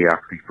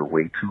mediocrity for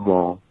way too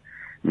long.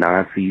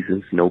 9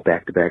 seasons, no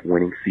back-to-back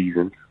winning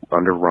seasons.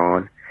 under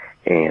Ron.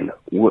 And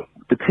what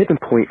the tipping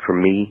point for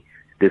me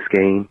this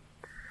game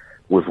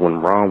was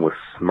when Ron was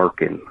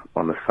smirking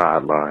on the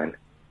sideline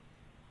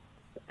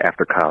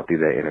after Kyle threw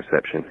that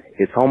interception.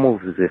 It's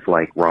almost as if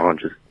like Ron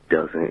just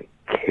doesn't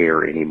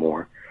care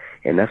anymore.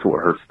 And that's what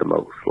hurts the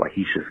most. Like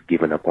he's just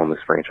given up on this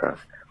franchise.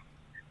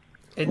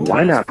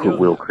 Why not put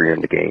Will Greer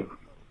in the game?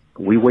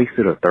 We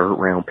wasted a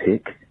 3rd-round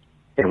pick,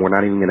 and we're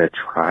not even going to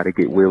try to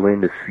get Will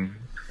in to see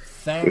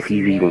if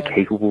he's even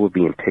capable of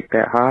being picked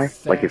that high.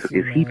 Like, is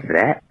he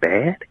that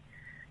bad?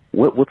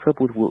 What's up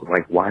with Will?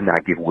 Like, why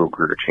not give Will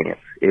Greer a chance?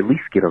 At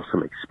least get him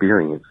some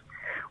experience.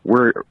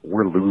 We're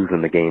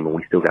losing the game, and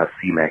we still got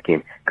C-Mac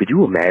in. Could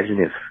you imagine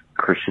if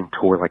Christian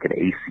tore like an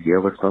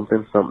ACL or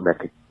something that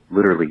could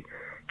literally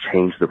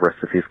change the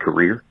rest of his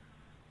career?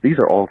 These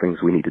are all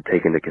things we need to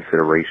take into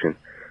consideration.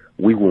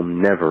 We will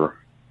never,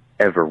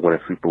 ever win a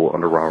Super Bowl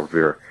under Ron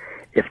Rivera.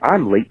 If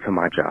I'm late to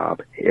my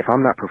job, if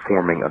I'm not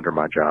performing under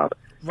my job,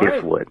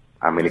 guess what?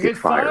 I'm going to get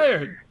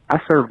fired.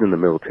 I served in the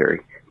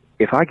military.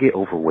 If I get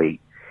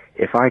overweight,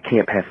 if I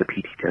can't pass a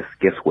PT test,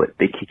 guess what?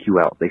 They kick you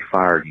out. They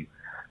fire you.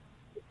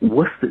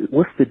 What's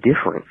the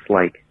difference?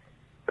 Like,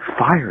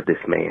 fire this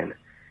man.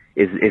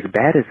 As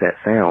bad as that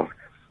sounds,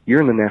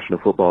 you're in the National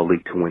Football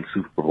League to win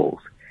Super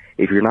Bowls.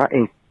 If you're not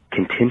in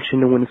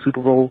contention to win a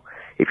Super Bowl,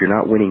 if you're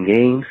not winning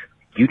games,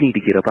 you need to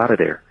get up out of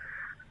there.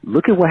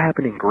 Look at what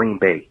happened in Green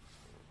Bay.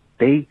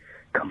 They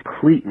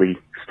completely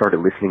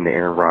started listening to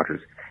Aaron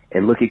Rodgers.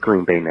 And look at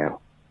Green Bay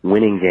now,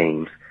 winning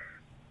games,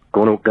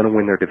 going to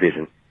win their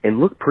division, and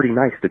look pretty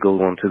nice to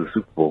go on to the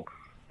Super Bowl.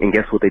 And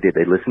guess what they did?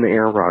 They listened to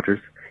Aaron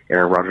Rodgers.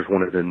 Aaron Rodgers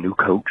wanted a new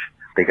coach.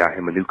 They got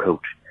him a new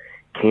coach.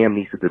 Cam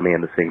needs to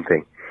demand the same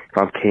thing. If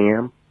I'm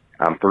Cam,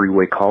 I'm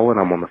 3-way calling.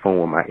 I'm on the phone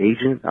with my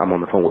agent. I'm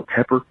on the phone with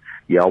Pepper.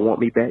 Y'all want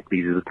me back?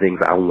 These are the things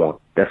I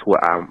want. That's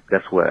what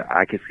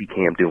I can see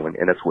Cam doing,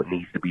 and that's what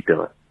needs to be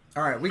done.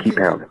 All right, keep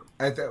pounding.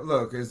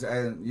 Look,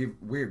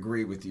 we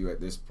agree with you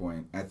at this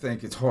point. I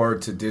think it's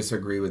hard to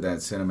disagree with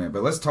that sentiment.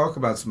 But let's talk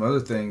about some other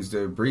things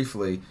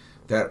briefly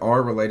that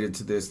are related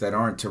to this that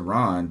aren't to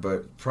Ron,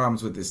 but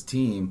problems with this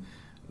team.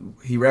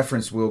 He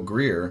referenced Will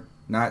Greer.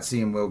 Not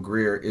seeing Will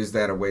Greer, is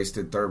that a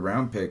wasted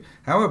 3rd-round pick?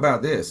 How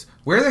about this?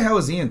 Where the hell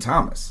is Ian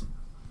Thomas?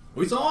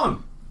 We saw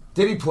him.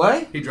 Did he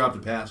play? He dropped a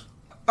pass.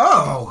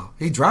 Oh,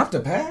 he dropped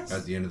a pass?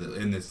 At the end of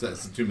in this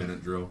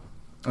 2-minute drill.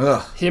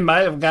 Ugh. He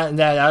might have gotten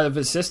that out of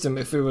his system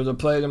if he would have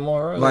played him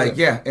more earlier. Like,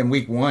 yeah, in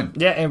week 1.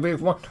 Yeah, in week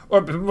 1.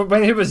 Or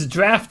when he was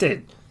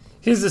drafted.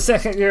 He's a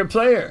 2nd-year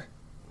player.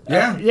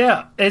 Yeah.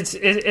 Yeah, it's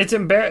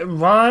embarrassing.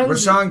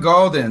 Rashawn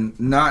Golden,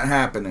 not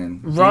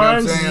happening.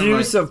 Ron's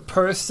use of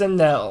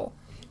personnel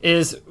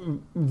is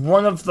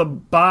one of the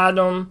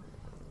bottom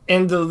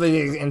in the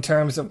league in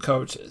terms of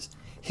coaches.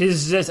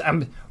 He's just,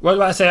 what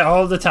do I say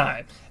all the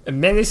time?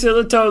 Manny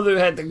Silitolu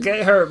had to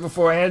get hurt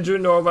before Andrew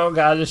Norwell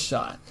got a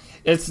shot.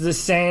 It's the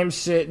same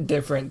shit,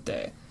 different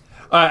day.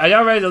 All right, are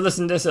y'all ready to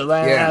listen to this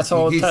Atlanta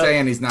asshole? He's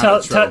saying he's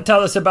not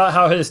tell us about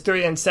how his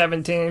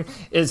 3-17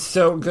 is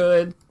so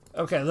good.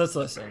 Okay, let's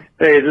listen.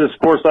 Hey, this is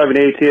Sports Live and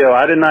ATL.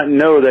 I did not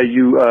know that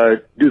you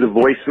do the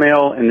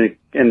voicemail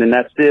and then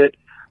that's it.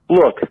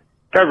 Look,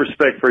 I have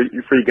respect for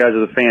you guys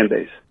as a fan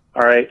base,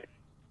 all right?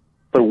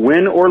 But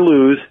win or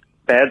lose,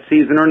 bad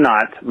season or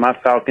not, my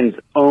Falcons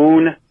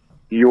own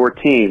your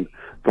team.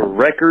 The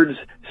records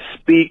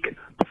speak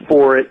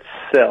for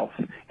itself.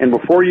 And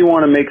before you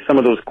want to make some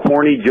of those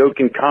corny,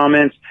 joking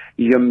comments,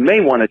 you may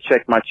want to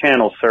check my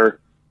channel, sir.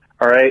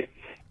 All right?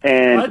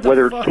 And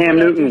whether it's Cam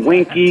Newton,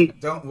 Winky,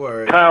 don't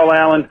worry, Kyle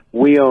Allen,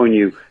 we own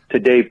you.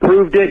 Today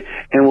proved it,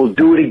 and we'll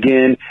do it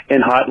again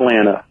in hot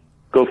Atlanta.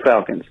 Go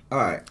Falcons.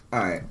 All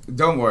right.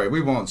 Don't worry.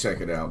 We won't check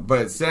it out.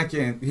 But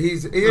second, he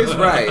is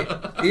right.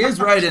 He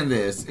is right in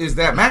this, is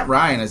that Matt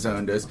Ryan has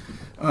owned us.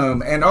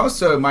 And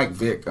also Mike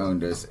Vick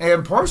owned us.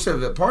 And part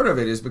of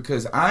it is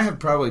because I have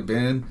probably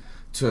been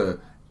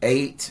to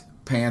 8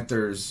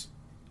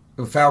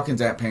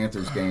 Falcons at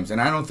Panthers games,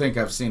 and I don't think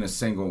I've seen a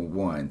single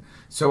one.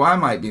 So I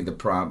might be the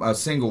problem, a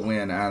single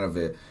win out of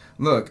it.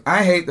 Look,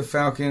 I hate the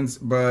Falcons,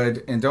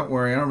 bud, and don't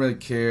worry, I don't really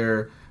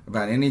care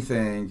about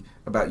anything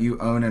about you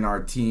owning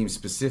our team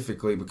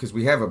specifically because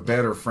we have a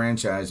better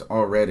franchise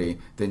already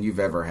than you've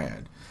ever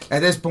had.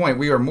 At this point,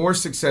 we are more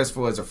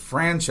successful as a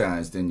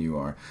franchise than you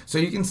are. So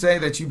you can say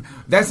that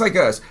that's like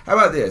us. How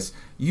about this?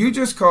 You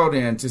just called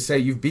in to say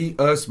you've beat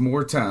us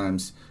more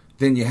times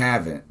than you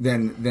haven't,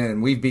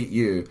 than we beat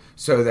you,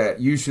 so that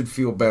you should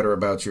feel better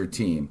about your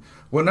team.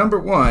 Well, number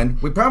one,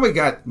 we probably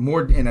got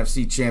more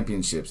NFC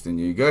championships than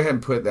you. Go ahead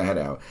and put that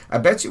out. I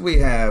bet you we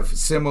have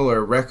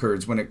similar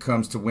records when it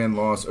comes to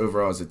win-loss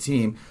overall as a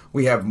team.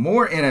 We have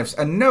more NFC.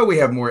 I know we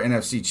have more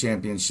NFC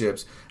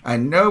championships. I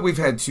know we've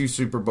had 2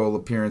 Super Bowl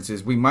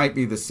appearances. We might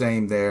be the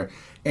same there.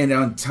 And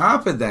on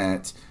top of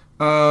that,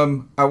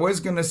 I was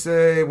going to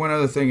say one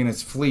other thing, and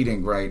it's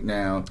fleeting right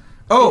now.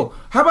 Oh,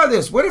 how about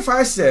this? What if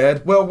I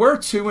said, well, we're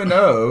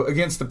 2-0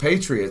 against the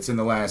Patriots in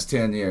the last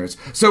 10 years,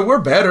 so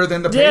we're better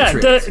than the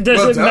Patriots.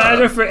 Does it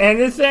matter for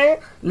anything?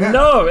 Yeah.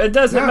 No, it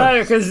doesn't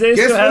matter because they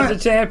still have the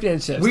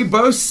championship. We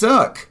both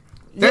suck.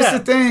 That's the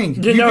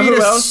thing. You know beat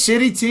who a else?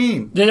 shitty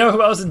team. You know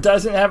who else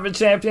doesn't have a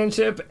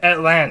championship?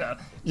 Atlanta.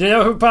 You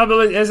know who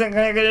probably isn't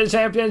going to get a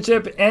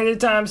championship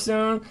anytime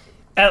soon?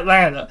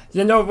 Atlanta.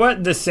 You know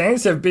what? The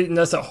Saints have beaten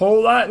us a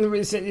whole lot in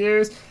recent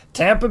years.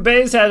 Tampa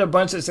Bay's had a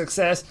bunch of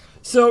success.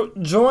 So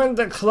join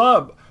the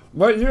club.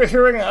 What you're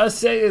hearing us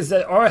say is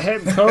that our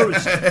head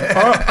coach,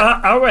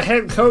 our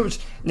head coach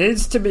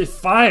needs to be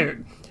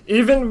fired.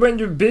 Even when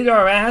you beat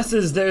our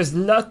asses, there's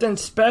nothing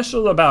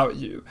special about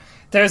you.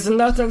 There's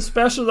nothing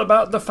special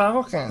about the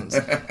Falcons.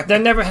 There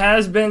never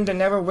has been, there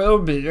never will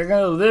be. You're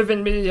going to live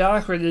in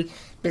mediocrity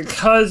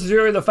because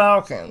you're the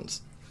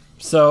Falcons.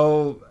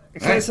 So,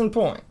 case in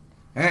point.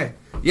 Hey,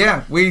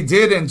 yeah, we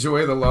did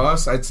enjoy the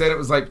loss. I said it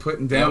was like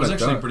putting down Yeah, it was a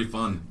actually dunk. pretty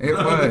fun. It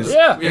was.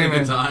 Yeah. We had a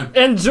good time.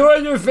 Enjoy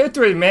your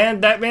victory,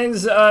 man. That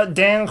means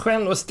Dan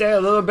Quinn will stay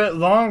a little bit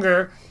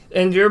longer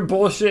in your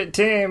bullshit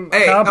team.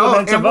 Hey,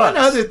 Compliments and of one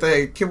us. other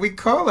thing, can we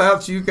call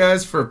out you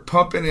guys for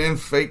pumping in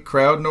fake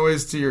crowd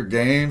noise to your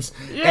games?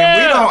 Yeah.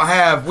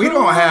 And we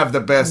don't have the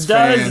best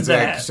does fans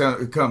that?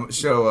 that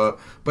show up,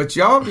 but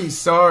y'all be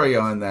sorry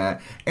on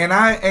that.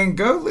 And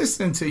go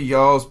listen to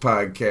y'all's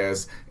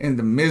podcast and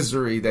the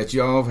misery that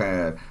y'all have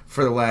had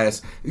for the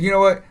last. You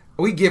know what?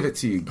 We give it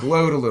to you.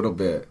 Gloat a little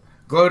bit.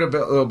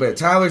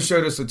 Tyler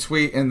showed us a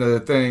tweet in the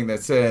thing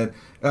that said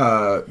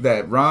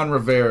that Ron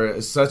Rivera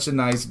is such a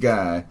nice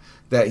guy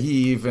that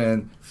he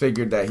even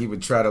figured that he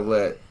would try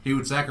to he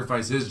would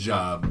sacrifice his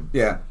job.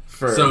 Yeah.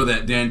 So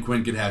that Dan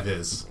Quinn could have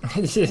his.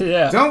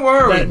 Yeah. Don't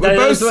worry. We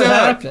both is what suck.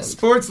 happened.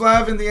 Sports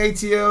Live in the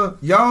ATL.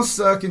 Y'all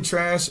suck and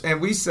trash, and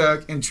we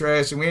suck and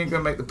trash, and we ain't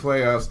going to make the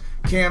playoffs.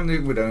 Cam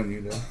Newton would own you,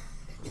 though.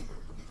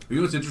 You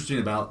know what's interesting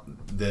about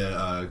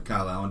the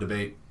Kyle Allen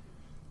debate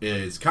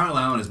is Kyle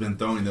Allen has been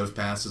throwing those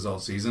passes all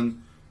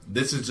season.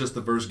 This is just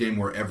the first game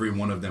where every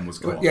one of them was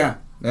called. Yeah.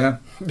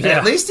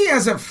 At least he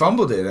hasn't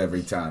fumbled it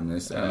every time.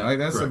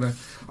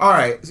 All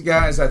right,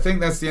 guys. I think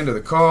that's the end of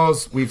the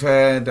calls. We've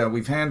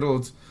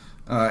handled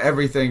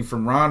everything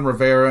from Ron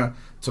Rivera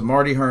to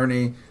Marty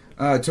Herney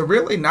to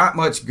really not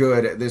much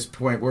good at this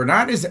point. We're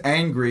not as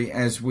angry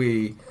as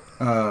we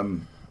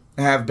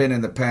have been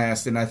in the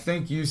past, and I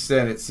think you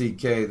said it,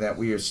 CK, that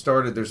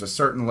there's a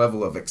certain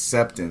level of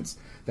acceptance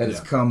that has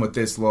come with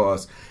this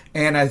loss.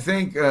 And I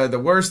think the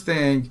worst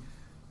thing,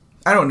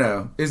 I don't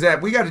know, is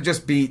that we got to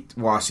just beat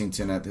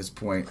Washington at this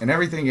point, and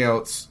everything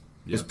else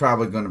is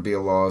probably going to be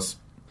a loss.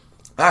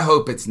 I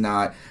hope it's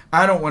not.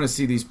 I don't want to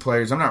see these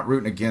players. I'm not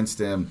rooting against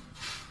them.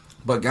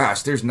 But,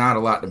 gosh, there's not a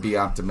lot to be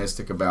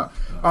optimistic about.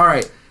 All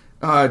right,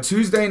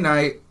 Tuesday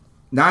night,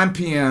 9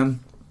 p.m.,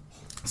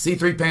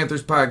 C3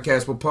 Panthers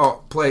podcast will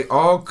play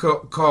all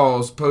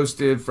calls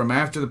posted from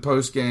after the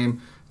postgame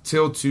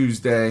till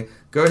Tuesday.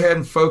 Go ahead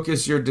and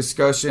focus your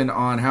discussion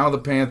on how the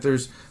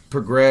Panthers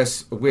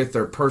progress with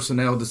their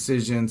personnel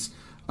decisions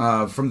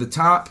from the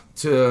top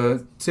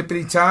to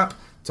tippity top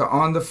to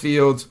on the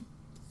field.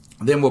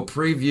 Then we'll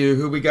preview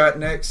who we got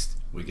next.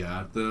 We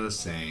got the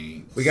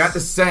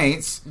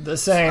Saints. The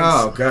Saints.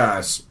 Oh,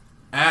 gosh.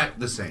 At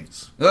the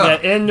Saints. Yeah,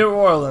 in New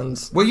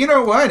Orleans. Well, you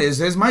know what?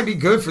 It might be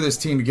good for this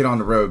team to get on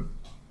the road.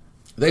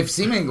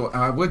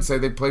 I would say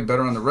they played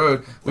better on the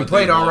road. We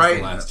played all right.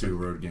 The last two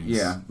road games.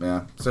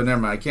 Yeah. So never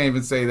mind. I can't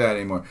even say that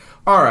anymore.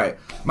 All right.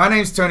 My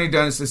name's Tony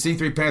Dunn. It's the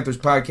C3 Panthers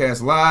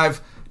podcast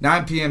live,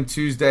 9 p.m.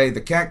 Tuesday.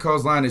 The Cat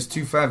Calls line is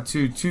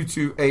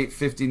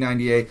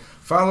 252-228-5098.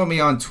 Follow me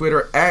on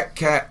Twitter at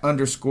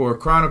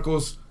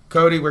 @cat_chronicles.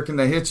 Cody, where can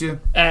they hit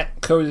you?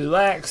 At Cody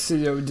Lack,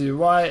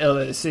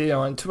 CODYLAC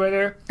on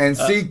Twitter. And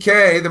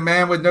CK, the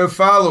man with no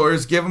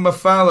followers, give him a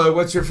follow.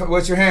 What's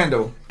your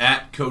handle?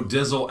 At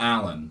Codizzle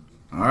Allen.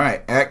 All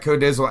right, at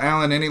Codizzle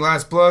Allen. Any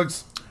last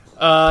plugs?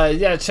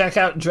 Check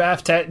out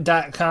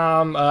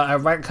drafttech.com. I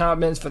write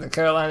comments for the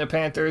Carolina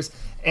Panthers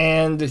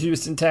and the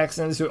Houston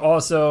Texans, who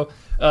also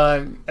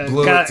got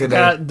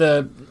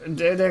the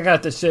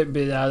shit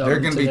beat out of them. They're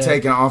going to be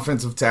taking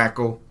offensive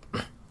tackle.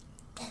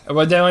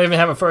 Well, they don't even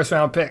have a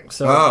first-round pick,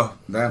 so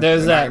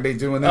there's that. Not gonna be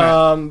doing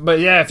that. But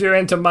yeah, if you're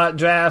into mock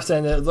drafts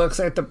and it looks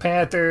like the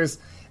Panthers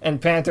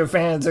and Panther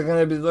fans are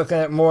going to be looking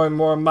at more and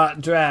more mock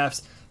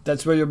drafts,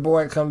 that's where your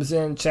boy comes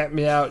in. Check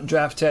me out,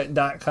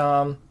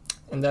 drafttech.com,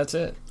 and that's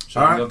it.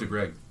 Shout out to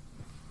Greg.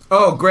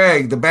 Oh,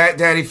 Greg, the Bat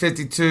Daddy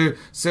 52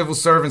 Civil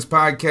Servants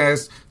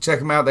podcast. Check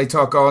them out. They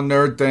talk all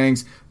nerd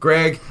things.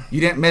 Greg, you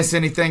didn't miss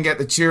anything at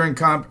the cheering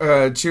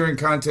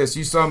contest.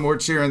 You saw more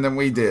cheering than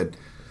we did.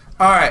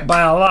 All right.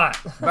 By a lot.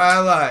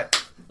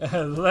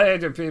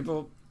 Later,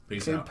 people.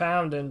 Peace Keep out.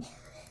 pounding.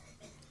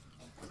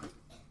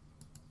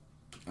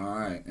 All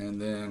right.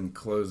 And then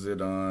close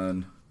it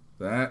on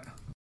that.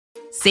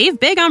 Save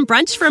big on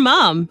brunch for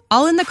mom,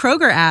 all in the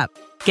Kroger app.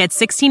 Get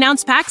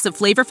 16-ounce packs of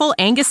flavorful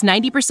Angus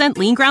 90%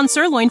 lean ground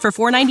sirloin for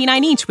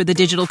 $4.99 each with a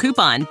digital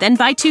coupon. Then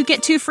buy 2,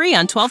 get 2 free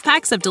on 12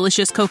 packs of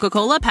delicious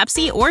Coca-Cola,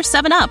 Pepsi, or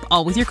 7-Up,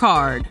 all with your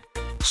card.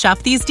 Shop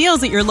these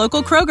deals at your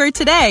local Kroger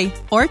today,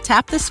 or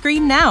tap the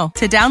screen now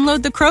to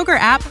download the Kroger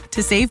app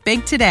to save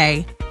big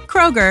today.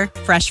 Kroger,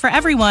 fresh for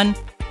everyone.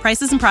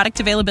 Prices and product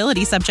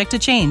availability subject to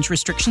change.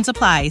 Restrictions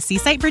apply. See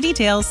site for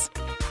details.